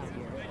them last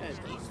year.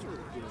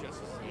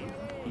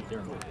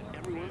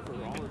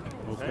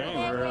 Okay,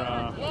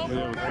 we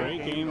have a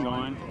great game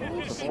going.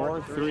 It's a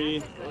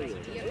 4-3,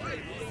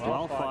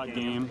 well-fought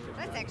game.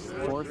 That's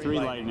actually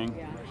 4-3 Lightning.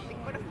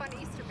 what a fun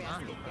Easter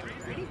basket.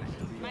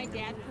 My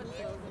dad put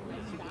those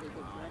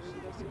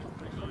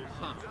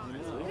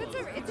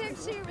It's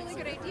actually a really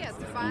good idea. It's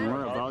And fun.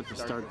 we're about to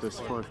start this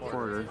fourth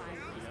quarter.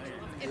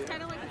 It's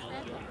kind of like a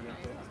set.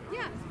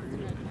 Yeah.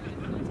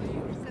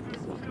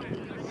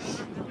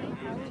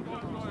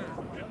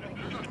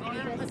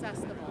 Possess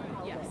the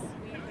ball. Yes.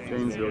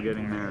 Janesville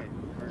getting their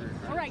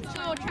All right,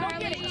 go,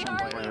 Charlie.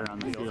 player on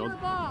the field.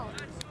 Come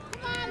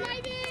on,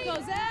 Lightning. Let's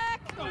go,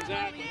 Zach. Go,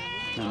 Zach.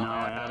 And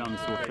now Adams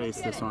will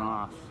face this one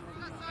off.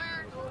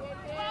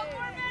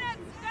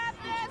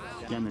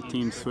 Again, the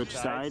team switched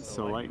sides,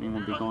 so Lightning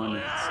will be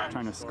going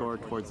trying to score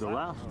towards the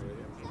left.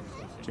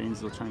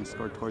 Janesville trying to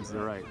score towards the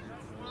right.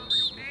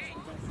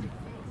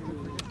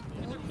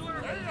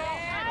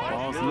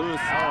 Ball's loose.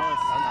 Ellis,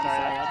 I'm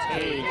sorry, that's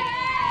Cade.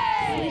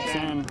 Sweeps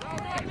in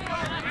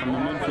from the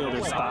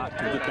midfielder spot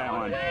to get that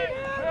one.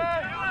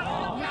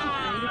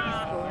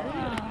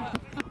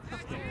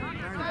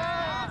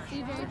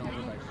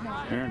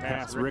 Errant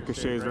pass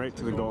ricochets right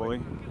to the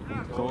goalie.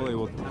 Goalie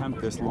will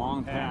attempt this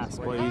long pass.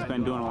 Boy, he's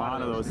been doing a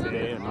lot of those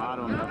today, and a lot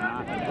of them have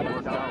not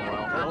worked out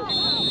well.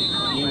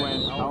 Oh, he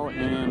went out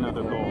and into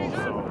the goal.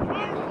 So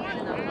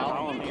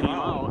Colin came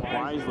out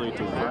wisely to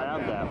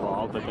grab that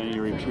ball, but then he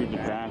retreated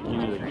back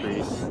into the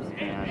crease,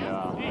 and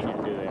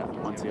can't do that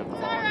once you have the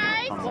ball.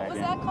 What was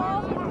that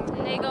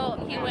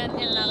called? He went in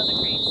and out of the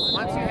crease.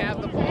 Once you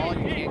have the ball,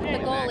 you can't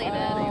The goalie did.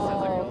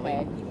 Oh,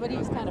 okay. But he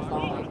was kind of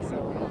falling, so.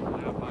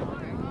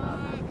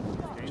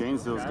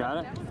 Janesville's got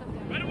it.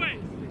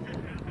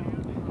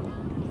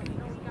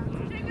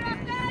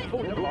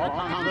 Ball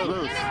comes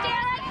loose.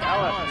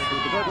 Ellis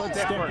with good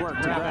stick work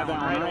to grab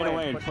that one right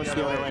away and push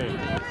the other way.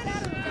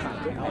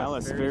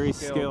 Ellis very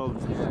skilled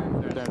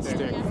with that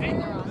stick.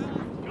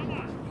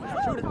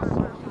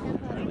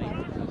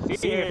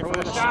 CA for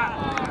the shot.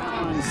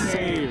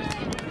 Unsaved.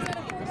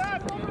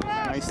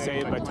 Nice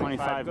save by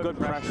 25. Good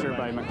pressure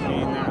by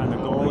McCain there on the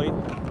goalie.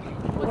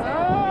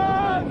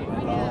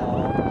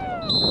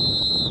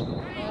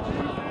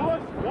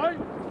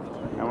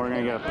 And we're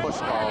going to get a push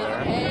call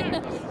there.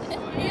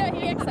 Yeah,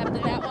 he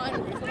accepted that one.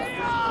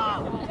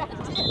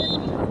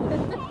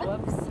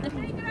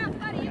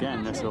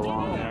 Again, this is a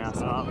long pass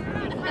up.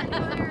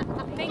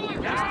 Thank you.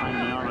 This time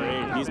number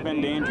 8. He's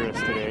been dangerous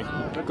today.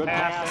 Good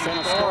pass and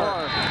a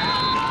score.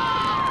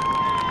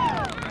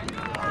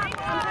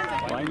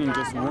 Lightning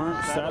just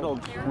weren't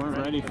settled, weren't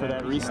ready for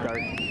that restart.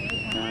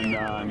 And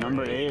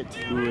number 8,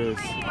 who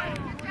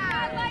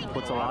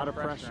puts a lot of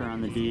pressure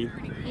on the D,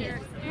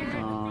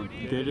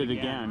 did it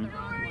again.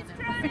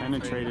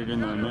 Penetrated in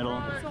the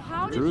middle,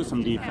 drew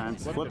some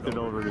defense, flipped it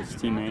over to his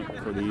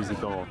teammate for the easy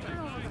goal.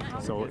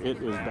 So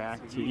it is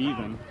back to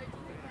even.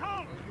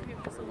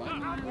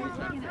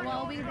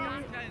 Well, we got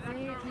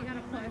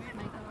to push,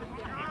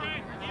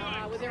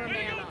 Michael. With their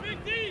man up.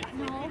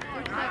 No,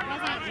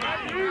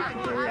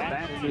 that They're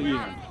back to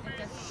even.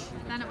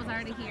 Then it was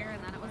already here,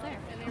 and then it was there.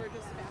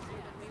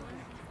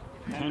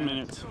 10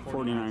 minutes,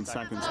 49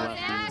 seconds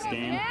left in this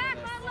game.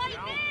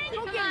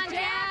 Come on,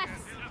 Jax!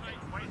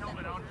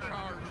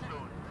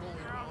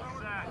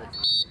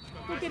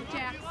 Go get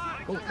Jax.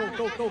 Go.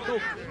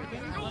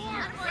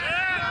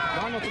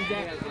 Donald from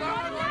Jack.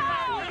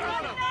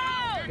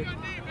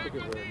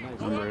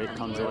 Number 8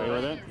 comes away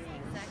with it.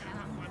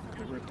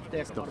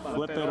 Just to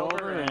flip it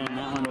over, and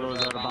that one goes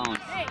out of bounds.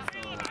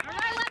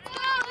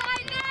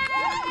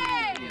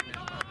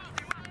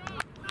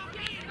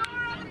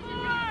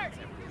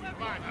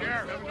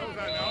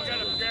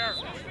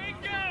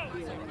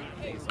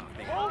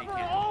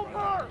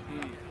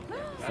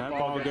 That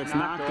ball gets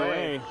knocked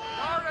away.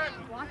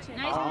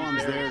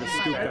 Collins there to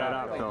scoop that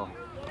up, though.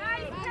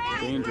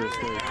 Dangerous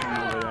there to turn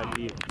over that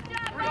deep.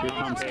 Here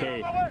comes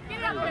Kate.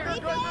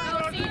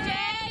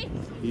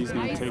 He's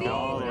going to take it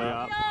all the way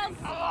up.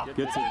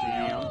 Gets it to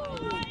him.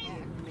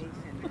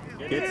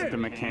 Gets it to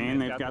McCain.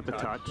 They've got the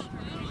touch.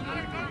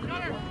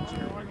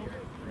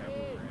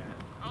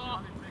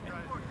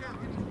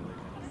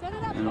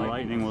 And the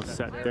Lightning will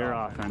set their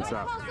offense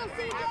up.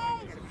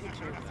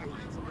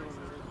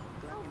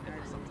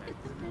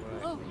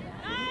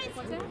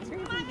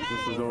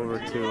 This is over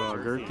to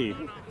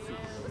Gerke.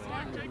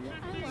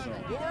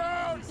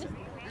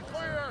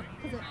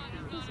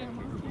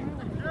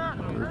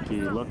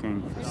 Gerke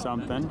looking for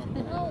something.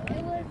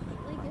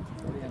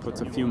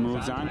 Puts a few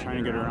moves on, trying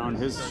to get around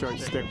his short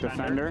stick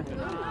defender.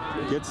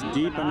 Gets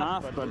deep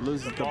enough, but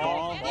loses the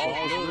ball.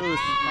 Ball's loose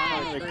in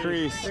front of the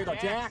crease. There you go,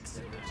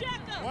 Jax. Get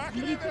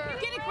it,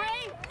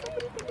 Gray!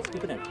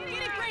 Scoop it in. Get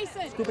it,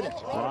 Grayson! Scoop it in. A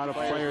lot of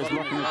players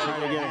looking to try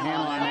to get a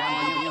handle on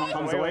that one.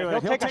 Comes away with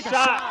it. He'll take a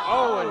shot.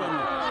 Oh,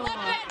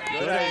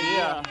 good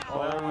idea.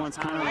 Well, everyone's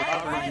kind of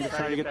recovering to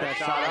try to get that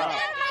shot up.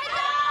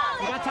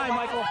 You got time,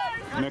 Michael.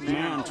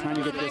 McMahon trying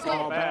to get this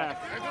ball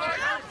back. Come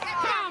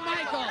on,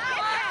 Michael!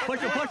 Push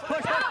him,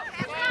 push.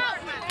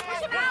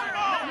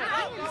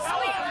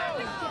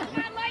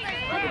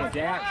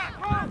 Jack.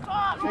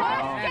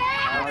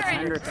 Alex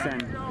Hendrickson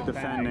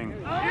defending.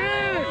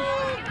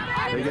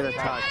 They get a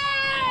touch.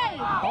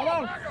 Hold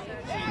on.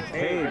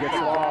 Kay gets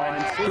the ball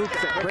and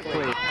scoops it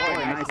quickly. Boy,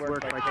 nice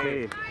work by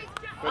Kay.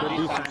 Good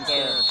defense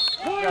there.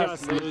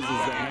 Just loses the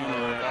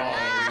handle of that ball.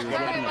 He was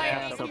looking to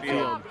pass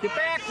upfield. Get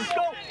back,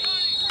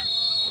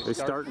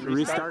 let's go. They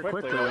restart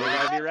quickly. They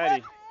gotta be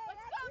ready.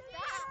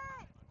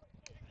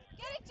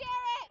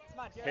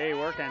 Kay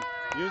working,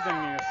 using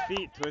his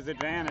feet to his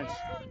advantage.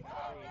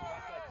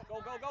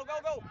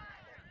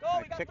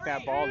 Go. Kick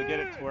that ball to get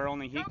it to where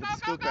only he could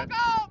scoop it.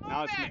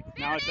 Now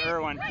it's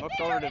Irwin. Looks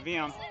over to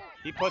VM.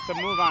 He puts a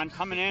move on,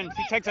 coming in.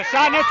 He takes a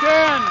shot and it's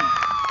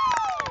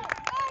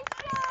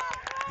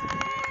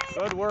in!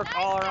 Good work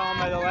all around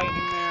by the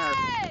Lightning there.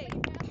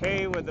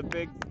 Kay with a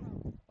big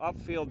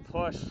upfield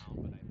push.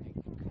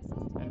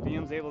 And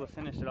VM's able to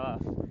finish it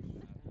off.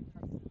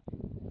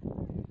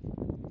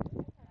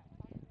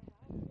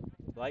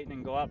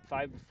 Lightning go up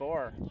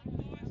 5-4.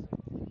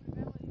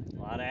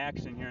 A lot of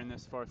action here in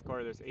this fourth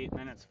quarter. There's 8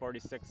 minutes,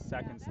 46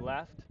 seconds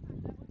left.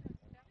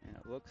 And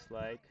it looks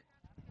like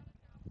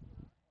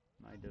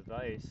my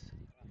device.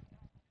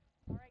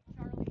 Go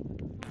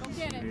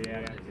get it.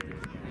 Yeah.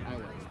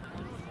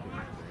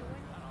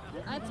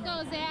 Let's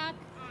go, Zach.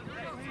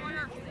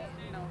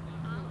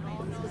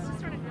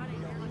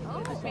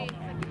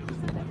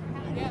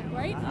 Yeah,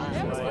 right?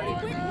 That was pretty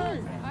quick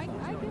move. I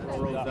get that.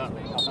 Rolled up in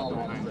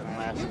the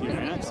last few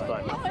minutes,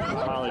 but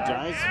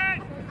apologize.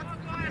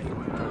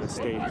 Try to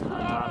stay on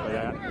top of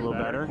that a little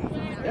better.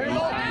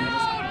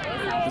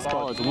 This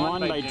ball is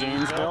won by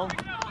Janesville,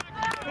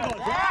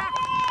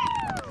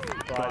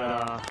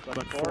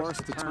 but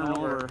forced to turn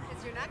over.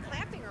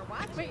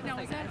 Wait, no,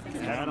 is that?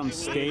 Adam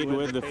stayed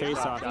with the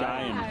face-off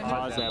guy and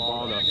caused that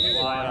ball to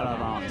fly out of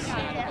bounds. They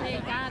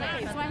got it.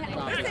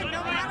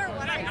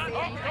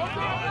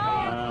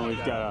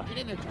 We've got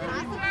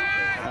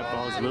that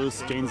ball's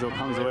loose. Janesville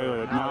comes away with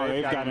it. Now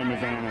they've got an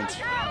advantage.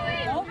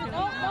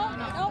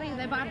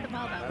 They bought the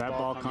ball though. That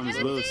ball comes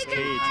loose.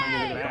 Kay trying to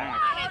get it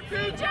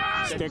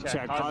back. Stick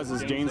check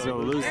causes Janesville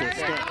to lose their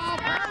stick.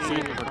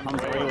 Seaver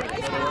comes away with it.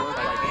 Good work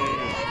by Kay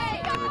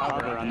to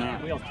recover on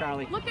that. Wheels,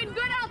 Charlie. Looking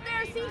good out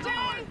there, CJ!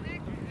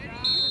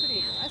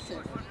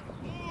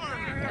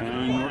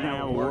 And we're going to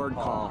have a ward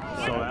call.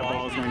 So that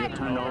ball is going to get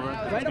turned over.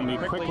 It's going to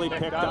be quickly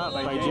picked up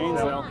by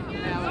Janesville. You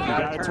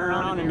got to turn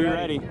around and be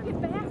ready.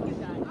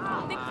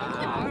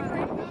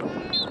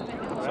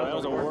 So that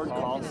was a ward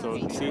call. So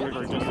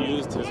Seaver just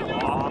used his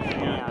off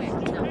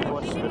hand to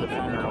push the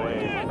defender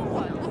away.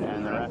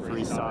 And the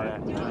referee saw that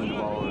and turned the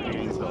ball over to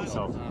Janesville.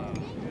 So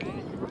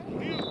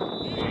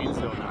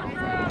Janesville now.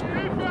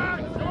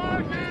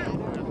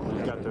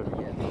 We've got the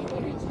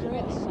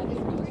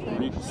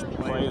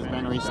play has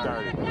been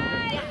restarted.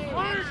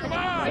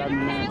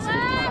 7 minutes,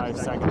 55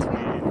 seconds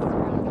remaining. All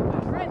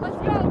right, let's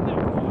go.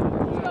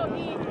 Let's go,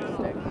 Heat.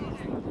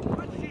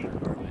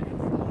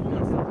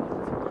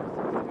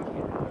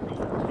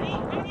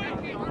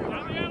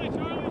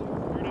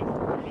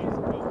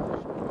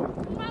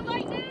 Come on,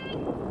 Lightning!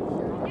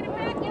 Get it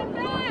back!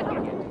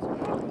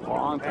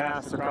 Long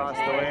pass across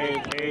the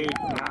way. Kay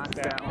knocks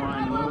that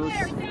one loose.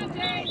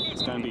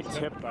 It's going to be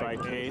tipped by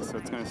Kay, so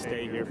it's going to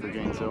stay here for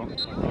Janesville.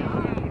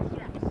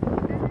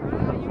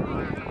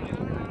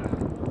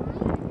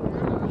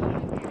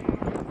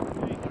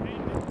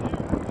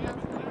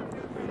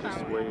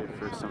 Just waited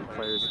for some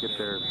players to get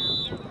their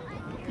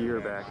gear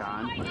back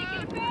on.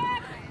 Janesville.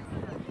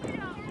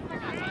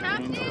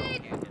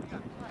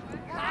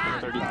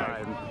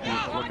 35,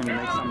 looking to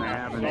make something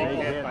happen. Big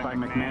hit by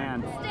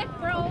McMahon.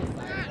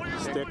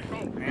 Stick,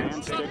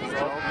 man, stick, broke.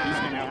 He's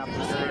going to have to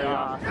stay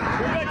off.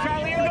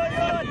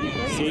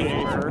 See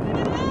Afer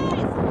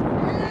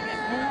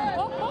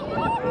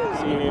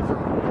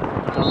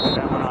dumps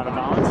that one out of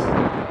bounds.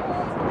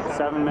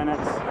 7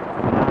 minutes,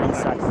 9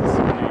 seconds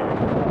remaining.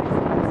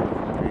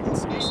 There you can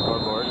see the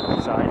scoreboard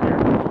inside here.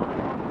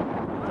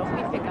 Don't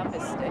we pick up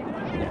his stick?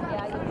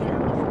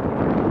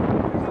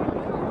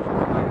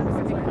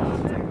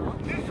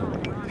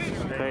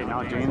 Okay, now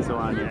Janesville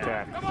on the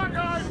attack.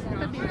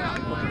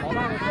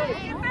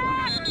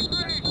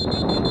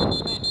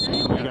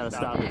 And we got a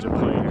stoppage of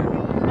play here.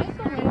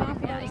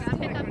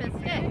 Pick up his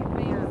stick.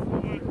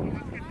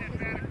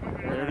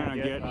 They're gonna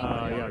get,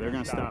 they're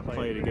gonna stop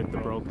play to get the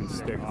broken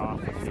stick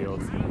off the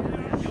field.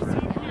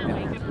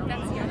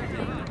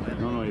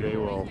 Normally they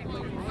will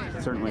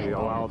will certainly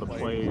allow the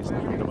play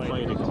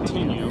to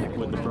continue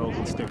with the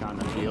broken stick on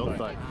the field,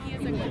 but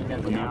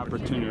when the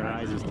opportunity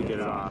arises to get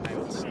it off,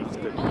 it's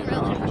good to get it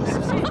off just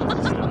to step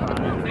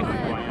on it or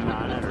land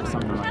on it or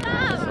something like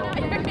that.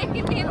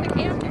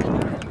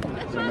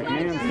 So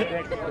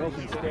McMahon's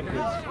broken stick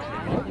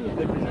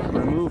is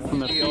removed from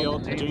the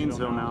field.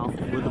 Janesville now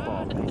with the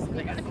ball.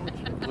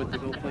 With the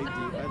go play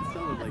defense,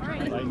 sounded like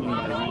Lightning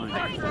by 1.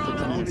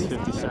 6 minutes,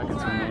 50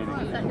 seconds remaining.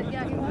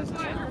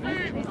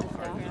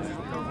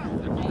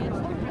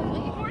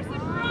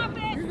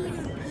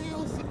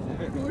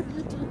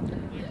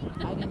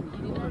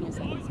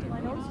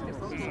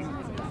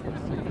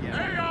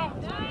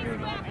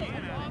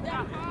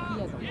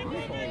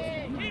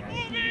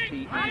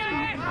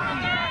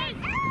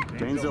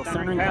 Janesville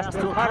centering pass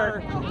to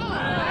Cutter.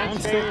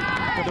 And save,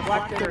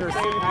 deflected or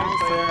saved nice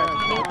there.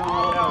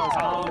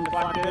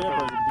 Deflected. It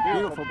was a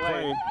beautiful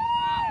play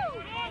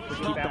to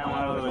keep that one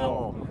out of the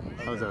goal.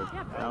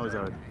 That was a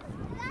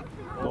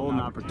golden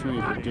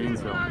opportunity for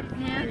Janesville.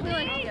 Yeah, we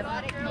like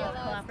to give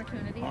multiple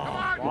opportunities.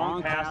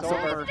 Long pass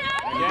over.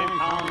 Again,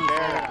 Collins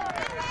there.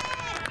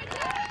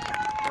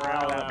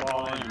 Corral that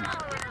ball in.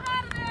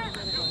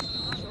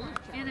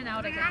 In and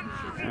out again.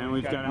 And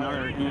we've got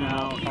another in and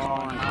out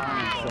call on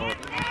Collins. So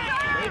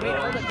this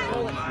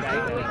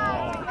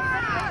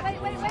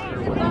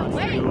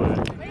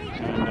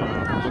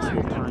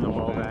will turn the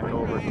ball back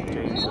over to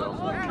Janesville.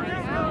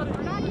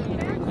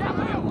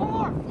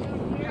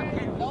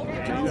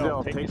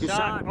 Janesville, take a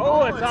shot.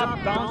 Oh, it's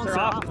up. Bouncer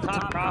off the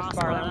top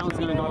crossbar. That one's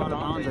going to go out of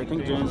bounds. I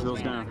think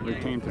Janesville's going to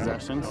retain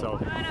possession, so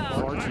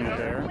fortunate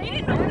there.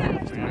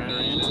 Just a matter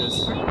of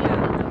inches.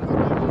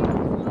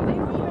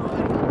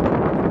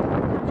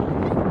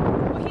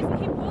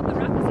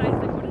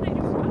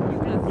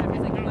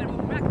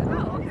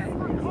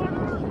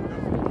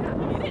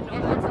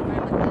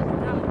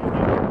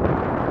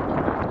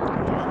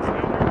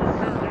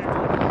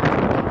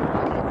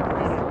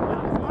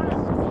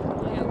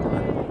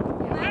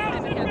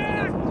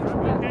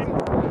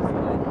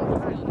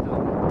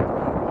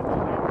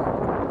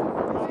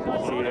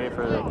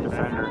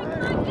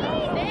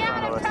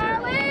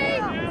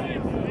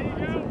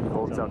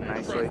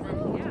 Nicely.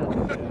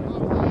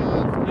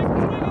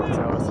 It's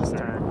Ellis's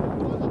turn.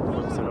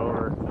 Flips it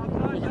over.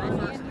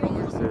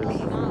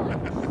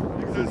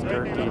 This is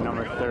Gerke,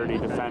 number 30,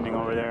 defending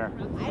over there.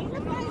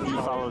 He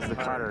follows the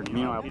cutter.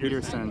 Meanwhile,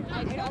 Peterson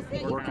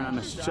working on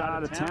the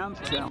shot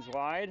attempt.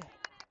 Wide.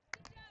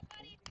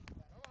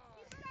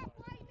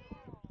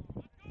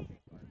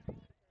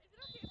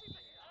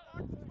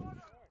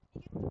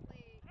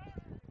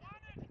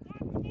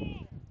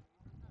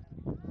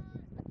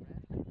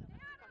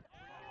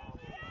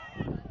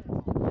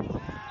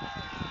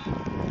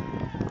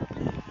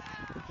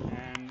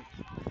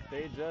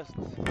 They just...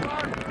 Come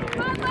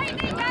on,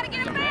 Lightning! Gotta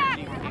get him back!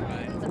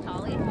 The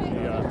Tolly?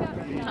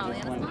 Tolly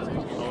and a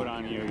vote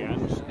on you again.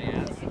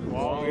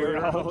 While we're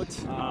out,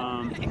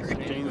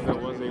 Janesville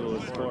was able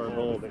to score a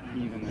goal, but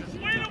even this...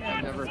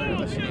 I've never heard of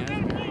a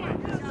shenanigan.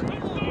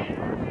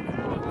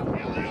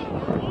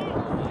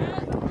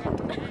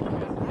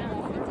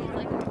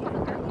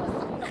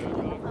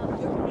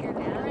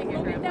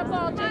 That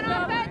ball, Jacob!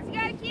 On offense, you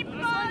gotta keep the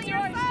ball on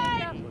your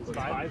side! It's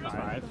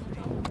 5-5.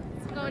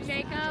 Let's go,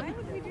 Jacob.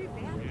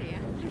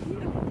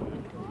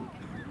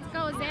 Let's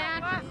go,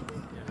 Zach.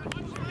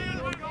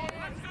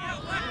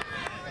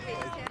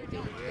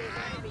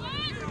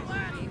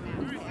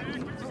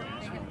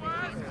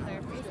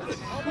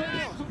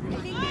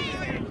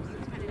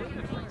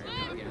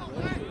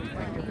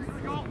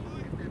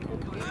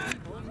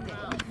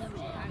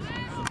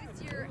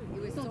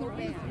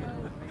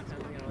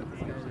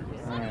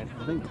 All right,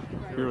 I think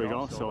here we go.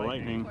 So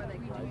Lightning.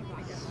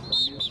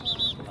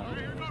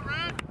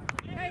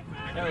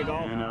 There we go.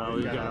 And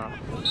we've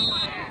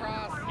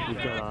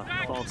got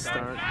a false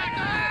start. A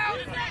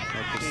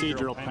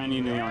procedural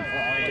penalty on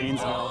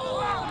Gainesville.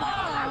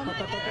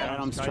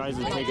 Adams tries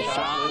to take a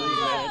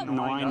shot in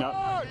the windup.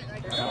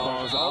 That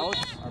ball's out.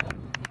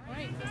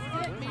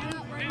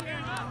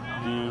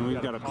 And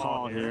we've got a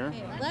call here.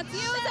 Let's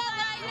use it,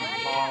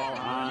 Lightning! Call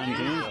on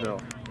Gainesville.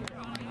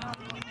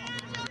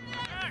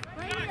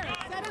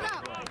 Set it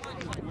up!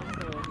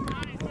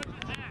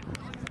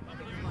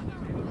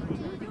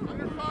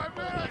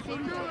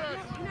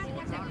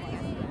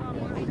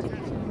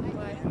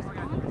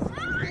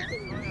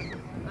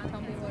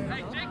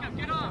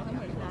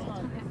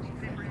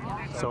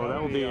 So that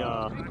will be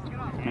a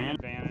man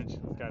advantage.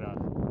 We've got a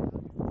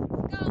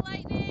Go,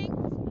 Lightning!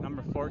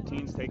 number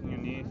 14's taking a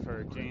knee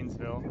for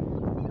Janesville.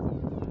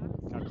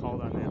 Got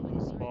called on that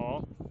loose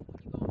ball.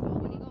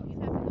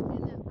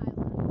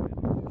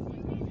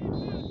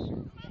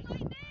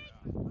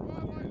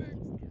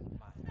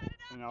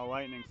 You know,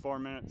 Lightning, 4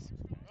 minutes,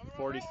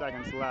 40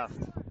 seconds left.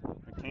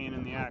 McCain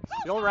in the X.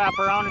 He'll wrap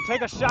around and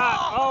take a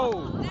shot.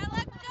 Oh! That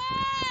looked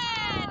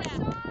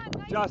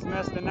good! Just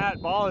missed the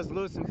net. Ball is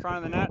loose in front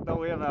of the net, though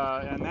we have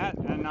a net,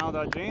 and now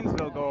the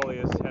Janesville goalie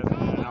has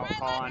an out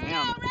call on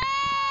him.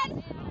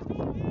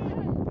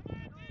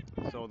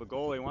 So the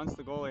goalie, once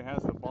the goalie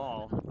has the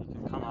ball, he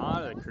can come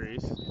out of the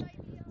crease.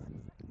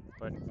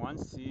 But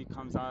once he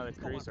comes out of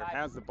the crease or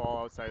has the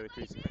ball outside of the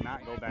crease, he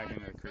cannot go back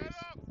into the crease.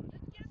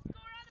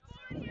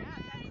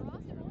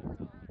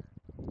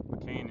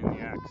 McCain in the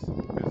X.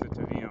 Gives it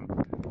to VM.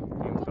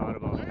 VM thought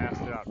about it.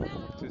 Passed it up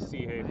to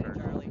Seehafer.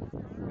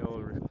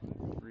 He'll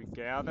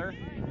regather.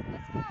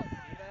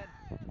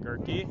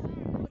 Gerke.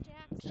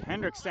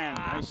 Hendrickson.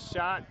 Nice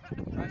shot.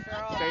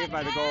 Saved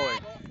by the goalie.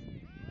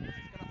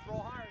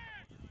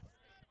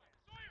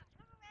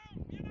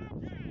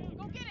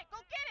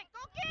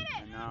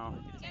 And now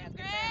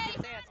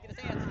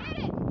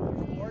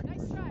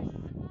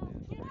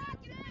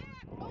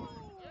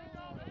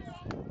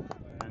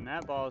and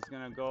that ball is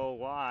going to go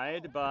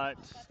wide, but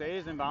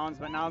stays in bounds,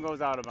 but now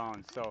goes out of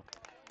bounds. So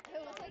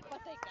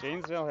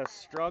Janesville has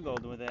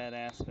struggled with that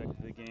aspect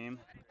of the game.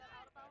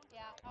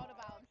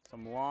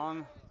 Some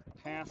long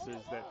passes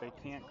that they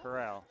can't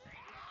corral.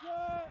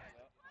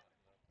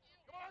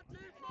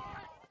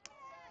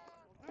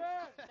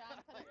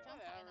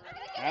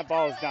 That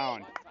ball's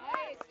down.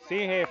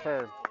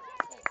 Seehafer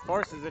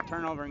forces a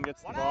turnover and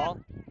gets the ball.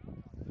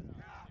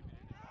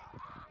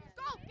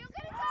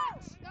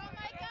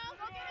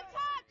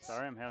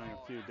 Sorry, I'm having a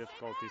few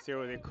difficulties here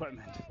with the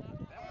equipment.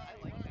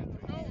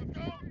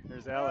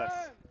 Here's Ellis.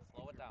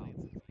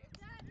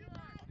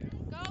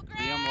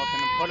 Liam looking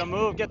to put a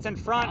move, gets in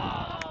front.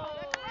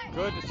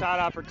 Good shot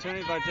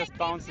opportunity, but just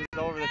bounces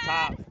over the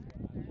top.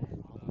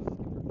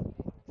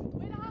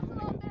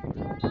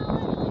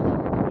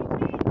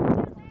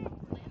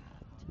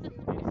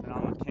 Now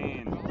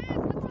McCain.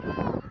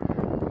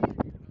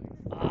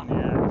 On the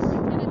X.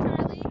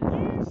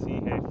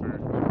 Seehafer.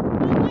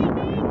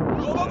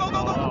 Go, go, go,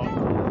 go, go!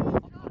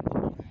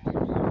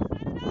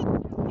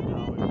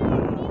 Now we've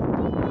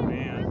got a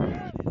man.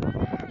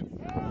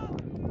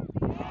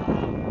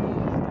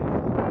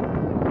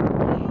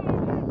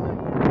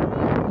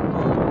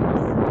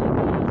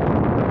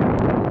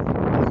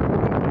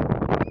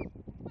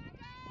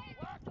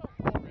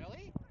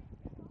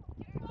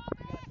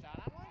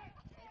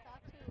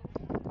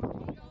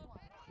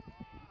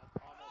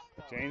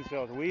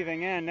 Janesville's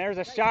weaving in. There's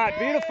a shot.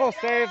 Beautiful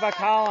save by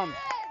Collum.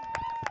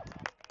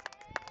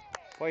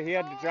 Boy, he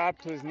had to drop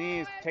to his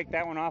knees, take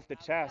that one off the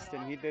chest,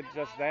 and he did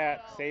just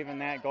that, saving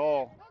that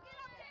goal.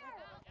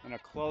 In a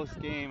close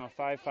game, a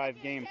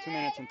 5-5 game, 2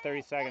 minutes and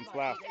 30 seconds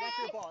left.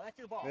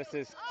 This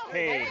is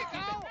Kay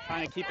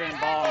trying to keep it in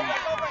ball, and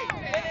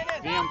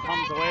VM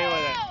comes away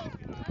with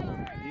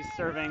it. He's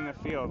surveying the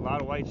field. A lot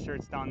of white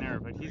shirts down there,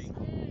 but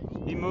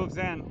he moves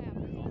in.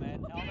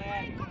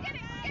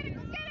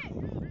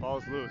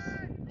 Ball's loose.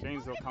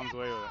 Janesville comes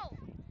away with it.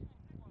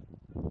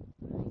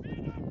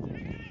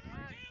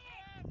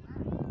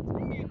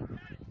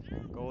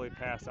 Goalie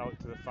pass out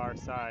to the far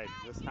side.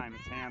 This time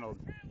it's handled.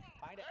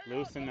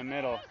 Loose in the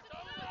middle.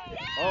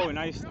 Oh,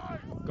 nice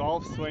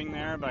golf swing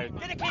there by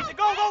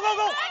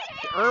Go!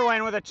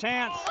 Irwin with a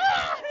chance.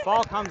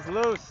 Ball comes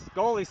loose.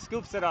 Goalie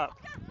scoops it up.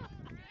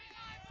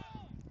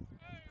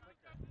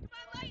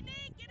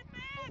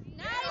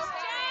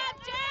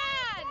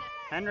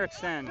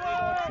 Hendrickson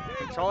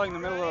controlling the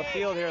middle of the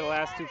field here the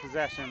last two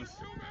possessions.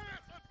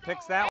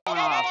 Picks that one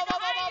off.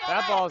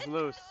 That ball's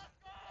loose.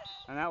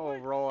 And that will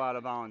roll out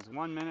of bounds.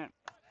 1 minute,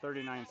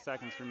 39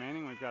 seconds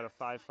remaining. We've got a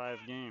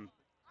 5-5 game.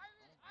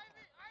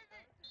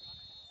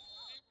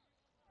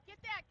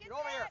 Get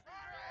over here.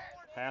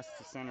 Pass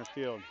to center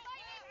field.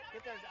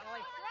 Get there,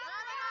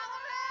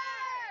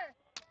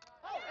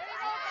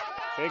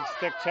 Big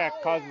stick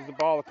check causes the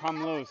ball to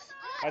come loose.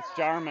 That's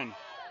Jarman.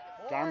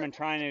 Jarman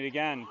trying it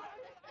again.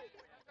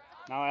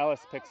 Now Ellis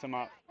picks him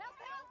up.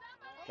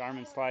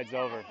 Jarman slides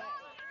over.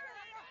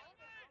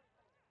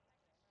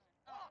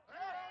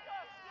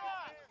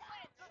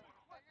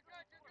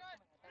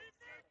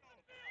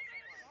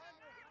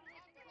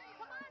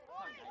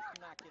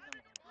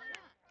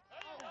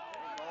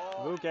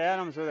 Luke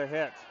Adams with a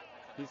hit.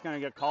 He's going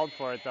to get called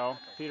for it though.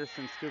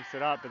 Peterson scoops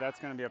it up, but that's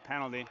going to be a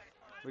penalty.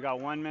 We got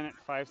 1 minute,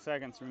 5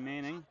 seconds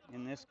remaining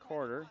in this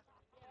quarter.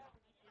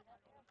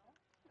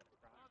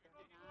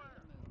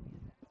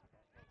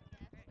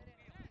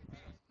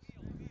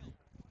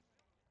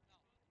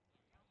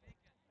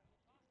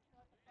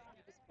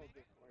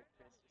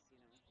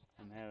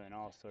 I'm having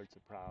all sorts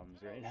of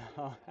problems right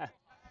now. I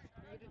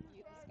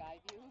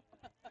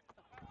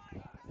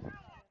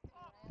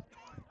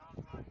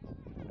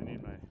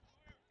need my...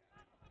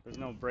 There's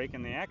no break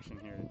in the action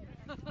here.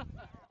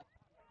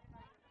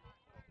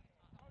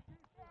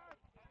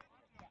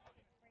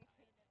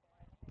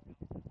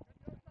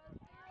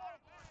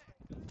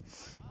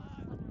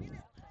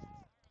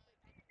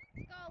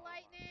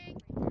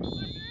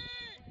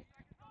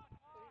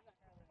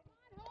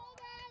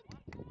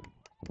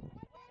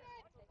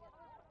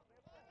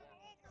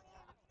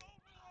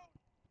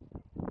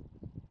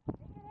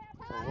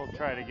 So we'll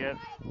try to get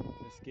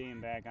this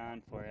game back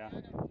on for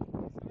you.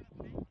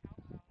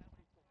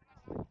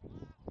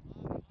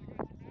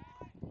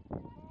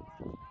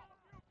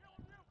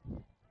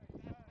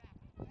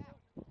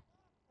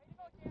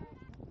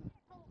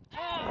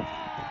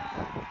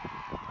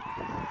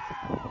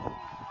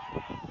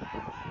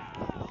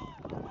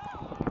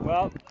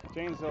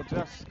 Janesville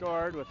just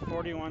scored with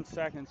 41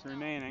 seconds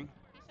remaining.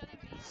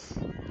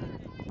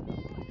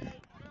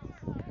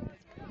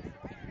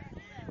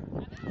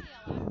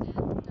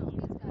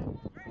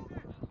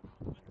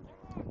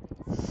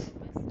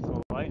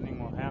 So Lightning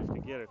will have to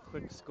get a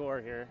quick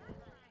score here.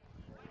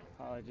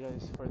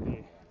 Apologize for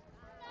the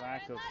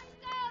lack of...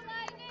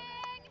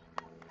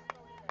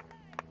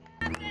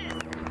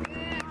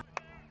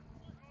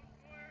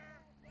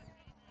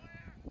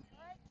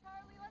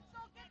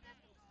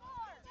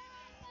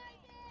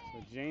 So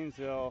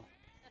Janesville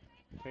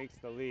takes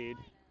the lead.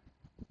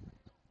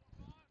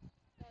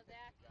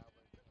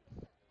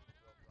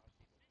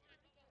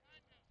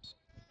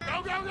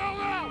 Go, go, go,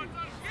 go!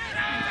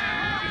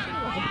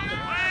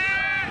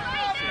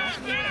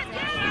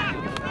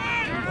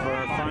 For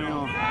our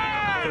final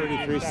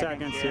 33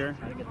 seconds here,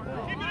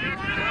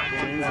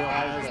 Janesville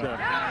has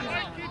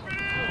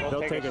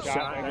they'll take a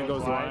shot that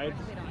goes wide.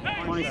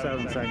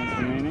 27 seconds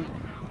remaining.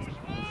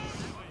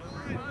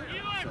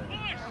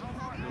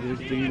 Here's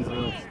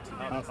Janesville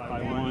up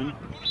by 1,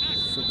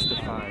 6-5.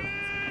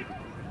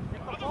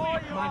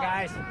 Come on,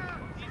 guys.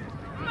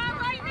 Come on,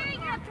 Lightning! You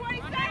have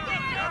 20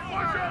 seconds!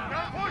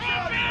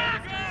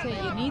 So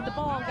you need the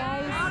ball,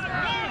 guys.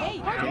 Hey,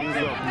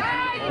 Janesville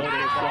hold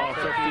it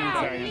for 15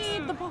 seconds.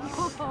 need the ball. Get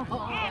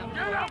him!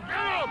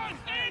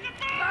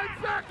 9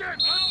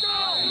 seconds! Let's go!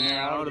 And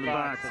they're out of the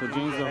box, so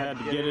Janesville had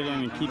to get it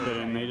in and keep it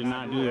in. They did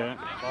not do that.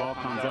 Ball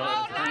comes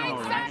out.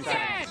 9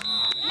 seconds.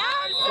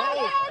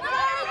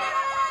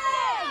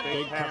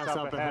 Big pass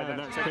up ahead.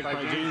 That's picked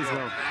by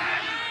Janesville.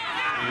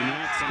 And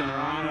that's going to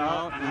round it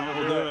out, and that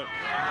will do it.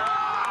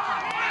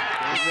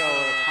 Janesville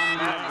with a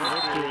comeback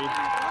victory.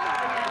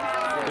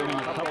 Getting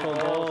a couple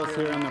goals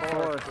here in the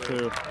fourth to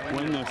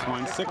win this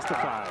one,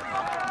 6-5.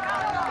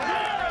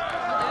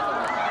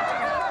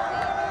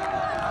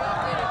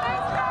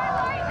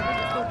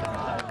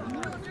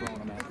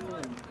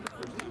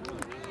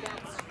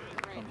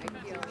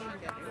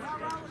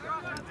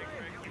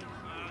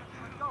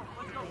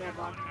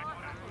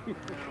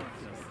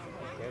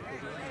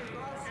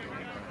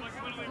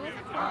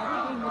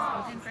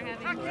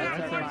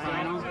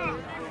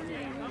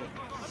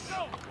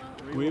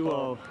 We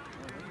will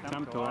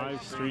attempt to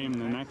live stream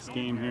the next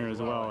game here as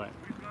well at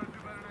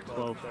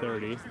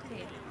 12:30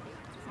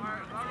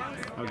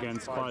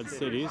 against Quad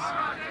Cities.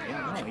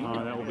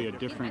 That will be a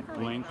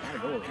different link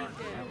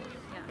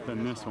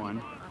than this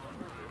one.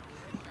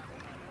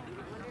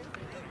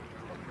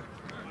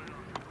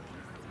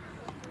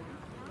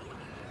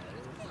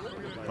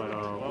 But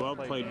a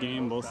well-played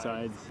game, both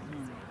sides.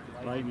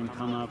 Lightning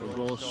come up a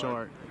goal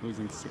short,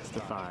 losing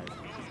 6-5.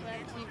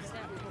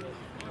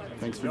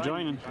 Thanks for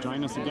joining.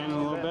 Join us again in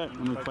a little bit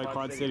when we play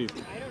Quad Cities.